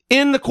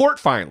in the court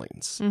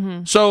filings.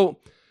 Mm-hmm. So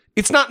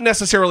it's not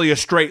necessarily a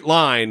straight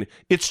line.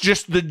 It's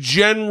just the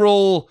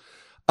general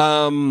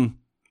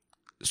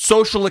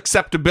social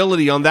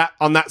acceptability on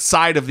that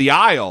side of the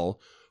aisle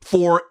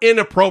for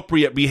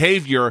inappropriate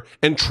behavior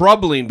and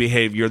troubling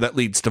behavior that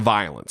leads to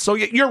violence. So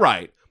you're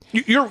right.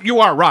 You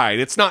are right.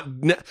 It's not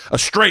a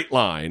straight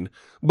line,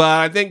 but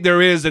I think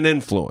there is an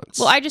influence.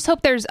 Well, I just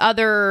hope there's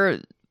other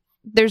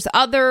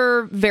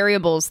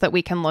variables that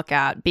we can look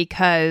at,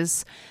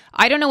 because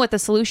I don't know what the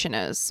solution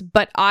is,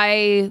 but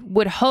I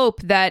would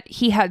hope that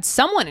he had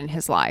someone in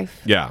his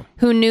life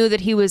who knew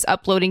that he was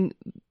uploading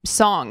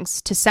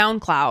songs to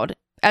SoundCloud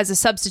as a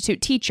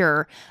substitute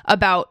teacher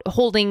about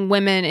holding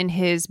women in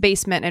his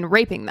basement and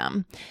raping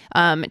them,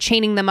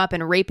 chaining them up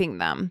and raping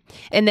them,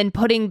 and then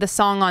putting the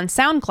song on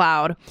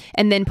SoundCloud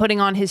and then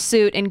putting on his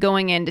suit and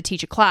going in to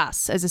teach a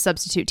class as a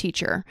substitute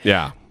teacher.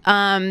 Yeah.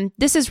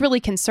 This is really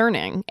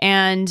concerning.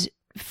 And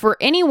for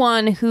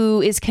anyone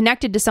who is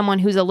connected to someone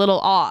who's a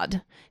little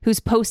odd, who's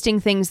posting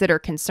things that are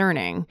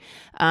concerning,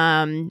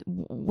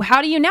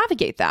 how do you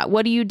navigate that?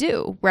 What do you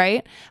do,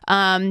 right?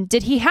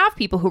 Did he have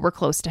people who were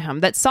close to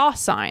him that saw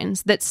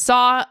signs, that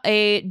saw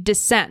a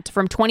descent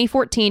from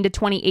 2014 to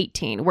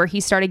 2018, where he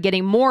started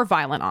getting more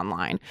violent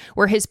online,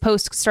 where his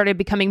posts started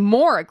becoming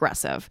more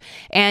aggressive?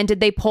 And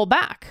did they pull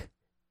back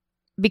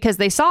because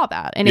they saw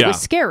that and it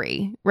was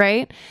scary,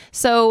 right?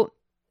 So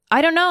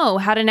I don't know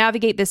how to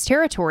navigate this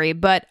territory,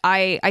 but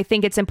I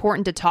think it's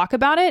important to talk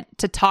about it,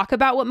 to talk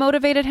about what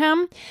motivated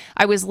him.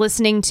 I was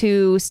listening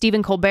to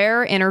Stephen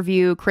Colbert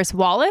interview Chris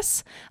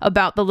Wallace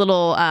about the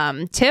little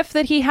tiff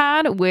that he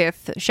had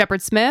with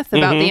Shepard Smith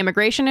about the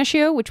immigration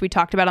issue, which we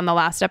talked about on the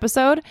last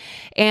episode.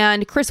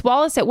 And Chris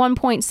Wallace at one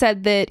point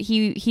said that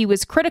he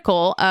was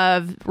critical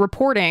of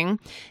reporting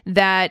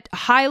that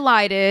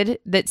highlighted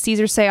that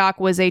Cesar Sayoc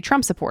was a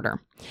Trump supporter.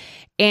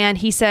 And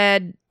he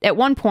said at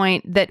one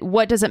point that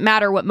what does it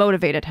matter what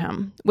motivated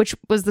him, which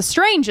was the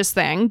strangest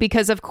thing,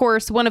 because, of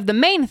course, one of the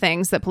main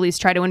things that police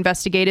try to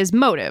investigate is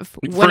motive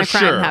when a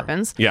crime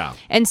happens. Yeah.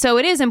 And so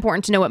it is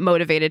important to know what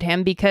motivated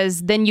him,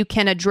 because then you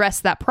can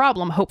address that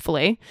problem,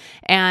 hopefully,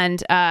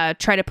 and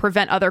try to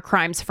prevent other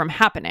crimes from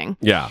happening.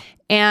 Yeah.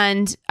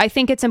 And I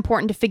think it's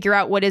important to figure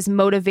out what is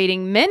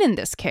motivating men in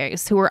this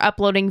case who are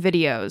uploading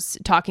videos,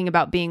 talking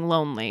about being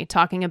lonely,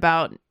 talking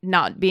about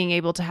not being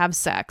able to have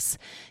sex,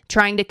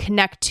 trying to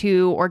connect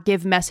to or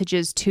give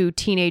messages to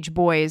teenage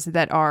boys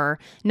that are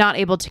not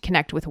able to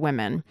connect with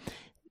women.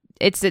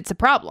 It's a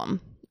problem.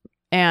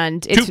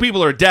 And two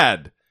people are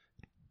dead.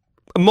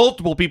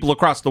 Multiple people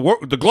across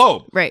the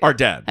globe are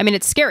dead. I mean,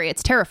 it's scary.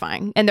 It's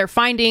terrifying. And they're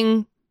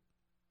finding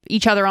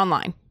each other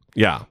online.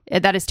 Yeah.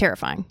 That is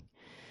terrifying.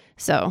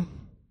 So,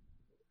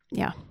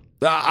 yeah.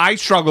 I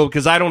struggle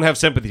because I don't have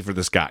sympathy for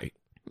this guy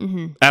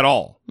at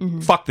all.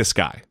 Fuck this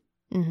guy.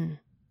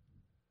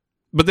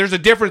 But there's a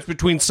difference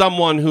between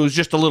someone who's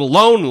just a little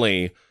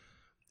lonely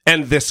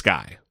and this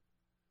guy.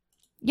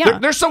 Yeah.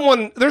 There's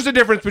a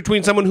difference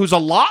between someone who's a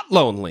lot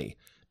lonely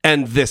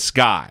and this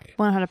guy.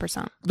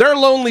 100%. There are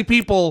lonely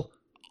people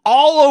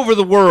all over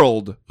the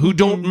world who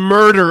don't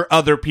murder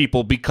other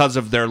people because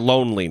of their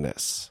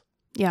loneliness.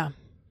 Yeah.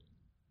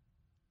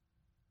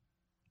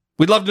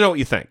 We'd love to know what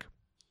you think.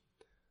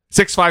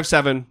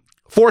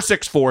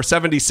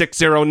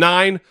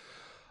 657-464-7609.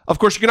 Of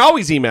course, you can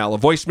always email a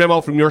voice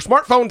memo from your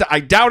smartphone to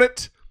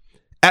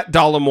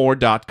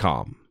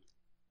idoubitit@dollamore.com.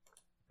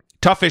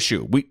 Tough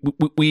issue.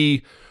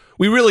 We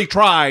really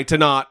try to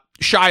not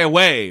shy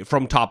away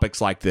from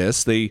topics like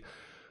this.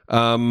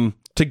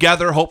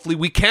 Together, hopefully,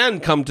 we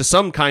can come to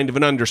some kind of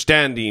an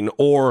understanding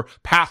or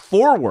path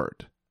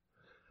forward,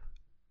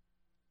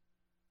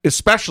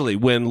 especially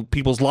when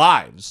people's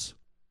lives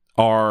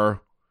are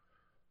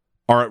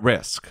at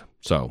risk.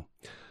 So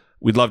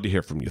we'd love to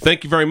hear from you.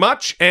 Thank you very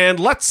much. And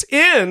let's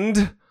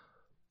end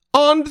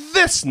on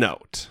this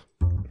note.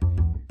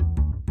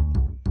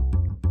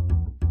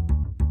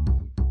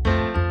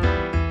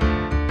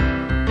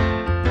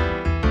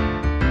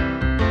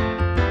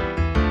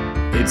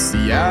 It's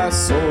the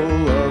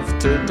asshole of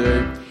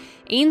today.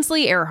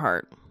 Ainsley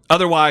Earhardt.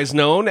 Otherwise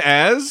known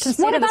as...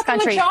 What about the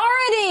majority?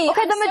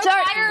 Okay, the majority. I'm so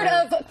tired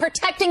of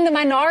protecting the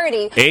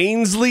minority.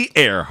 Ainsley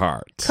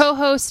Earhardt.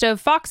 Co-host of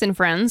Fox and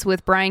Friends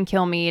with Brian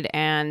Kilmeade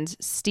and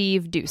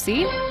Steve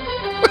Doocy.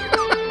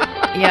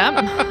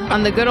 Yep,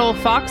 on the good old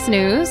Fox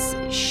News.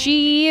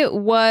 She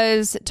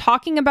was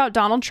talking about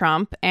Donald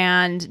Trump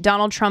and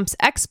Donald Trump's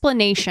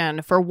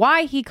explanation for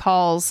why he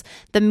calls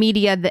the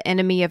media the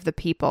enemy of the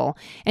people.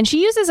 And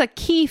she uses a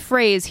key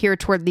phrase here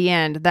toward the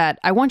end that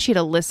I want you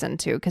to listen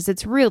to because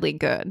it's really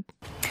good.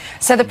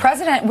 So the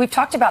president, we've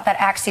talked about that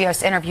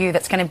Axios interview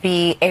that's going to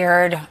be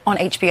aired on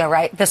HBO,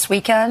 right, this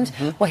weekend.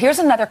 Well, here's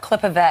another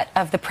clip of it,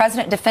 of the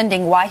president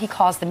defending why he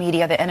calls the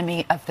media the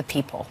enemy of the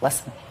people.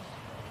 Listen.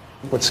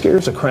 What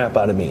scares the crap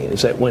out of me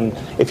is that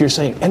if you're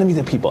saying enemy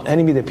of the people,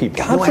 God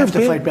forbid, I have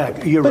to fight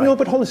back. You're right. No,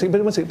 but hold on a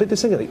second. But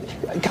this thing,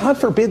 God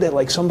forbid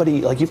that somebody,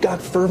 you've got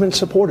fervent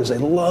supporters. They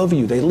love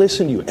you. They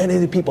listen to you. Enemy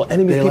of the people.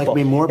 Enemy of the people. They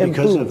like me more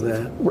because of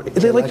that.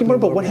 They like you more.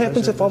 But what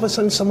happens if all of a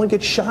sudden someone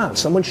gets shot?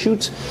 Someone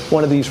shoots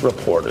one of these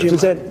reporters. Jim,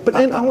 is that? But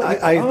I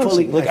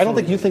don't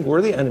think you think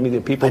we're the enemy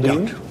of the people. I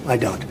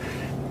don't.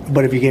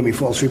 But if you gave me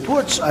false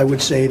reports, I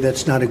would say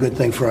that's not a good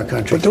thing for our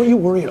country. But don't you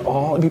worry at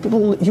all? I mean,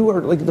 you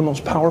are the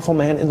most powerful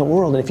man in the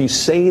world, and if you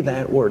say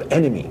that word,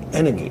 enemy,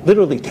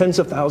 literally tens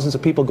of thousands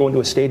of people go into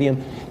a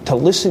stadium to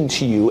listen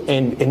to you,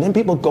 and then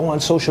people go on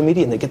social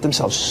media and they get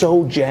themselves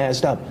so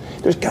jazzed up.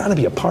 There's got to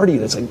be a party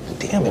that's like,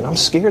 damn it, I'm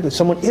scared that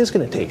someone is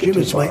going to take it too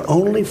far. It's my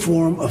only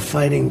form of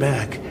fighting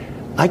back.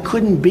 I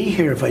couldn't be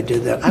here if I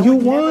did that. You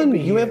won.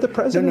 You have the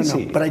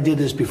presidency. No, but I did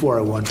this before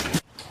I won.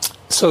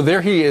 So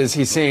there he is.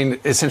 He's saying,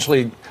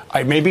 essentially,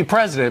 I may be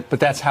president, but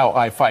that's how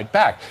I fight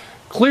back.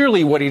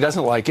 Clearly, what he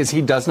doesn't like is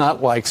he does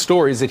not like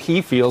stories that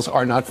he feels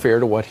are not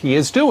fair to what he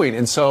is doing.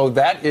 And so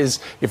that is,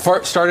 it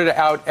started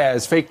out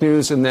as fake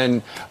news, and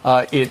then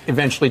it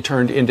eventually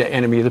turned into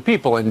enemy of the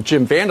people. And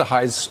Jim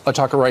Vandehey's a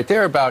talker right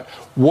there about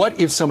what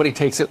if somebody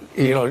takes it,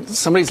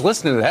 somebody's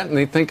listening to that and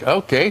they think,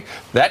 okay,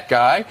 that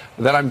guy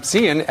that I'm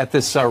seeing at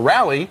this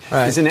rally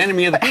is an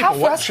enemy of the people.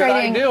 What should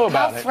I do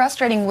about it? How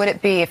frustrating would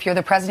it be if you're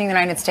the president of the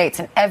United States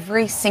and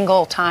every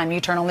single time you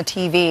turn on the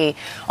TV,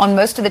 on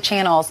most of the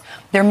channels,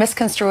 they're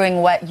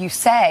misconstruing what you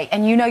say,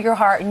 and you know your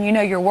heart, and you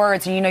know your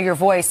words, and you know your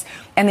voice,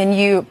 and then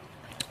you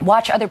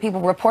watch other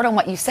people report on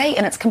what you say,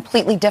 and it's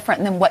completely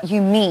different than what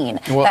you mean.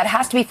 Well, that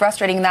has to be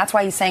frustrating, and that's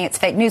why he's saying it's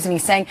fake news, and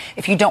he's saying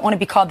if you don't want to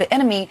be called the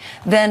enemy,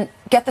 then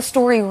get the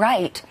story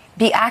right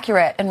be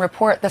accurate and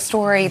report the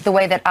story the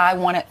way that I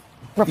want it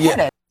reported.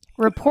 Yeah.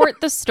 Report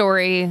the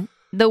story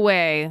the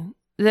way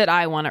that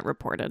I want it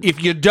reported.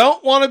 If you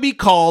don't want to be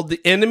called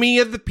the enemy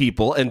of the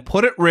people and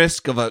put at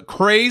risk of a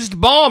crazed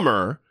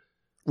bomber,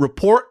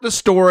 report the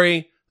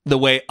story the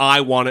way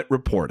I want it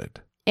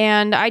reported.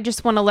 And I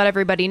just want to let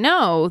everybody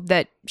know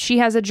that she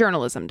has a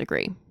journalism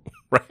degree.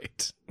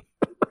 Right.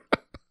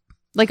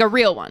 Like a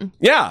real one.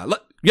 Yeah.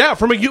 Yeah,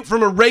 from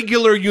a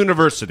regular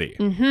university.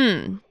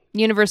 Mm-hmm.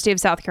 University of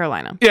South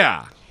Carolina.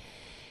 Yeah.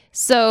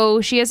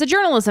 So she has a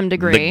journalism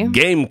degree. The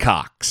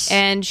Gamecocks.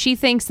 And she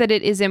thinks that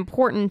it is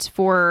important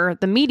for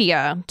the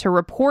media to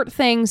report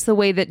things the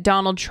way that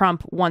Donald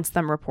Trump wants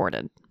them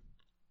reported.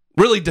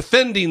 Really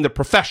defending the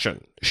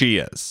profession she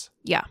is.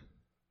 Yeah.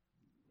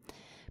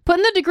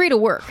 Putting the degree to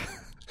work.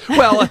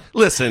 Well,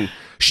 listen,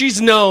 she's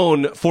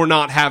known for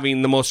not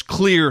having the most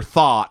clear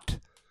thought.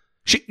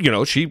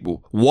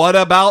 What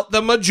about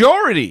the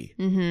majority?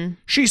 Mm-hmm.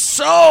 She's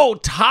so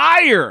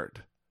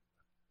tired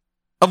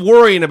of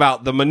worrying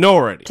about the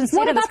minority.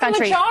 What about the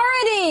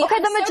majority? Okay,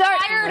 the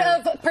majority. Tired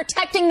of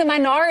protecting the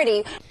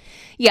minority.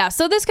 Yeah,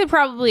 so this could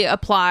probably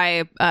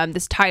apply,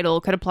 this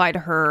title could apply to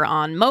her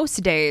on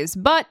most days,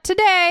 but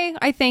today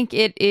I think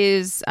it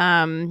is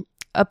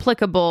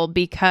applicable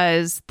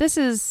because this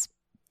is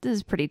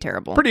pretty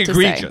terrible. Pretty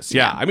egregious,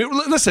 yeah. I mean,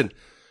 listen,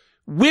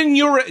 when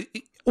you're...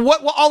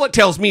 What all it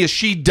tells me is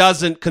she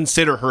doesn't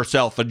consider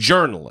herself a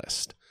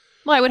journalist.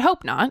 Well, I would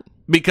hope not.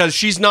 Because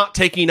she's not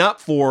taking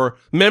up for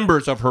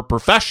members of her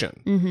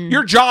profession. Mm-hmm.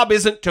 Your job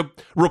isn't to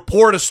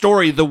report a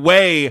story the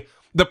way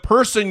the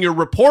person you're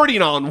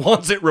reporting on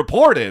wants it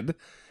reported.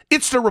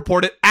 It's to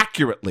report it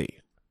accurately.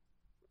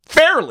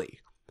 Fairly,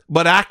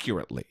 but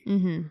accurately.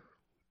 Mm-hmm.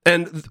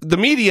 And the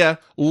media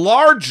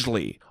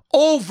largely,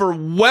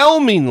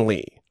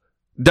 overwhelmingly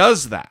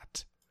does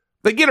that.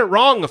 They get it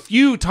wrong a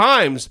few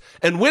times,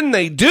 and when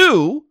they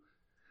do,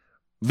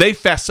 they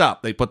fess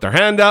up. They put their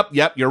hand up.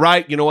 Yep, you're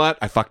right. You know what?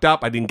 I fucked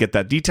up. I didn't get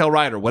that detail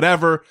right or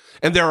whatever.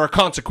 And there are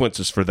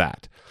consequences for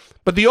that.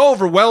 But the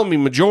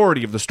overwhelming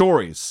majority of the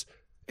stories,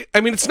 I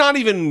mean, it's not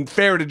even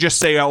fair to just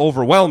say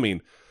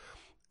overwhelming.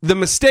 The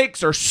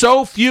mistakes are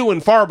so few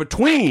and far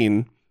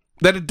between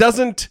that it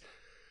doesn't...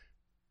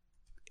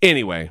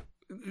 Anyway,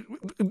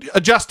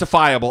 a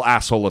justifiable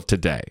asshole of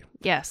today.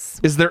 Yes.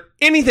 Is there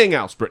anything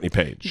else, Brittany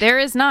Page? There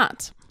is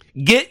not.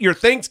 Get your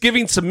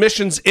Thanksgiving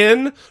submissions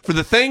in for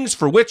the things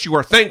for which you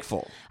are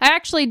thankful. I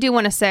actually do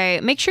want to say,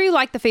 make sure you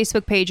like the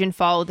Facebook page and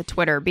follow the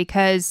Twitter,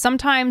 because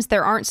sometimes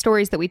there aren't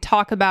stories that we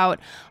talk about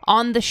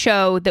on the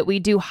show that we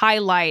do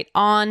highlight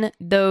on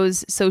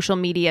those social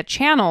media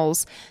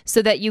channels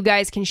so that you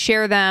guys can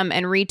share them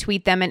and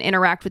retweet them and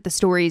interact with the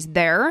stories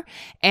there.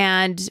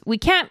 And we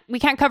can't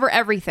cover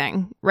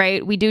everything,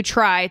 right? We do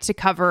try to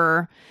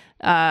cover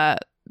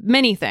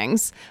many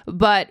things,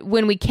 but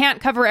when we can't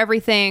cover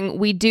everything,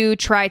 we do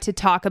try to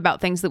talk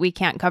about things that we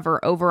can't cover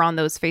over on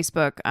those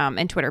Facebook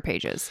and Twitter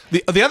pages.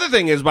 The other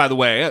thing is, by the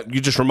way, you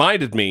just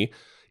reminded me,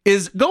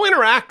 is go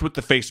interact with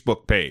the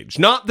Facebook page.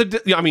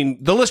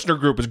 The listener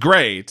group is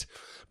great,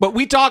 but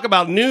we talk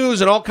about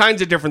news and all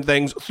kinds of different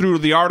things through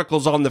the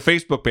articles on the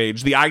Facebook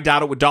page, the I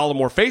Doubt It with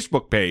Dollemore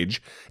Facebook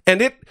page,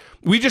 and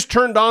we just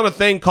turned on a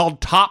thing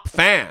called Top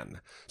Fan.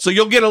 So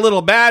you'll get a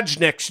little badge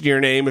next to your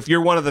name if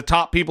you're one of the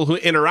top people who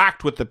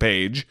interact with the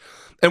page.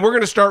 And we're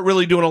going to start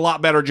really doing a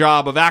lot better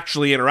job of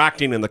actually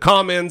interacting in the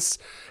comments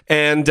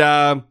and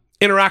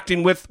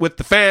interacting with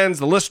the fans,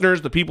 the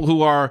listeners, the people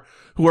who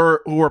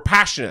are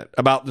passionate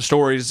about the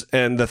stories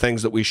and the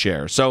things that we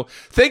share. So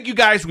thank you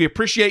guys. We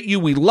appreciate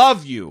you. We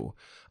love you.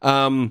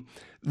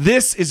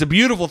 This is a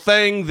beautiful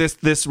thing,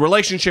 this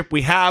relationship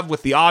we have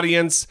with the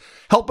audience,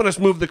 helping us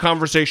move the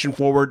conversation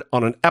forward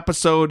on an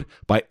episode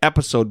by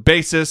episode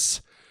basis.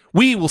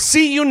 We will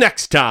see you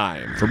next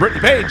time. For Brittany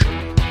Page,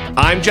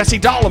 I'm Jesse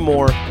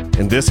Dollemore,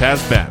 and this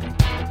has been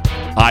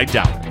I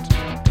Doubt It.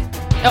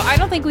 Oh, I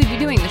don't think we'd be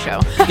doing the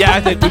show. Yeah,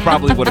 I think we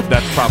probably would have.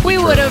 That's probably we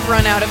true. would have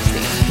run out of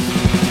steam.